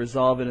we're going to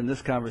resolve it in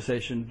this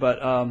conversation,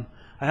 but I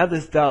have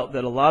this doubt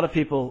that a lot of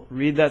people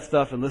read that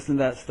stuff and listen to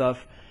that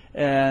stuff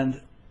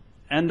and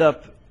end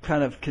up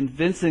kind of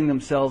convincing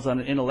themselves on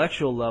an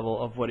intellectual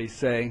level of what he's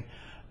saying,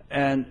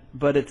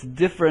 but it's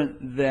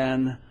different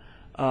than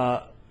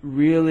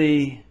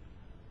really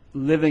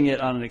living it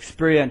on an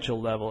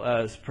experiential level,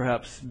 as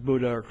perhaps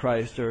Buddha or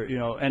Christ or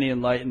any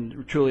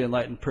truly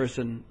enlightened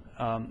person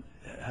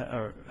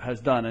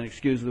has done. And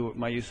excuse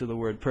my use of the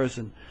word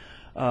person.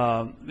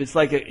 It's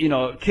like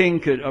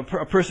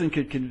a person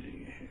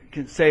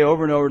could say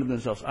over and over to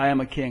themselves, "I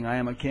am a king, I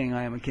am a king,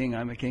 I am a king,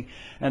 I am a king,"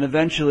 and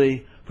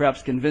eventually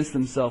perhaps convince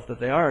themselves that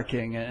they are a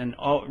king and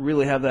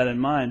really have that in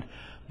mind.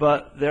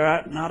 But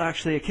they're not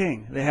actually a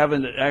king. They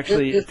haven't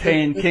actually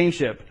attained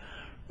kingship.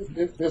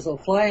 There's a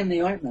fly in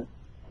the ointment.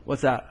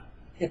 What's that?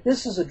 If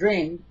this is a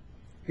dream,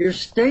 your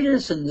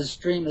status in this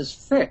dream is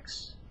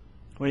fixed.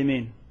 What do you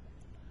mean?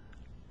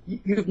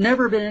 You've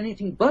never been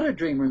anything but a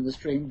dreamer in this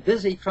dream,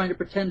 busy trying to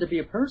pretend to be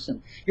a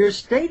person. Your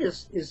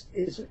status is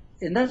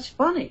and that's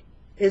funny,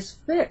 is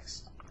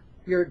fixed.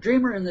 You're a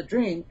dreamer in the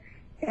dream,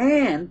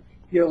 and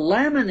you're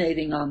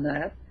laminating on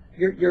that.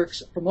 You're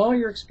from all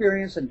your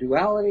experience and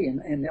duality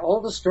and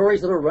all the stories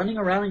that are running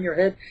around in your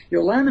head,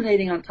 you're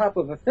laminating on top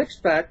of a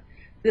fixed fact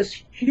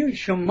this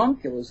huge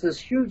homunculus,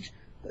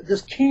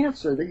 this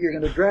cancer that you're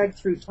going to drag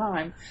through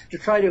time to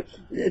try to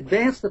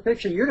advance the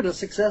fiction. You're going to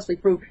successfully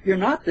prove you're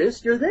not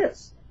this, you're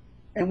this.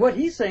 And what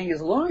he's saying is,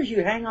 as long as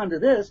you hang on to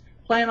this,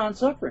 plan on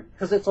suffering,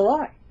 because it's a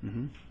lie.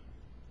 Mm-hmm.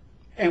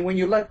 And when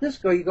you let this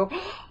go, you go,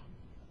 oh,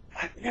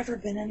 I've never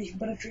been anything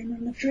but a dreamer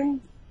in the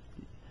dream.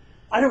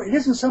 It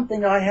isn't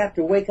something that I have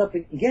to wake up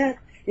and get.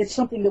 It's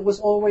something that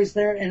was always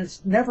there, and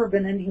it's never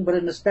been anything but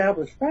an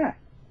established fact.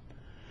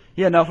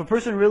 Yeah, now if a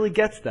person really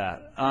gets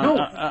that...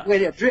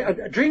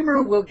 a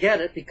dreamer will get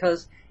it,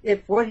 because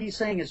if what he's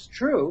saying is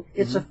true,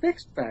 it's a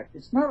fixed fact.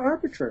 It's not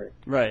arbitrary.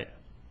 Right.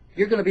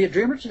 You're going to be a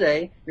dreamer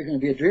today. You're going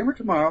to be a dreamer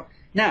tomorrow.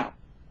 Now,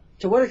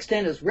 to what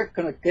extent is Rick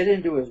going to get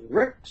into his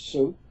Rick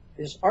suit,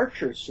 his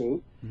archer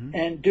suit,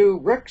 and do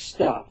Rick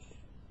stuff?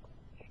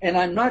 And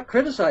I'm not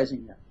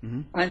criticizing them.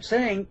 Mm-hmm. I'm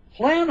saying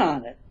plan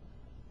on it.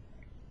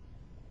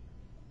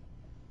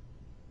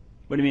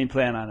 What do you mean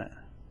plan on it?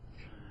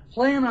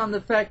 Plan on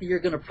the fact that you're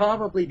going to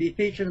probably be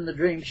featured in the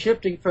dream,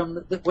 shifting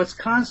from what's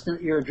constant,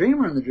 you're a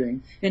dreamer in the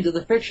dream, into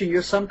the fiction,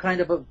 you're some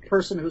kind of a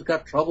person who's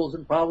got troubles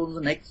and problems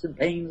and aches and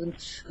pains and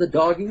the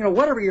dog,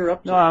 whatever you're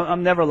up to. No,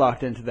 I'm never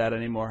locked into that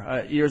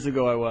anymore. Years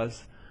ago I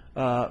was.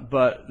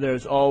 But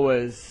there's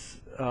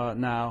always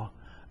now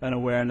an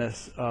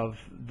awareness of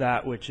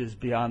that which is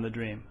beyond the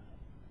dream.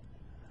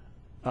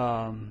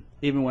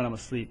 Even when I'm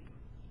asleep,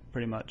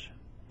 pretty much.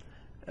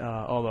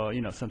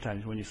 Although,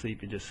 sometimes when you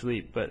sleep, you just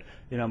sleep. But,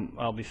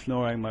 I'll be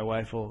snoring. My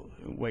wife will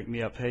wake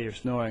me up. Hey, you're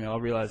snoring. I'll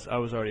realize I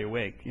was already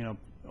awake.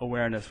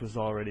 Awareness was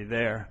already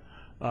there,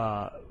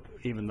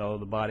 even though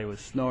the body was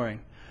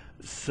snoring.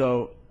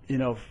 So,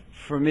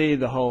 for me,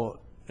 the whole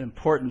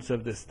importance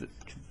of this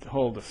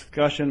whole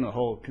discussion, the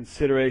whole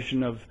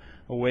consideration of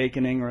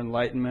awakening or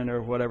enlightenment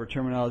or whatever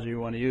terminology you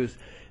want to use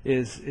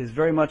is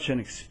very much an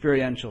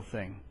experiential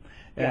thing.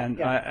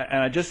 And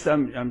I'm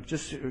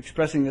just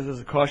expressing this as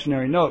a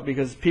cautionary note,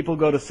 because people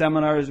go to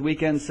seminars,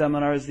 weekend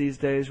seminars these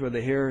days, where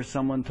they hear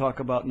someone talk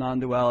about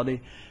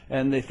non-duality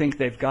and they think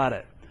they've got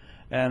it.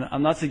 And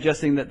I'm not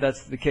suggesting that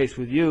that's the case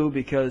with you,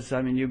 because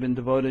you've been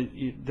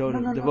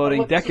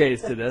devoting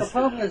decades to this. The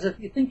problem is, if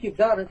you think you've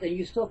got it, then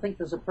you still think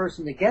there's a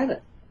person to get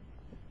it.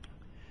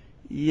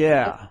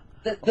 Yeah.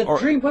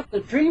 What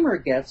the dreamer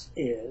gets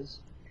is,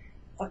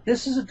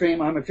 this is a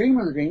dream, I'm a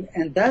dreamer in the dream,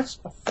 and that's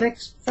a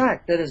fixed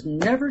fact that has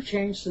never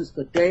changed since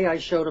the day I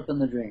showed up in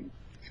the dream.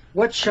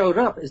 What showed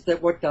up is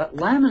that what got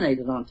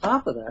laminated on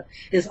top of that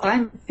is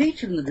I'm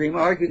featured in the dream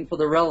arguing for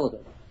the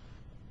relative.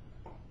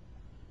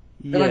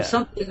 Yeah. That I'm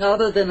something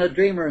other than a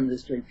dreamer in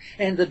this dream.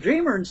 And the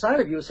dreamer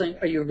inside of you is saying,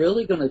 are you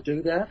really going to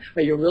do that?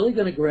 Are you really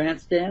going to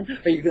grandstand?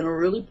 Are you going to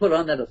really put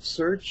on that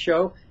absurd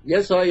show?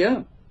 Yes, I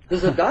am.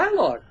 There's a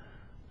dialogue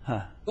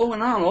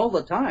going on all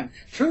the time.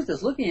 Truth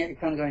is looking at you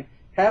kind of going,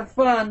 have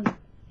fun.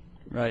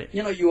 Right.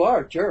 You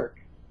are a jerk.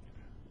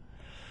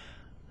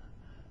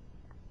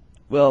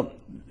 Well,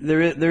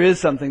 there is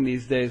something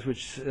these days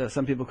which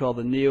some people call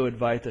the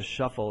Neo-Advaita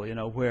shuffle,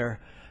 where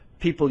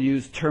people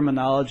use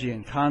terminology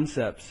and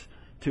concepts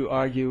to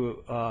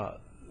argue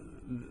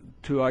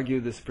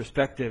this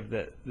perspective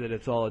that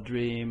it's all a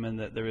dream and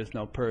that there is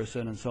no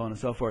person and so on and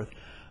so forth.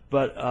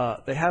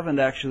 But they haven't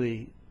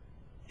actually,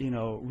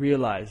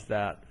 realized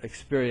that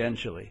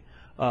experientially.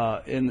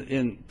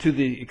 To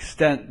the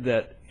extent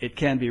that it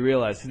can be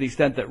realized, to the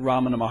extent that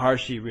Ramana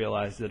Maharshi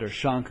realized it, or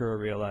Shankara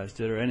realized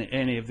it, or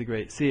any of the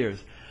great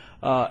seers,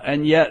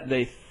 and yet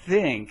they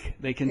think,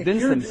 they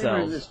convince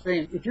themselves.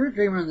 If you're a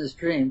dreamer in this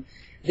dream,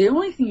 the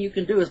only thing you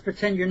can do is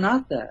pretend you're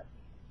not that.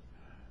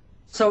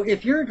 So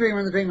if you're a dreamer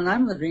in the dream and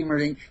I'm in the dreamer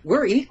dream,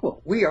 we're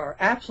equal. We are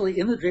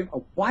absolutely in the dream,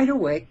 wide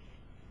awake,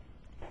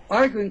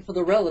 arguing for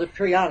the relative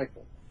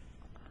periodically.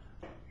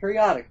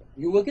 Periodically.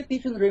 You will get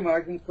featured in the dream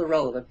arguing for the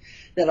relative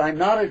that I'm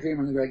not a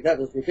dreamer in the dream. That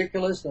was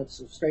ridiculous. That's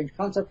a strange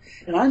concept.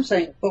 And I'm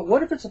saying, but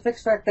what if it's a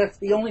fixed fact that's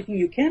the only thing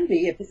you can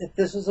be if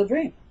this is a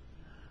dream?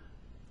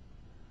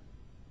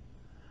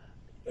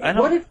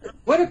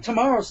 What if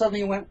tomorrow suddenly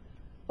you went,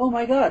 oh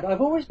my God,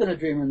 I've always been a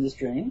dreamer in this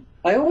dream.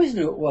 I always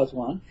knew it was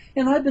one.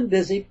 And I've been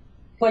busy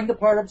playing the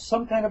part of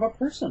some kind of a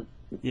person.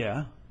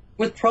 Yeah.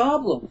 With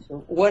problems or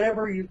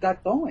whatever you've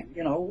got going.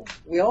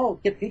 We all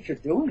get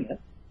featured doing it.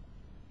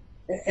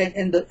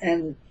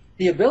 And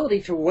the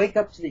ability to wake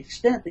up to the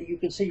extent that you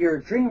can see you're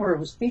a dreamer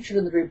who's featured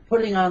in the dream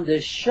putting on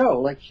this show,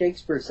 like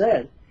Shakespeare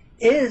said,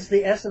 is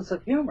the essence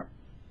of humor.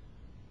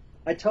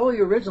 I told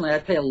you originally I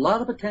pay a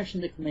lot of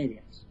attention to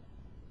comedians.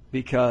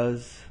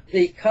 Because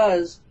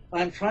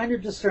I'm trying to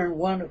discern,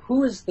 one,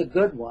 who is the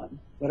good one,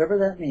 whatever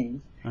that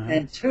means,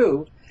 and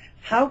two,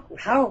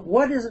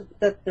 what is it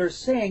that they're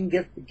saying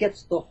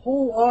gets the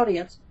whole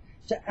audience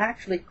to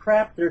actually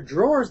crap their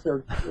drawers.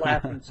 They're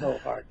laughing so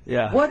hard.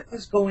 Yeah. What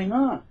is going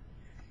on?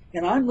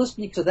 And I'm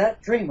listening to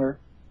that dreamer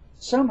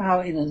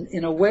somehow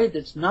in a way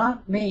that's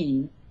not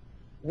mean,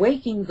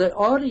 waking the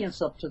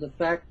audience up to the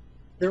fact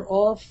they're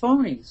all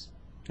phonies.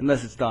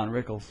 Unless it's Don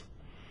Rickles.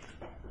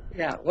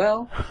 Yeah,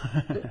 well,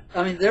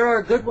 there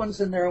are good ones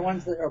and there are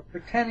ones that are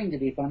pretending to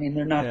be funny and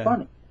they're not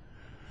funny.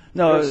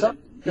 No,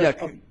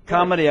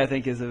 comedy I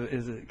think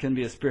can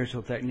be a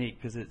spiritual technique,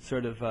 because it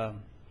sort of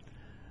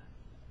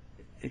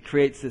it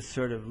creates this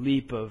sort of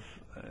leap of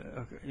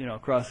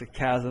across a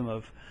chasm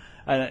of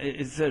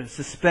it sort of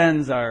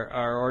suspends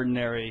our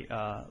ordinary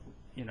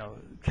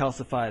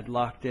calcified,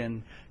 locked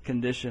in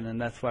condition,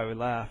 and that's why we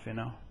laugh.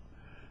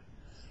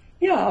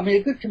 Yeah,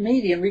 a good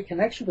comedian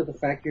reconnects you with the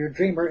fact you're a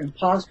dreamer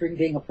imposturing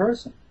being a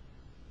person.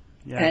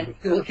 Yeah. And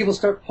he will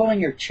start pulling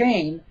your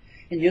chain,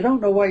 and you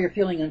don't know why you're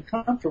feeling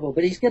uncomfortable,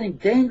 but he's getting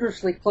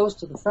dangerously close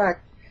to the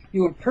fact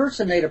you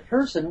impersonate a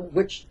person,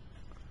 which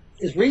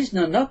is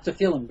reason enough to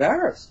feel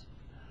embarrassed.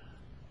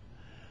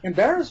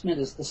 Embarrassment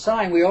is the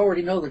sign we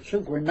already know the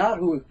truth. We're not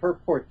who we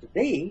purport to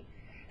be,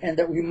 and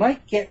that we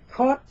might get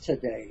caught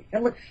today.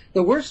 And look,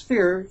 the worst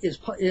fear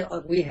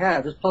we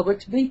have is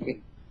public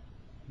speaking.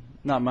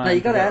 Not mine. Now you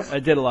got to ask. I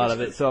did a lot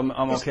of it, so I'm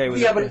okay with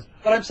it. Yeah,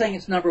 but I'm saying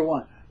it's number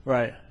one.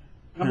 Right.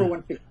 Number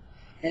one fear.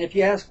 And if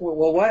you ask,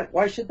 well,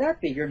 why should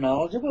that be? You're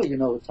knowledgeable. You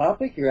know the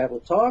topic. You're able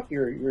to talk.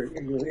 You're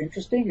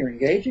interesting. You're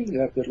engaging. You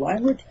have good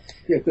language.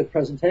 You have good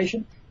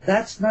presentation.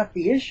 That's not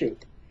the issue.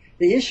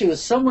 The issue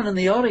is someone in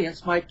the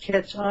audience might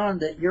catch on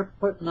that you're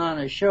putting on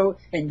a show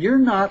and you're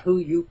not who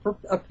you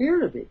appear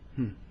to be.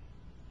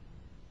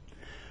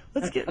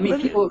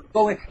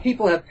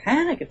 People have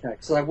panic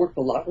attacks. So I worked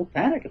a lot with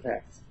panic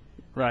attacks.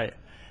 Right.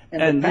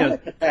 And the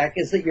panic attack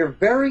is that you're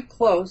very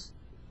close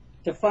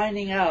to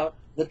finding out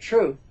the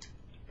truth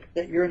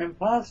that you're an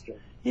imposter.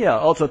 Yeah.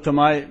 Also,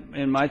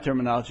 in my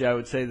terminology, I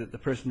would say that the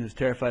person who's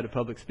terrified of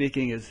public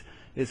speaking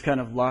is kind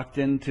of locked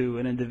into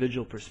an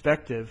individual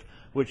perspective,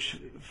 which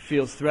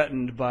feels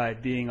threatened by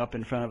being up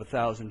in front of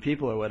 1,000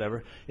 people or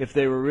whatever. If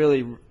they were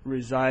really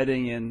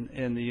residing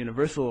in the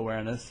universal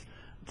awareness,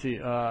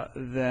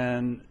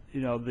 then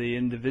the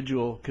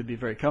individual could be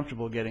very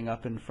comfortable getting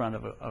up in front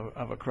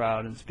of a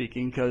crowd and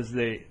speaking, because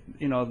there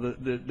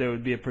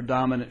would be a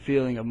predominant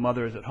feeling of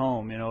mothers at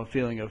home, a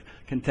feeling of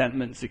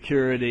contentment,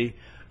 security,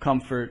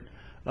 comfort.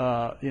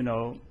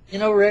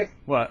 Rick,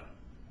 What?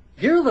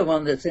 you're the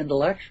one that's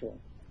intellectual.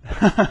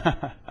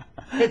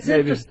 It's Maybe.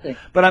 interesting.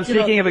 But I'm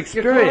speaking of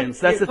experience.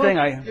 That's the thing.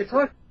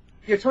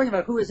 You're talking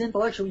about who is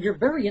intellectual. You're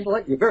very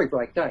intellectual. You're a very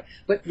bright guy.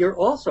 But you're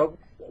also,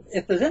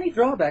 if there's any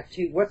drawback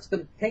to what's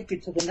going to take you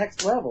to the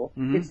next level,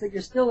 it's that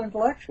you're still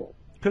intellectual.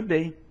 Could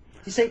be.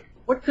 You say,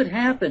 what could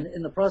happen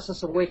in the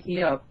process of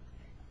waking up,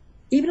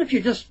 even if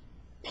you just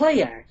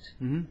play act,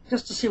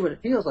 just to see what it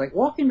feels like,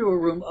 walk into a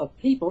room of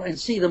people and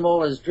see them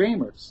all as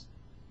dreamers.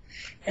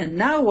 And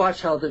now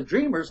watch how the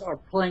dreamers are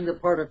playing the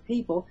part of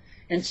people,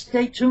 and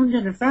stay tuned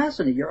in and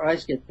fascinated. Your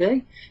eyes get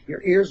big,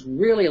 your ears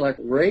really like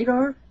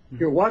radar.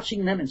 You're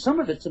watching them, and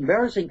some of it's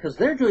embarrassing because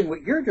they're doing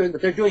what you're doing,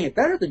 but they're doing it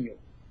better than you.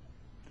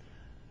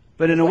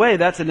 But in a way,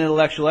 that's an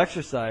intellectual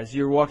exercise.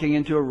 You're walking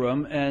into a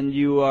room, and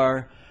you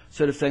are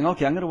sort of saying,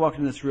 okay, I'm going to walk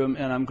into this room,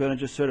 and I'm going to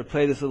just sort of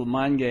play this little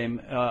mind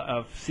game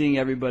of seeing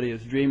everybody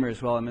as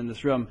dreamers while I'm in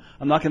this room.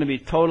 I'm not going to be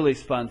totally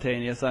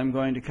spontaneous. I'm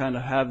going to kind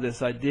of have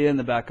this idea in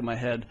the back of my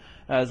head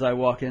as I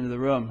walk into the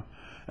room.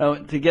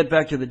 To get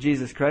back to the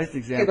Jesus Christ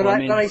example,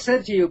 Okay, but I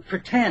said to you,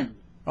 pretend.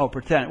 Oh,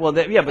 pretend. Well,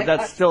 but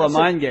that's still a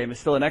mind game.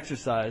 It's still an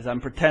exercise.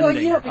 I'm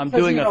pretending. Well, I'm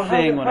doing a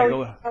thing when I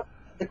go.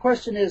 The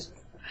question is,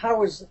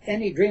 how is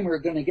any dreamer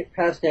going to get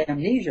past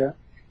amnesia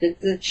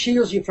that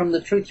shields you from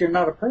the truth you're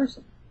not a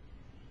person?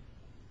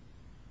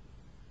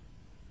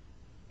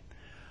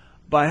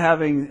 By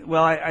having,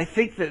 well, I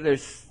think that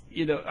there's,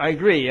 I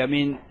agree. I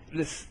mean,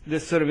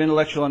 this sort of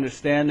intellectual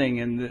understanding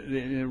and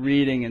the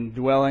reading and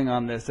dwelling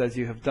on this, as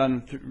you have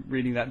done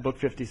reading that book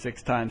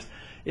 56 times,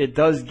 it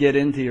does get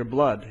into your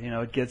blood.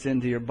 It gets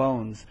into your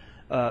bones,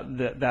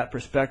 that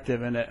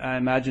perspective, and I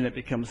imagine it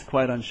becomes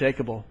quite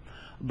unshakable.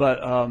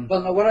 But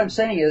well, no, what I'm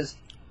saying is,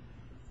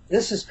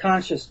 this is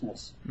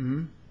consciousness.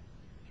 Mm-hmm.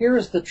 Here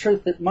is the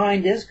truth that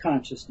mind is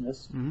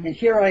consciousness, and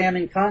here I am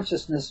in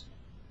consciousness,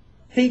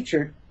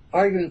 featured,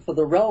 arguing for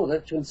the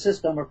relative to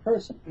insist I'm a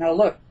person. Now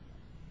look,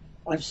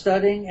 I'm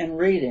studying and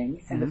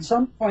reading, and at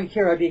some point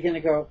here I begin to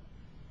go,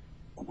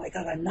 oh my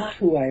God, I'm not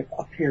who I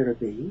appear to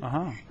be.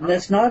 And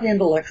that's not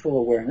intellectual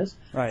awareness.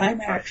 Right.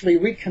 I'm actually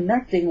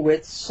reconnecting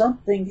with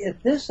something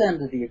at this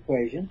end of the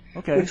equation,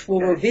 which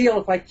will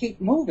reveal, if I keep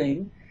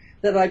moving,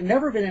 that I've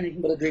never been anything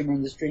but a dreamer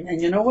in this dream.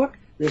 And you know what?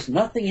 There's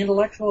nothing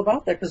intellectual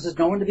about that, because there's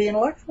no one to be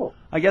intellectual.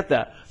 I get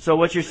that. So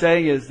what you're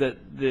saying is that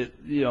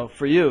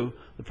for you,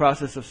 the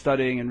process of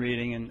studying and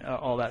reading and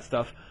all that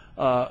stuff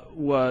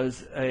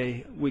was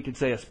we could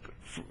say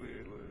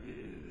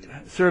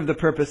served the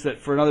purpose that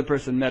for another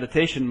person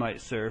meditation might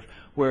serve,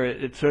 where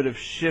it sort of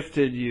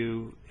shifted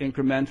you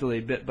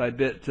incrementally, bit by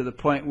bit, to the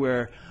point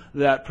where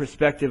that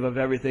perspective of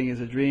everything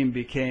is a dream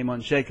became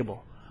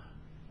unshakable.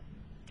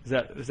 Is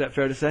that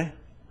fair to say?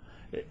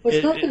 Well,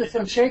 it's not that it's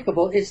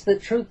unshakable. It's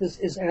that truth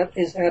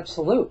is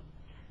absolute.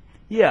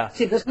 Yeah.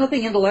 See, there's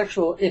nothing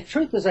intellectual. If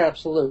truth is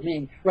absolute,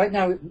 meaning right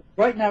now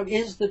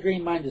is the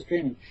dream, mind is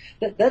dreaming.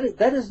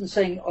 That isn't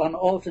saying on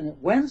alternate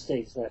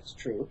Wednesdays that's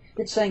true.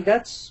 It's saying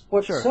that's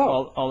what's sure.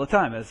 so. All the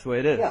time. That's the way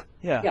it is.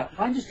 Yeah.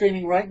 Mind is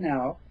dreaming right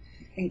now,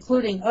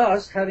 including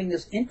us having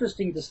this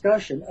interesting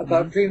discussion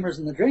about dreamers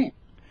in the dream.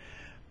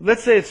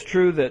 Let's say it's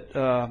true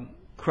that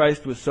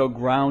Christ was so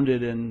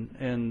grounded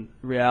in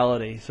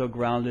reality, so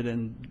grounded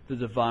in the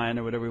divine,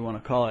 or whatever you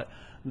want to call it,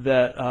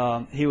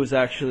 that he was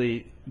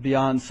actually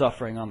beyond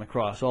suffering on the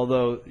cross.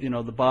 Although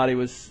the body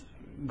was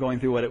going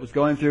through what it was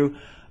going through,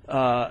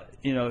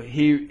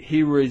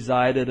 he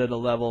resided at a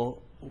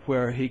level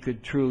where he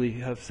could truly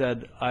have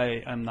said,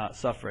 "I am not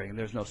suffering.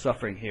 There's no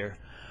suffering here."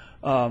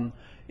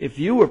 If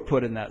you were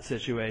put in that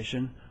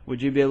situation,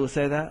 would you be able to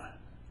say that?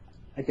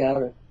 I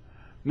doubt it.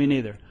 Me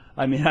neither.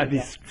 I mean, I'd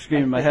be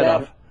screaming my head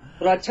off.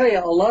 But I tell you,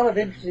 a lot of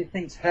interesting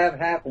things have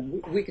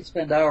happened. We could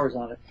spend hours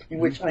on it, in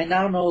which I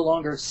now no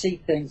longer see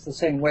things the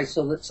same way,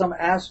 so that some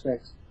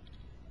aspects,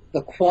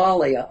 the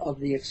qualia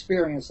of the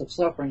experience of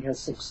suffering has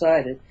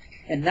subsided,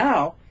 and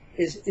now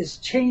is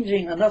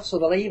changing enough so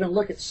that I even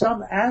look at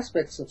some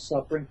aspects of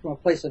suffering from a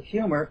place of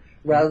humor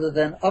rather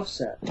than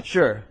upset.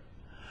 Sure.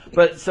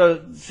 But so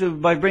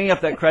by bringing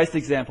up that Christ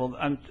example,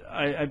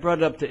 I brought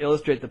it up to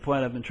illustrate the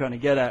point I've been trying to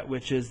get at,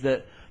 which is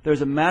that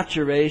there's a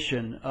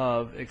maturation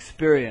of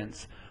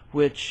experience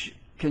which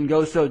can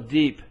go so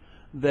deep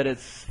that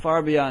it's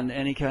far beyond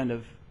any kind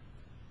of.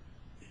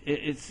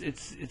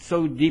 It's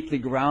so deeply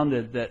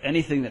grounded that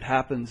anything that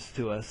happens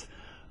to us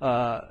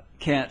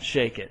can't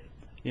shake it,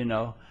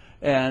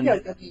 And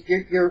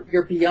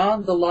you're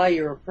beyond the lie.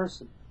 You're a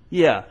person.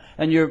 Yeah,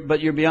 and you're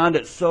beyond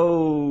it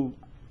so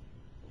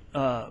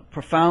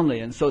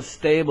profoundly and so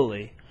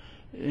stably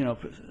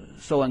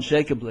so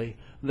unshakably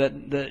that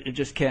it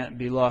just can't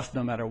be lost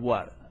no matter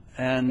what.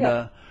 And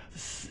Yeah.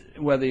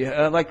 whether you,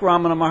 like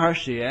Ramana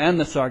Maharshi and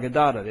the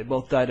Sargadatta, they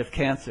both died of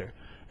cancer.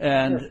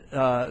 And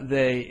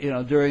they,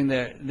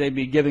 they'd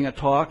be giving a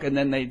talk, and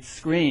then they'd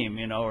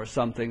scream, or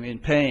something in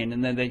pain,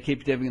 and then they'd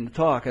keep giving the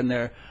talk, and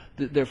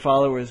their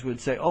followers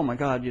would say, "Oh my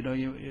God,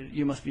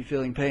 you must be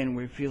feeling pain.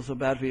 We feel so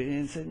bad for you."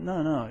 And he'd say,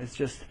 "No, it's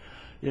just,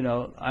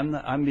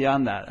 I'm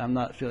beyond that. I'm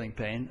not feeling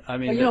pain. I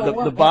mean,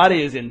 the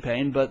body is in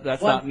pain, but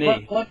that's not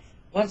me."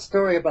 One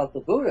story about the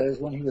Buddha is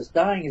when he was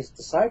dying, his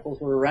disciples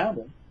were around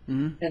him,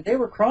 Mm-hmm. and they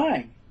were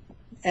crying,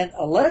 and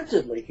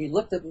allegedly he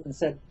looked at them and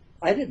said,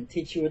 "I didn't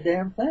teach you a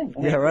damn thing."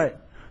 Yeah, right.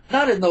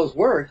 Not in those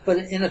words, but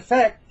in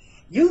effect,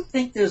 you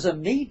think there's a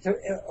need to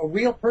a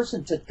real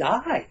person to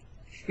die.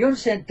 You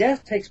understand,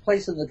 death takes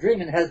place in the dream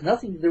and it has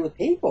nothing to do with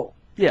people.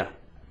 Yeah.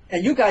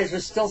 And you guys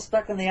are still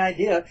stuck in the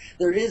idea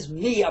there is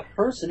me, a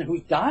person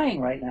who's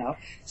dying right now.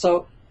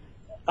 So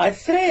I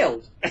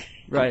failed.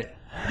 Right.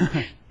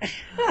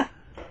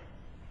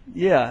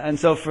 Yeah, and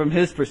so from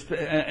his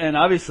perspective, and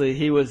obviously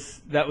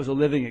that was a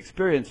living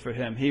experience for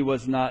him. He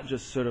was not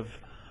just sort of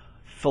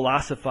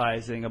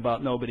philosophizing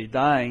about nobody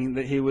dying.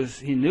 That he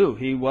knew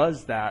he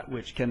was that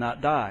which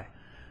cannot die,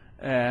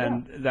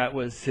 and that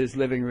was his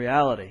living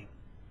reality.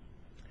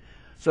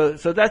 So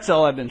that's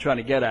all I've been trying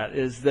to get at,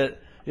 is that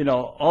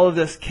all of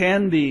this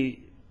can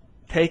be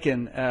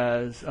taken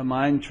as a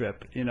mind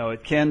trip.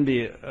 It can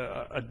be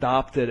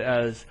adopted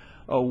as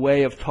a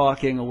way of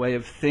talking, a way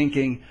of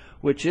thinking,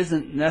 which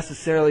isn't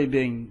necessarily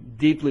being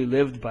deeply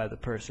lived by the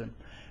person.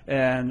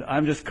 And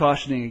I'm just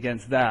cautioning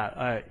against that.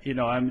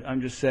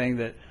 I'm just saying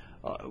that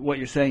what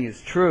you're saying is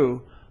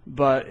true,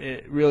 but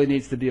it really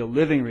needs to be a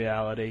living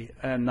reality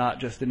and not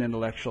just an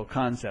intellectual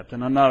concept.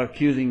 And I'm not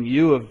accusing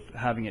you of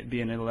having it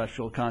be an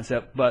intellectual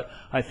concept, but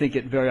I think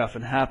it very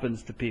often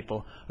happens to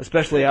people,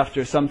 especially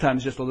after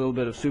sometimes just a little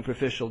bit of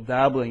superficial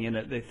dabbling in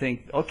it. They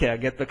think, okay, I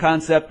get the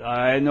concept,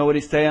 I know what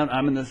he's saying,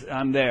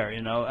 I'm there,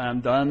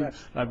 I'm done,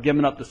 Yes. I've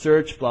given up the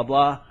search, blah,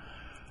 blah.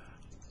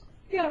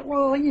 Yeah,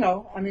 well,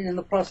 in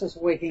the process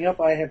of waking up,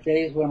 I have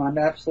days when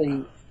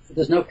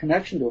there's no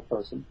connection to a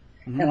person.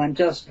 Mm-hmm. And I'm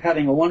just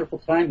having a wonderful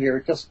time here,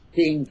 just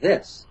being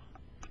this.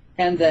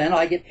 And then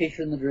I get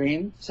pictured in the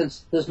dream,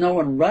 since there's no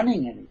one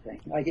running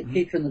anything, I get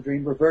pictured in the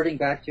dream reverting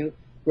back to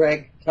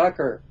Greg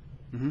Tucker.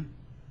 Mm-hmm.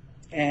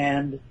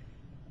 And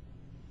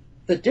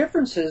the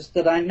difference is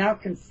that I now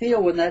can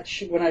feel when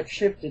I've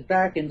shifted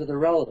back into the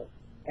relative.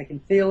 I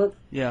can feel it.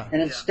 Yeah.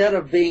 And instead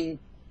of being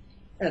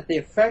at the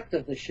effect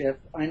of the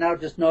shift, I now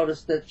just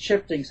notice that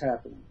shifting's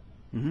happening.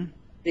 Mm-hmm.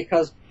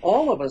 Because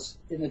all of us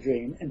in the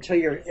dream, until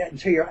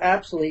you're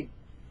absolutely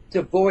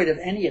devoid of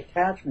any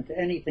attachment to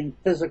anything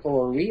physical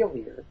or real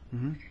here,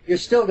 Mm-hmm. you're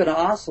still going to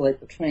oscillate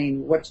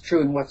between what's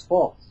true and what's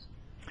false.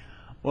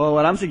 Well,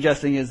 what I'm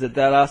suggesting is that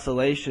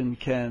oscillation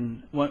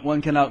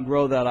one can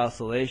outgrow that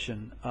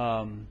oscillation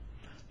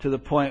to the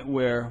point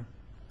where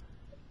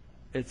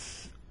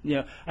it's,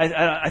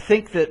 I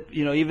think that,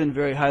 even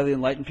very highly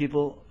enlightened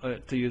people,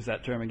 to use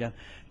that term again,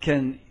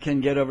 can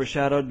get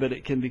overshadowed, but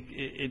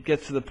it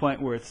gets to the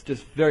point where it's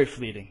just very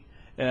fleeting,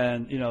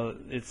 and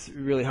it's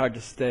really hard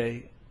to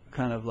stay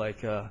kind of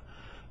like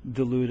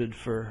deluded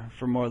for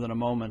more than a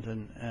moment,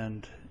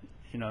 and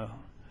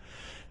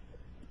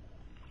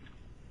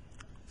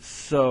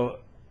so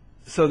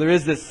there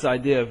is this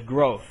idea of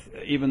growth,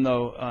 even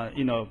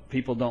though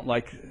people don't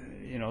like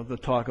the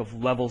talk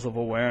of levels of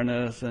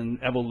awareness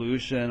and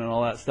evolution and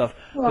all that stuff.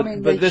 Well,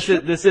 but this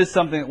is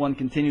something that one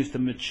continues to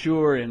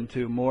mature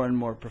into more and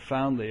more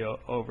profoundly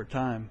over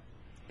time.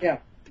 Yeah.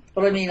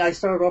 But I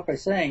started off by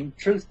saying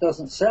truth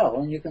doesn't sell,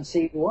 and you can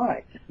see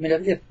why.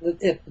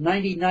 If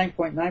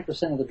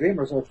 99.9% of the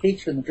dreamers are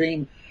featured in the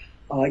dream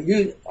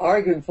you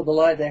arguing for the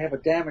lie they have a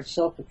damaged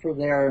self to prove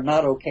they are a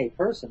not okay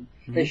person,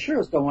 they sure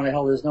as don't want to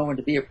hell there's no one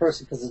to be a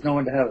person because there's no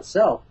one to have a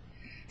self.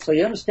 So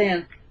you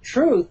understand,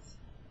 truth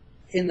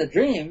in the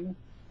dream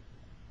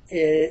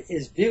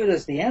is viewed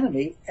as the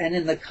enemy, and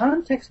in the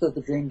context of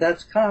the dream,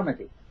 that's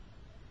comedy.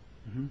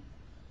 Mm-hmm.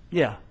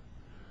 Yeah.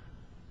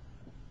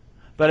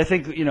 But I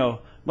think,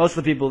 most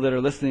of the people that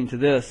are listening to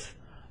this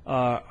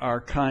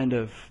are kind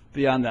of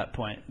beyond that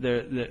point.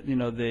 They're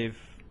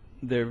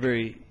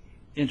very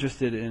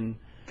interested in,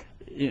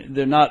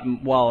 they're not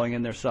wallowing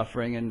in their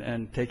suffering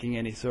and taking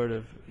any sort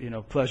of,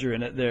 pleasure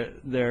in it.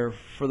 They're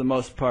for the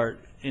most part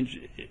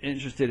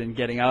interested in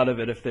getting out of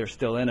it if they're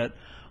still in it,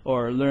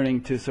 or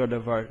learning to sort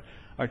of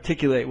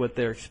articulate what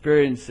they're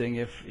experiencing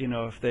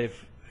if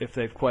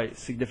they've quite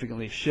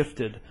significantly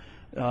shifted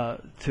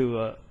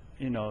to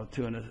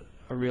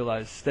a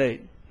realized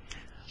state.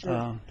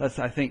 Sure. That's,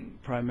 I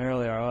think,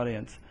 primarily our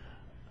audience.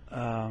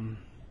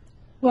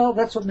 Well,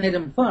 that's what made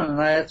them fun, and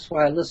that's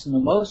why I listened to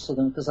most of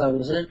them, because I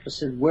was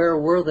interested, where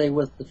were they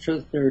with the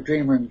truth they're a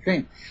dreamer in the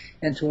dream?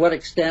 And to what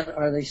extent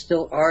are they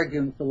still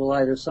arguing for the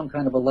lie there's some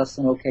kind of a less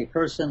than okay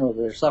person, or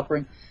they're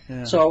suffering?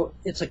 Yeah. So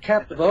it's a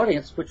captive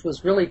audience, which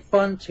was really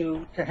fun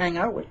to hang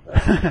out with.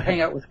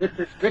 Hang out with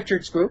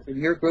Richard's group and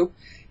your group,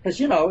 because,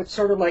 it's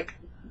sort of like,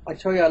 I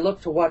tell you, I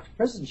love to watch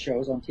prison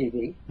shows on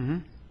TV,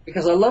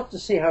 Because I love to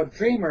see how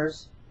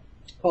dreamers,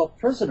 called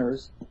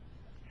prisoners,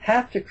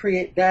 have to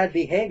create bad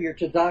behavior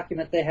to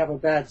document they have a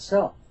bad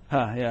self.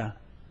 Huh, yeah.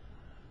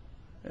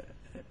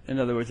 In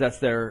other words, that's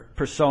their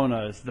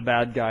persona, is the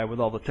bad guy with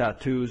all the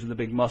tattoos and the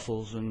big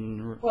muscles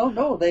and... Well,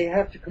 no, they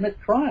have to commit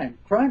crime.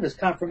 Crime is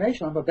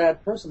confirmation I'm a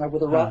bad person, I'm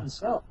with a rotten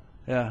self.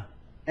 Yeah.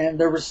 And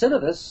they're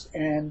recidivists,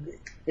 and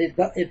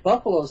it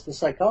buffaloes the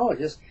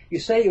psychologist. You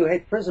say you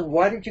hate prison,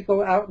 why did you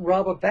go out and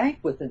rob a bank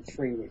within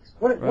 3 weeks?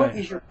 What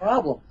is your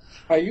problem?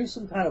 Are you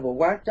some kind of a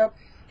whacked up?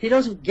 He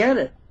doesn't get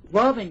it.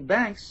 Robbing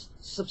banks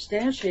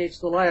substantiates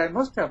the lie I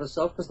must have a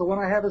self because the one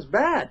I have is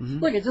bad. Mm-hmm.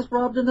 Look, it just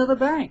robbed another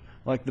bank.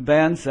 Like the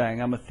band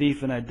sang, I'm a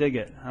thief and I dig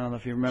it. I don't know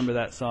if you remember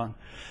that song.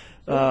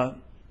 But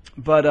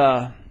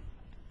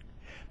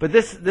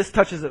this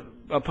touches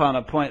upon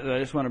a point that I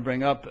just want to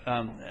bring up,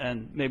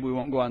 and maybe we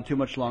won't go on too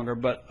much longer,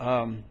 but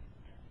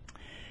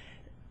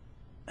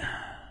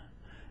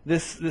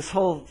this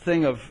whole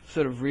thing of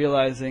sort of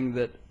realizing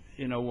that,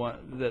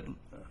 that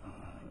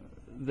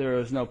there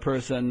is no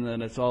person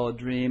and it's all a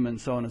dream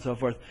and so on and so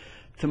forth,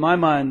 to my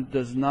mind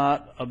does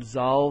not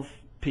absolve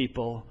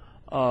people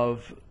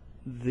of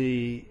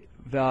the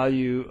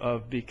value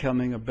of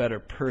becoming a better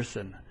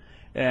person.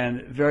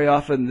 And very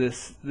often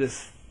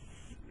this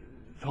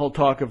whole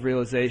talk of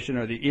realization,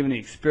 or even the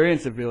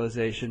experience of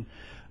realization,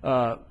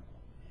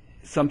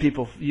 some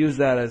people use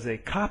that as a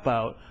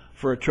cop-out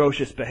for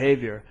atrocious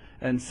behavior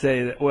and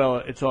say that, well,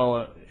 it's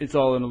all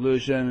an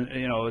illusion.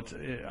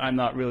 I'm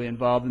not really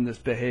involved in this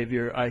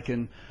behavior. I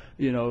can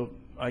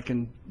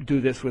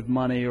do this with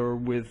money or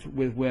with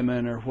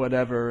women or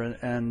whatever,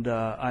 and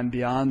I'm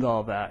beyond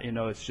all that.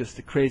 It's just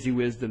a crazy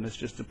wisdom. It's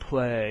just a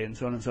play, and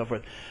so on and so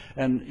forth.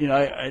 And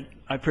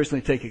I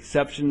personally take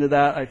exception to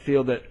that. I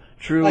feel that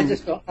true.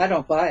 I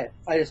don't buy it.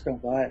 I just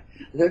don't buy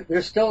it.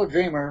 They're still a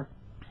dreamer,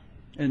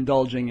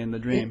 indulging in the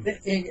dream.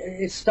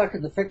 It's stuck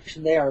in the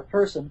fiction. They are a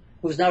person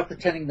who's now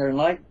pretending they're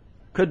enlightened.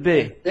 Could be.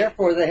 And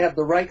therefore, they have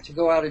the right to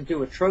go out and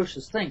do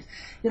atrocious things.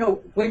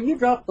 When you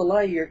drop the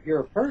lie,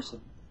 you're a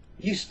person.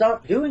 You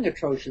stop doing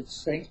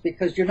atrocious things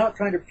because you're not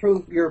trying to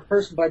prove you're a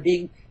person by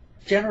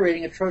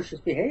generating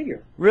atrocious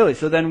behavior. Really?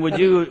 So then, would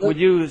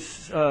you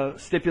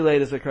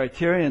stipulate as a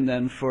criterion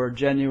then for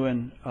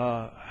genuinely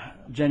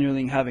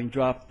having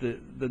dropped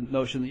the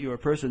notion that you're a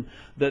person,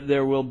 that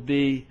there will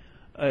be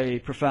a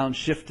profound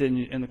shift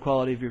in the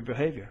quality of your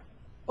behavior?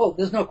 Oh,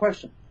 there's no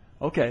question.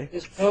 Okay.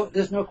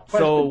 There's no question.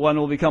 So one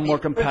will become more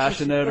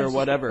compassionate or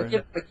whatever.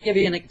 I'll give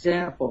you an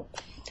example.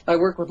 I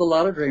work with a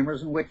lot of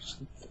dreamers in which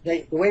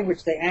the way in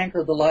which they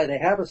anchor the lie they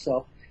have a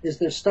self is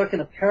they're stuck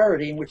in a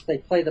parody in which they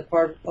play the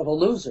part of a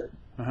loser.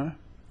 Uh-huh.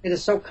 It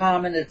is so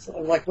common. It's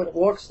like when it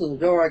walks through the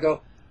door, I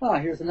go,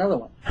 here's another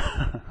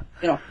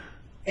one.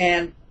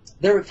 And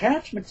their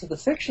attachment to the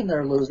fiction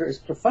they're a loser is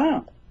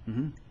profound.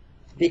 Mm-hmm.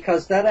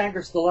 Because that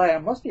anchors the lie I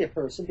must be a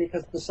person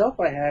because the self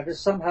I have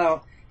is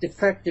somehow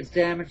defective,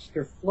 damaged,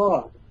 or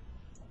flawed.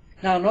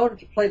 Now, in order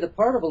to play the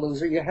part of a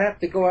loser, you have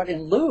to go out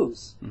and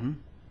lose. Mm-hmm.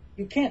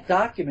 You can't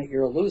document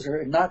you're a loser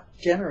and not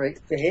generate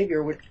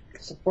behavior which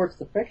supports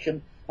the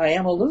fiction, I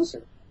am a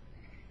loser.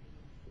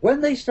 When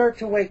they start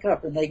to wake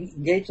up and they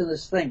engage in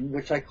this thing,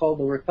 which I call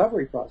the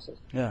recovery process,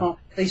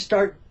 they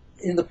start,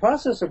 in the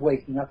process of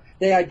waking up,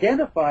 they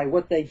identify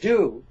what they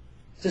do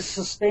to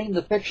sustain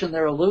the fiction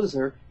they're a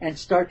loser and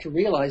start to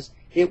realize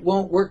it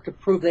won't work to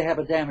prove they have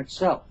a damaged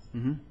self.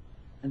 Mm-hmm.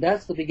 And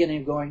that's the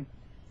beginning of going,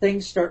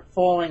 things start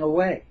falling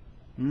away.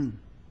 Mm.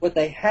 What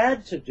they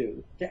had to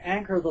do to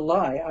anchor the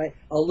lie,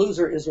 a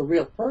loser is a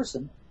real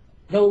person,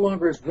 no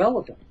longer is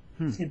relevant.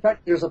 In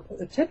fact, there's a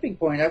tipping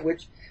point at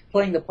which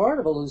playing the part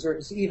of a loser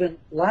is even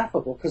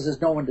laughable because there's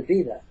no one to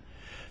be that.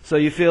 So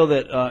you feel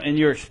that in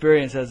your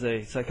experience as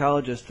a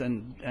psychologist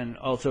and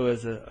also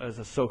as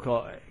a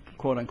so-called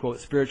quote-unquote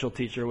spiritual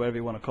teacher, whatever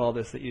you want to call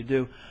this that you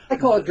do. I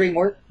call it dream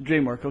work.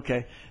 Dream work,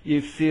 okay.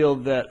 You feel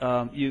that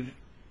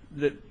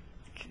that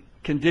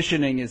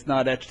conditioning is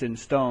not etched in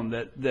stone,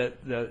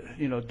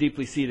 that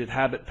deeply seated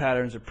habit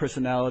patterns or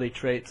personality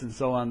traits and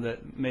so on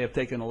that may have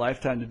taken a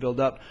lifetime to build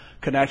up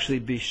can actually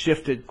be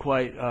shifted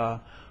quite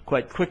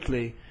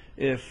quickly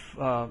if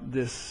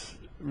this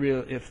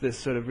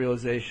sort of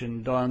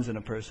realization dawns in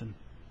a person.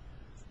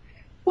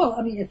 Well,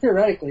 I mean,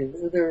 theoretically,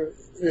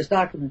 there's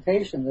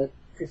documentation that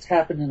it's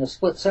happened in a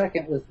split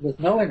second with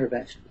no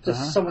intervention.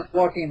 Just someone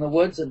walking in the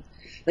woods and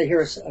they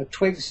hear a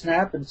twig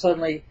snap and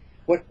suddenly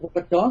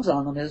what dawns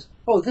on them is,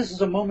 this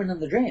is a moment in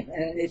the dream,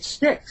 and it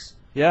sticks.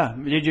 Yeah.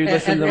 Did you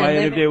listen to my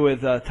interview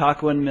with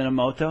Takuin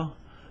Minamoto?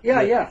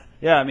 Yeah, yeah.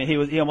 Yeah, I mean,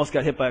 he almost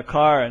got hit by a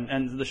car,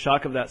 and the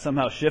shock of that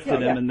somehow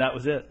shifted him, and that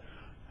was it.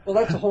 Well,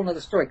 that's a whole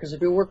other story, because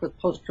if you work with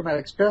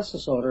post-traumatic stress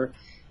disorder,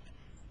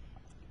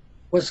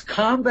 was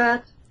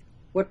combat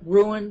what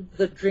ruined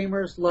the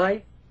dreamer's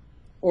life,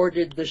 or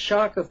did the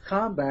shock of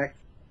combat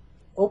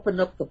open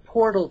up the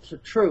portal to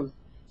truth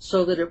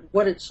so that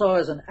what it saw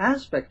as an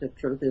aspect of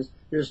truth is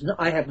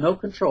I have no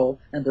control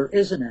and there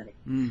isn't any.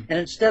 And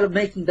instead of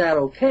making that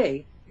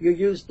okay, you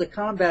use the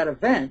combat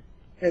event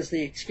as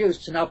the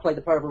excuse to now play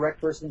the part of a wrecked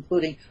person,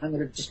 including I'm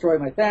going to destroy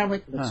my family,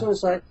 commit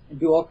suicide, and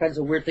do all kinds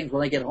of weird things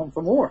when I get home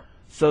from war.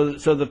 So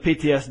the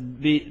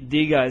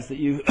PTSD guys that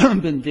you've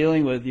been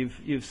dealing with,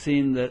 you've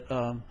seen that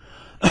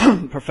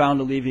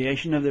profound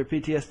alleviation of their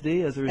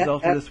PTSD as a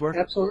result of this work?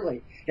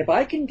 Absolutely. If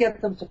I can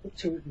get them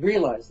to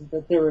realize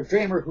that they're a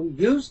dreamer who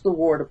used the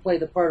war to play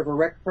the part of a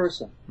wrecked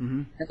person,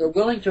 and they're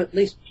willing to at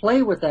least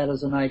play with that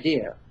as an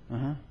idea,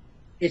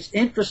 it's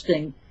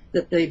interesting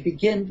that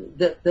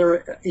that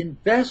their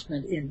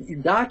investment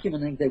in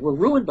documenting they were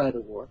ruined by the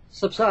war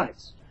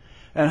subsides.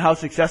 And how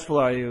successful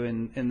are you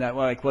in that?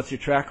 Like, what's your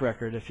track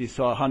record? If you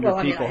saw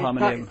 100 people, how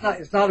many?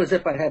 It's not as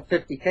if I had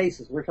 50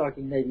 cases. We're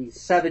talking maybe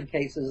 7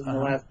 cases in the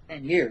last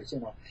 10 years.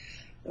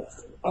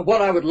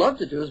 What I would love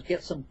to do is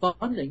get some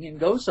funding and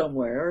go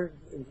somewhere,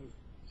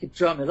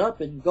 drum it up,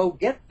 and go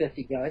get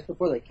 50 guys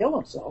before they kill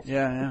themselves.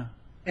 Yeah.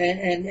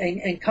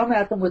 And come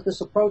at them with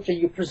this approach, and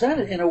you present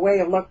it in a way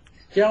of, look,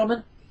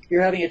 gentlemen,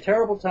 you're having a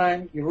terrible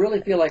time. You really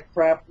feel like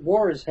crap.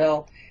 War is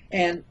hell.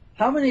 And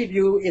how many of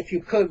you, if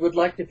you could, would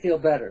like to feel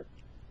better?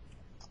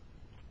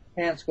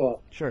 Hands go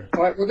up. Sure.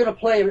 All right, we're going to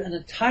play an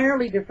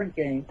entirely different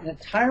game, an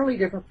entirely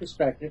different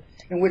perspective,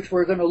 in which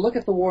we're going to look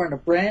at the war in a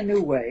brand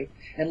new way.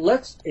 And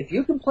if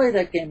you can play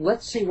that game,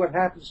 let's see what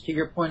happens to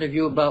your point of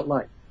view about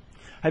life.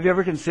 Have you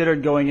ever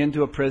considered going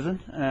into a prison?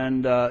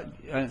 And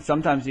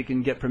sometimes you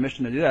can get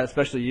permission to do that,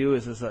 especially you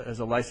as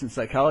a licensed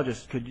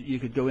psychologist. You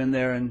could go in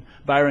there, and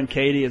Byron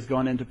Katie has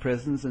gone into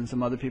prisons and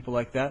some other people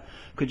like that.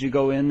 Could you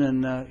go in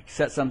and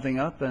set something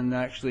up and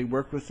actually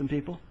work with some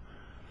people?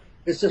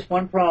 There's just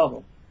one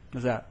problem.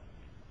 What's that?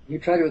 You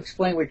try to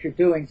explain what you're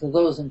doing to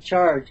those in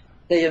charge,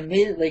 they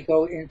immediately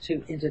go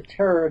into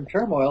terror and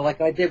turmoil,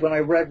 like I did when I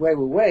read Wei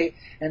Wu Wei,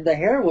 and the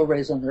hair will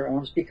raise on their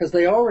arms because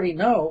they already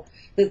know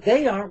that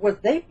they aren't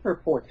what they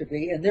purport to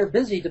be, and they're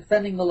busy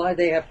defending the lie.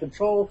 They have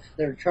control.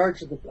 They're in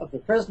charge of the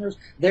prisoners.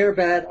 They're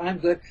bad. I'm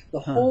good. The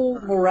whole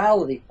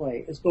morality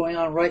play is going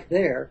on right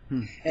there,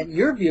 and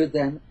you're viewed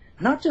then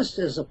not just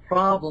as a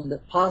problem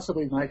that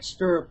possibly might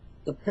stir up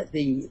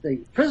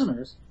the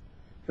prisoners,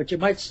 but you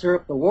might stir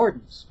up the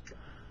wardens.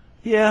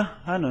 Yeah,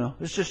 I don't know.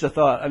 It's just a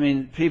thought. I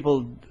mean,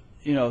 people,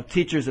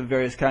 teachers of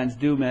various kinds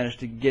do manage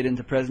to get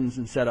into prisons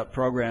and set up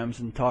programs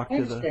and talk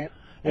to the,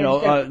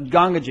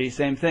 Gangaji,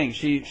 same thing.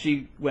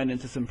 She went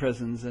into some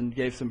prisons and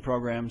gave some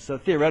programs. So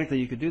theoretically,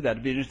 you could do that.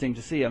 It'd be interesting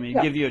to see. I mean,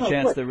 give you a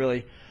chance to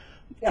really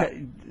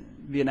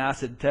be an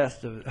acid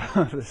test of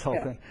this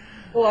whole thing.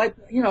 Well,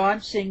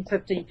 I'm seeing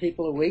 15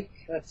 people a week.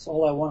 That's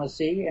all I want to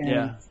see,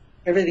 and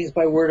everything's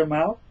by word of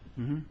mouth.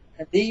 And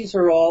these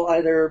are all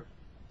either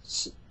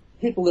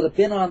people that have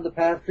been on the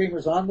path,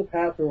 dreamers on the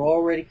path, who are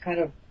already kind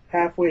of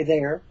halfway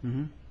there,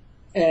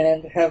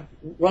 and have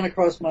run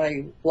across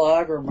my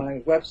blog or my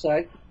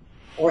website,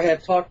 or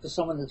have talked to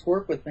someone that's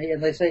worked with me,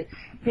 and they say,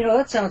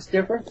 that sounds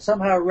different.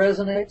 Somehow it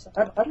resonates.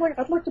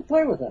 I'd like to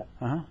play with that.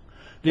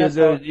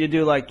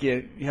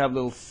 You have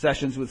little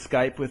sessions with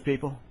Skype with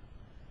people?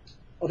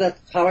 Well, that's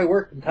how I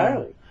work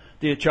entirely.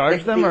 Do you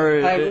charge them,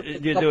 or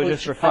do you do it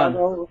just for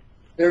fun?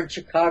 They're in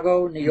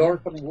Chicago, New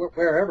York,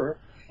 wherever.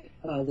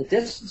 The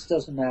distance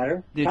doesn't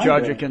matter. Do you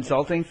charge a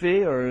consulting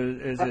fee, or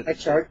is it? I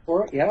charge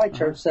for it. Yeah, I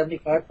charge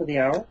 $75 for the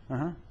hour.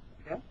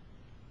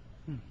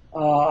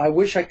 I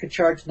wish I could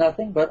charge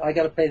nothing, but I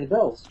got to pay the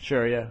bills.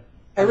 Sure, yeah.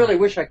 I really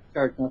wish I could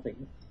charge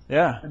nothing.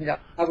 Yeah. I mean,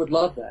 I would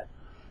love that,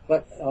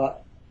 but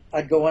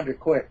I'd go under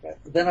quick.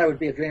 Then I would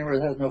be a dreamer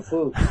that has no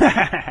food.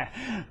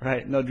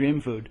 Right, no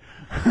dream food.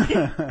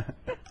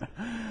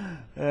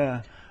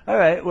 Yeah. All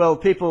right. Well,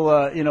 people,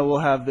 we'll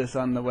have this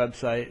on the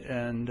website,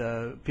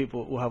 and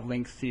people will have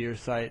links to your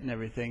site and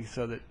everything,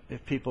 so that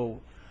if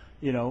people,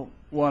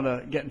 want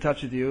to get in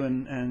touch with you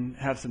and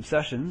have some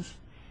sessions,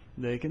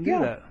 they can do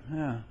that.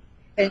 Yeah.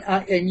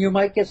 And you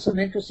might get some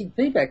interesting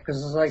feedback,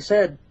 because as I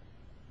said,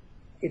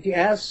 if you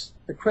ask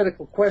the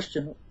critical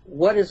question,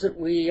 what is it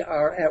we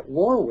are at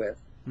war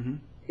with?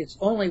 It's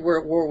only we're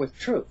at war with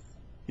truth.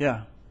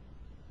 Yeah.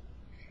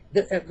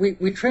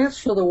 We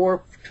transfer the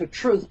war to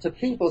truth to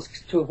people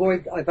to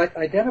avoid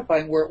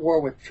identifying we're at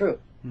war with truth.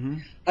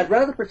 I'd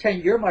rather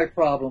pretend you're my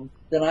problem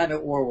than I'm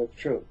at war with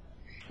truth.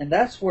 And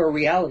that's where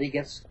reality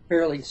gets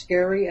fairly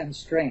scary and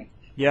strange.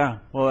 Yeah.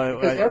 Well,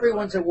 because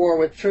everyone's at war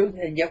with truth,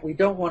 and yet we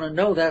don't want to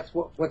know that's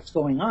what's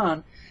going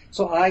on.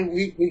 So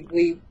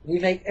we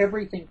make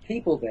everything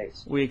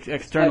people-based. We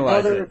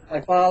externalize it.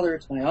 My father,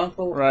 it's my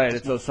uncle. Right,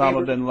 it's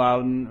Osama bin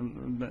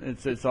Laden.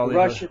 It's all the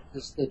Russians,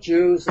 it's the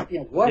Jews,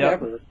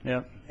 whatever.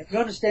 Yep. And you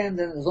understand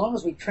that as long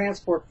as we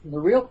transport from the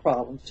real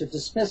problems to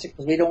dismiss it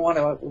because we don't want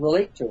to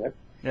relate to it,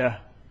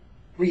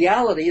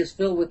 reality is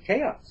filled with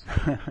chaos.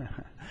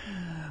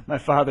 My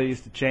father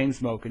used to chain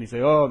smoke, and he'd say,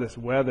 "Oh, this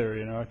weather,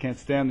 I can't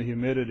stand the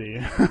humidity,"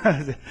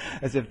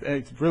 as if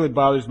it really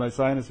bothers my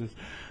sinuses.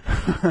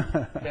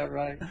 Yeah,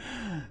 right.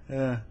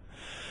 Yeah.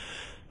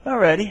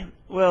 Alrighty.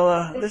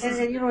 Well, this is.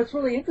 And it's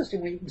really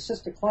interesting when you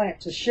assist a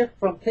client to shift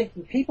from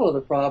thinking people are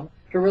the problem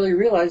to really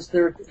realize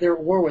they're at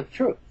war with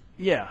truth.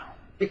 Yeah.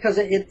 Because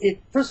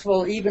it first of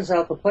all evens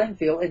out the playing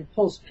field and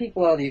pulls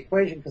people out of the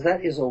equation, because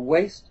that is a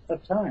waste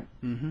of time.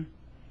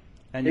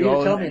 And You're you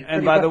gonna tell always, me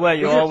and by the way,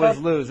 you you're gonna always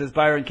tell- lose. As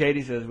Byron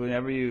Katie says,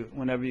 whenever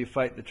you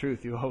fight the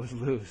truth, you always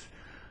lose.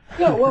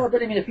 Yeah, well,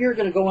 but I mean, if you're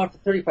going to go on for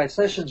 35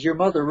 sessions, your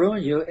mother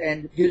ruined you,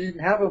 and you didn't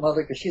have a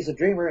mother because she's a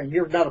dreamer, and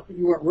you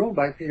weren't ruined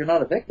by it because you're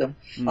not a victim.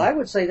 I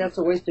would say that's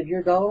a waste of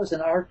your dollars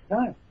and our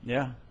time.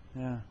 Yeah,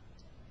 yeah.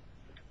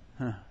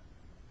 Huh.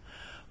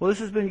 Well, this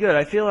has been good.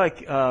 I feel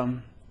like I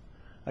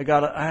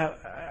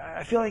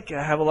feel like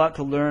I have a lot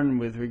to learn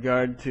with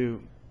regard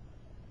to,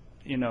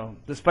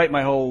 despite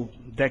my whole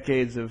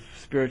decades of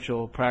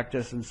spiritual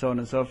practice and so on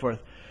and so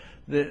forth.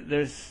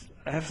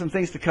 I have some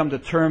things to come to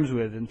terms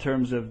with in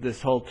terms of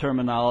this whole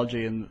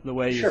terminology and the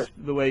way Sure.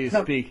 you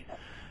No, speak.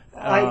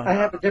 I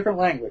have a different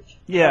language.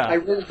 Yeah. I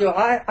really do.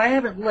 I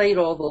haven't laid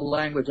all the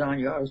language on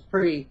you.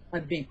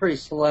 I'm being pretty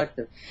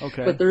selective.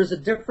 Okay. But there's a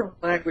different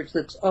language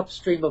that's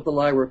upstream of the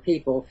lie we're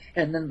people,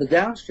 and then the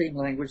downstream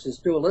language is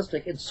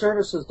dualistic and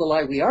services the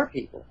lie we are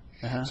people.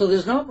 Uh-huh. So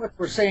there's not what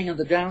we're saying in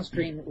the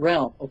downstream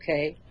realm,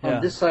 okay, on Yeah.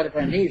 this side of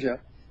amnesia.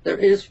 There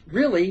is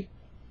really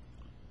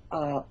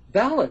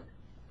valid.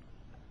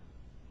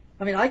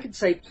 I mean, I could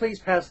say, please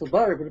pass the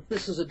butter, but if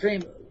this is a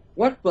dream,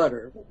 what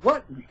butter?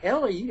 What in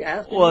hell are you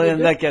asking Well, me to then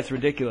do? that gets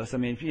ridiculous. I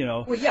mean,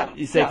 Well, yeah,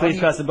 you say, yeah, I please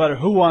mean- pass the butter.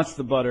 Who wants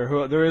the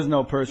butter? There is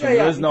no person. Yeah,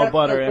 there is no that's-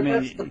 butter. that's- I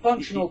mean, that's the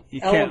functional you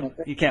element. can't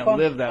the functional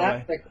live that way.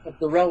 aspect of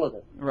the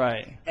relative.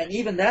 Right. And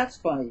even that's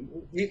funny.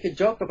 You can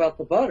joke about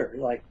the butter,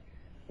 like,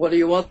 what do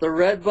you want, the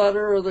red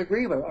butter or the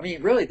green butter? I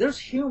mean, really, there's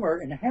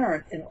humor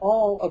inherent in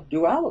all of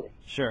duality.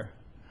 Sure.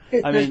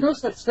 There's mean- no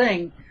such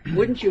thing.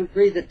 Wouldn't you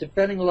agree that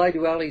defending the lie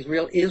duality is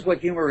real is what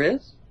humor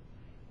is?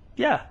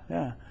 Yeah,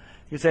 yeah.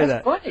 You say That's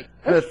that. funny.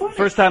 That's The funny.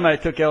 first time I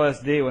took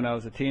LSD when I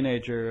was a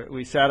teenager,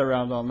 we sat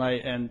around all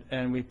night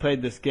and we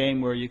played this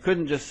game where you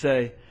couldn't just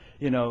say,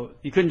 you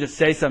couldn't just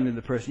say something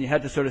to the person. You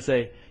had to sort of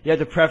say, you had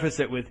to preface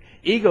it with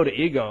ego to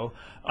ego.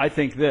 I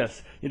think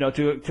this,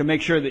 to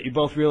make sure that you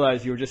both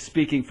realized you were just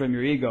speaking from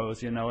your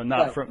egos, and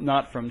not Right.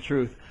 not from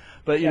truth.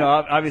 But Yeah.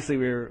 obviously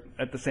we were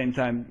at the same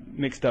time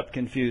mixed up,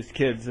 confused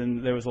kids,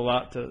 and there was a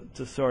lot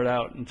to sort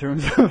out in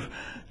terms of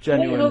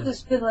genuine. Well,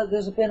 there's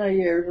been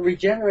a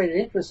regenerated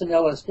interest in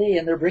LSD,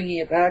 and they're bringing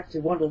it back to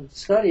want to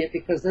study it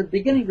because they're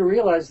beginning to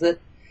realize that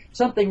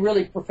something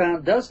really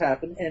profound does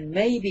happen, and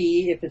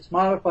maybe if it's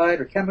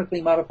modified or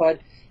chemically modified,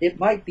 it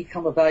might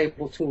become a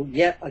valuable tool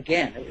yet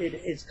again.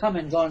 It's come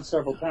and gone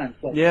several times,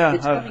 but Yeah,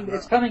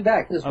 it's coming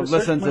back. There's I've research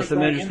listened to money some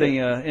going interesting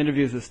into it.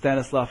 interviews with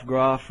Stanislav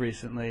Grof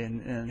recently,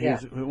 and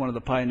he's one of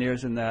the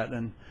pioneers in that.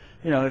 And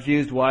if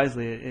used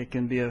wisely, it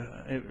can be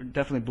it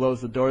definitely blows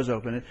the doors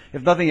open.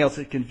 If nothing else,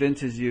 it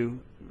convinces you.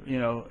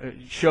 It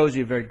shows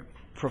you very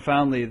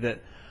profoundly that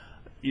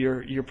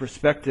your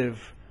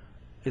perspective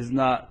is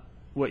not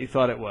what you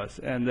thought it was,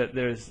 and that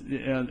there's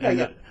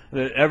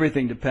that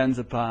everything depends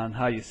upon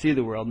how you see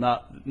the world,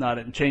 not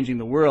in changing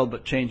the world,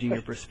 but changing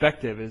your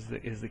perspective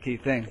is the key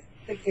thing.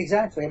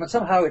 Exactly. I mean,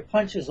 somehow it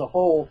punches a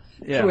hole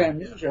Yeah. through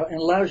amnesia and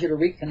allows you to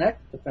reconnect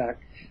with the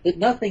fact that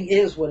nothing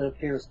is what it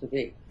appears to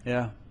be.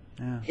 Yeah,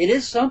 yeah. It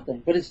is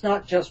something, but it's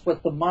not just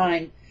what the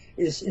mind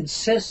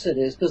insists it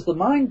is, because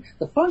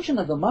the function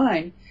of the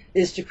mind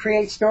is to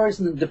create stories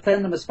and then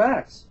defend them as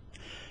facts.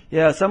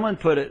 Yeah, someone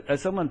put it,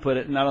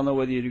 and I don't know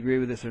whether you'd agree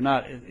with this or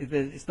not.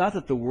 It's not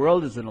that the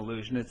world is an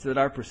illusion; it's that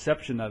our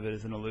perception of it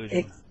is an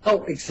illusion.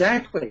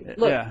 Exactly.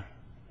 Look, Yeah,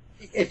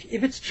 if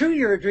it's true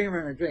you're a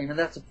dreamer in a dream, and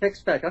that's a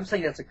fixed fact, I'm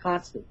saying that's a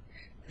constant,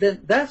 then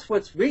that's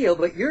what's real,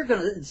 but you're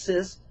going to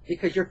insist,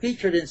 because you're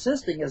featured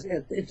insisting as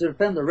to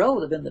defend the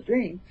relative in the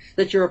dream,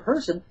 that you're a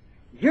person,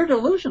 you're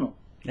delusional.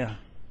 yeah,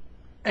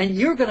 And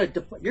you're going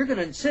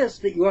to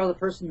insist that you are the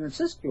person you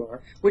insist you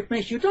are, which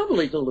makes you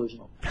doubly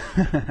delusional.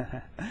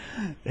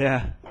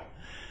 yeah.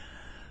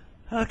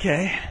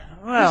 Okay,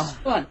 This well, is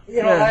fun.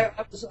 yeah.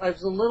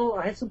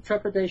 I had some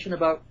trepidation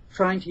about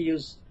trying to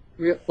use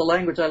the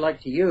language I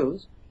like to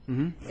use.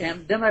 mhm.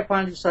 And then I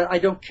finally decided I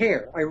don't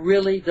care. I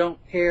really don't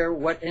care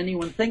what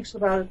anyone thinks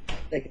about it.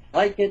 They can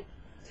like it,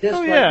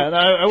 dislike Oh yeah, it. and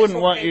I It's wouldn't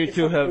want okay. you It's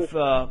to okay.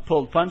 have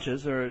pulled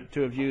punches or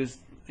to have used,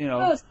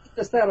 No, it's not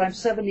just that. I'm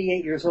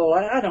 78 years old.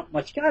 I don't,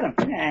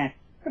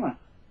 come on.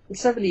 At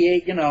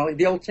 78,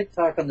 the old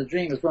TikTok on the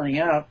dream is running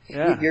out.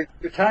 Yeah. Your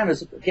time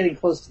is getting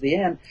close to the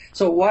end.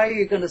 So why are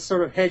you going to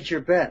sort of hedge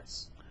your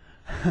bets?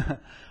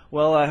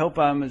 Well, I hope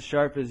I'm as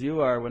sharp as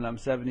you are when I'm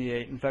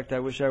 78. In fact, I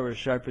wish I were as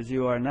sharp as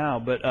you are now.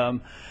 But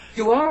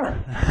You are.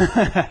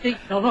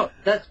 No,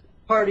 that's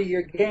part of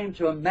your game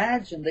to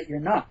imagine that you're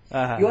not.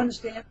 Uh-huh. You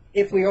understand?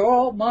 If we are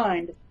all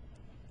mind,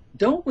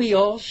 don't we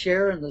all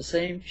share in the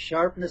same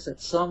sharpness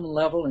at some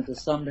level and to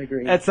some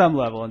degree? At some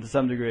level and to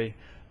some degree.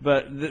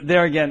 But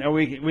there again,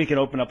 we can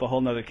open up a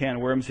whole nother can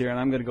of worms here, and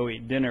I'm going to go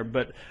eat dinner.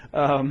 But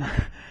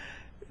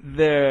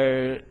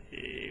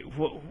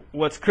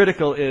what's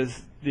critical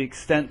is the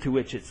extent to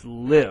which it's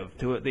lived,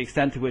 the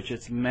extent to which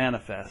it's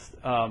manifest.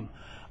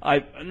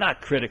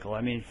 Not critical.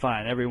 I mean,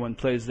 fine, everyone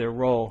plays their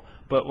role,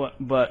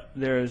 but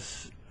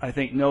there's, I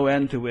think, no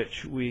end to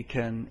which we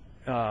can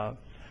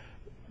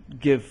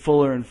give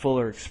fuller and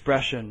fuller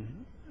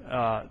expression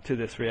to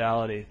this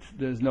reality.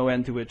 There's no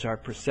end to which our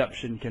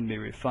perception can be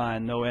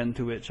refined, no end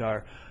to which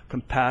our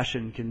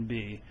compassion can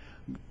be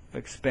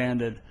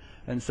expanded,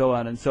 and so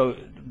on. And so,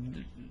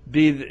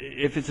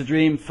 if it's a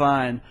dream,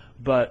 fine,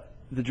 but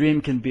the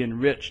dream can be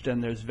enriched,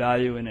 and there's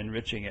value in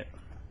enriching it.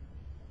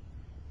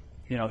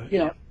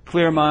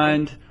 Clear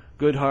mind,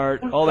 good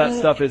heart, all that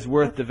stuff is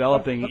worth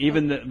developing,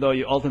 even though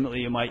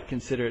you might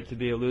consider it to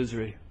be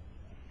illusory.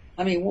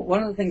 I mean,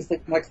 one of the things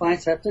that my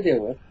clients have to deal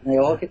with, and they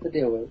all get to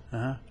deal with,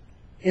 Uh-huh.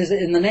 is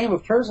in the name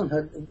of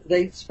personhood,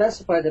 they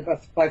specify that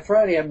by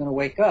Friday I'm going to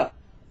wake up.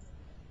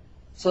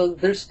 So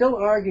they're still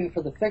arguing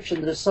for the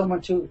fiction that there's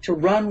someone to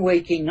run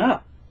waking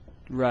up.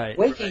 Right.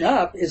 Waking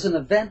up is an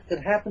event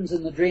that happens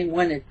in the dream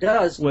when it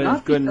does. When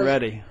it's good and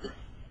ready.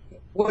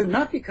 Well,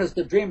 not because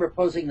the dreamer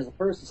posing as a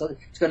person, so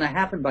it's going to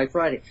happen by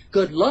Friday.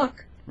 Good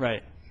luck.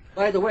 Right.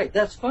 By the way,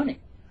 that's funny.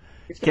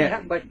 It's going to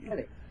happen by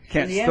Friday.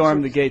 Can't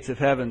storm the gates of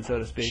heaven, so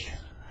to speak.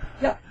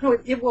 Yeah, no,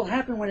 it will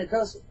happen when it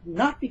does,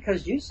 not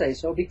because you say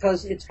so,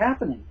 because it's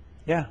happening.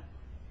 Yeah.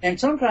 And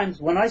sometimes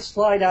when I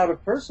slide out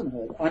of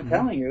personhood, I'm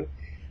telling you,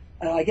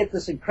 I get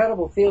this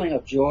incredible feeling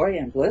of joy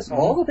and bliss,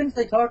 all the things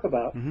they talk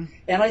about, and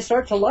I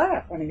start to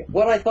laugh. I mean,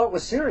 what I thought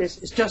was serious,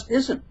 it just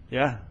isn't.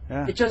 Yeah,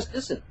 yeah. It just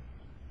isn't.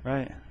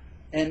 Right.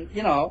 And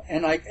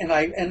and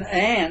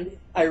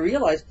I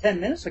realized 10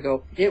 minutes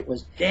ago it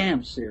was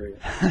damn serious.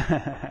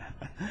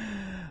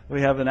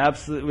 We have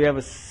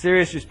a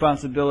serious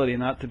responsibility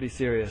not to be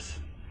serious.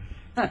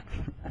 All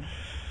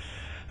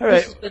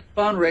right. This has been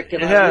fun, Rick,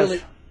 and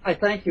I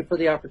thank you for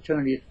the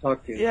opportunity to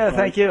talk to you. Yeah,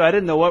 thank you. I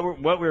didn't know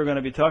what we were going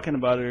to be talking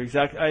about or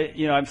exactly.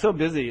 I'm so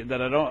busy that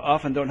I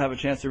often don't have a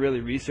chance to really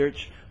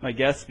research my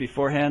guests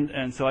beforehand,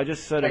 and so I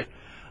just sort of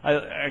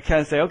I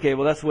kind of say, okay,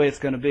 well, that's the way it's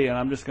going to be, and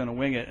I'm just going to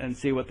wing it and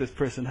see what this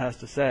person has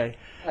to say.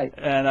 Right.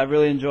 And I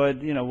really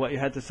enjoyed, what you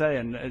had to say,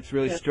 and it's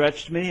really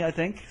stretched me. I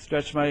think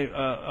stretched my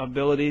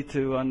ability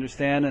to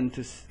understand and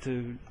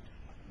to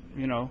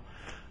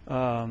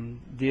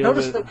deal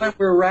Notice with. that when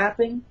we're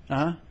rapping,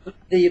 Uh-huh.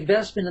 the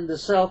investment in the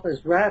self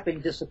as rapping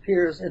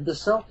disappears, and the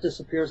self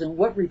disappears, and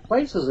what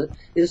replaces it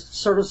is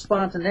sort of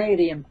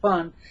spontaneity and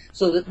fun,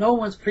 so that no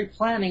one's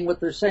pre-planning what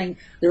they're saying.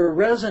 They're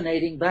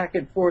resonating back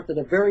and forth at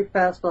a very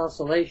fast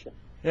oscillation.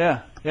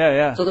 Yeah.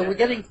 So that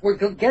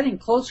we're getting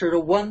closer to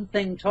one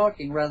thing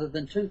talking rather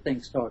than two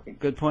things talking.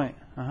 Good point.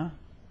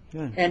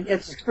 Good. And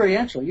it's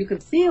experiential. You can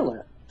feel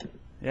it.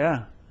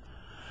 Yeah.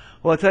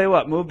 Well, I'll tell you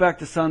what, move back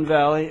to Sun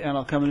Valley and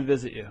I'll come and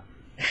visit you.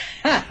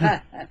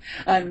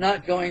 I'm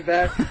not going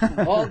back.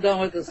 I'm all done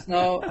with the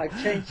snow.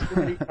 I've changed too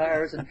many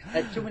tires and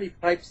had too many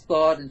pipes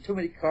thawed and too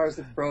many cars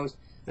that froze.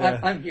 Yeah.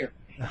 I'm here.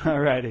 All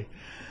righty.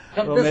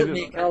 Come visit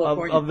me in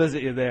California. I'll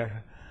visit you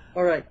there.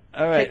 All right.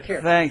 All right. Take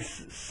care.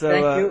 Thanks. So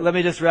Thank you. let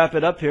me just wrap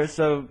it up here.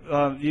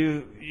 So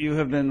you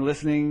have been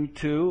listening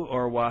to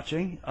or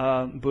watching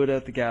Buddha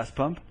at the Gas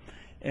Pump.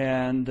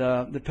 And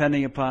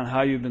depending upon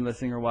how you've been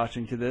listening or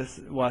watching this,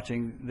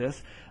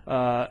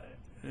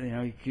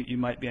 you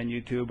might be on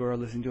YouTube or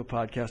listening to a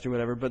podcast or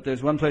whatever. But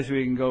there's one place where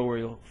you can go where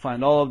you'll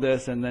find all of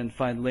this and then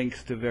find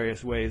links to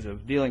various ways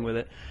of dealing with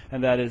it,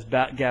 and that is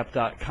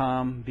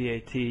batgap.com,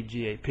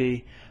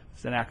 BATGAP.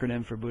 It's an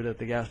acronym for Buddha at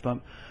the Gas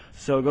Pump.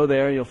 So go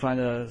there. You'll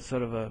find a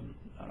sort of an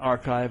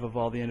archive of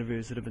all the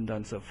interviews that have been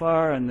done so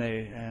far, and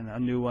a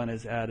new one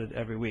is added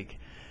every week.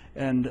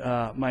 And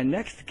my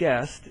next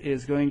guest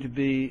is going to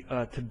be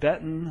a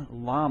Tibetan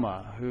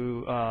Lama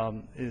who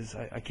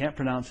I can't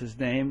pronounce his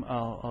name.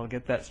 I'll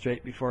get that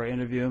straight before I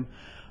interview him.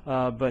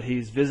 But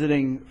he's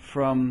visiting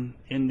from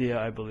India,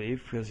 I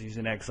believe, because he's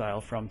in exile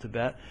from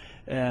Tibet.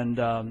 And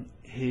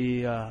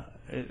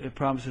it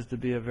promises to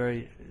be a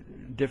very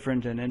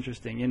different and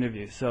interesting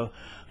interview. So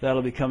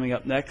that'll be coming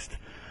up next.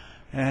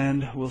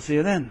 And we'll see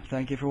you then.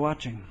 Thank you for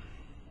watching.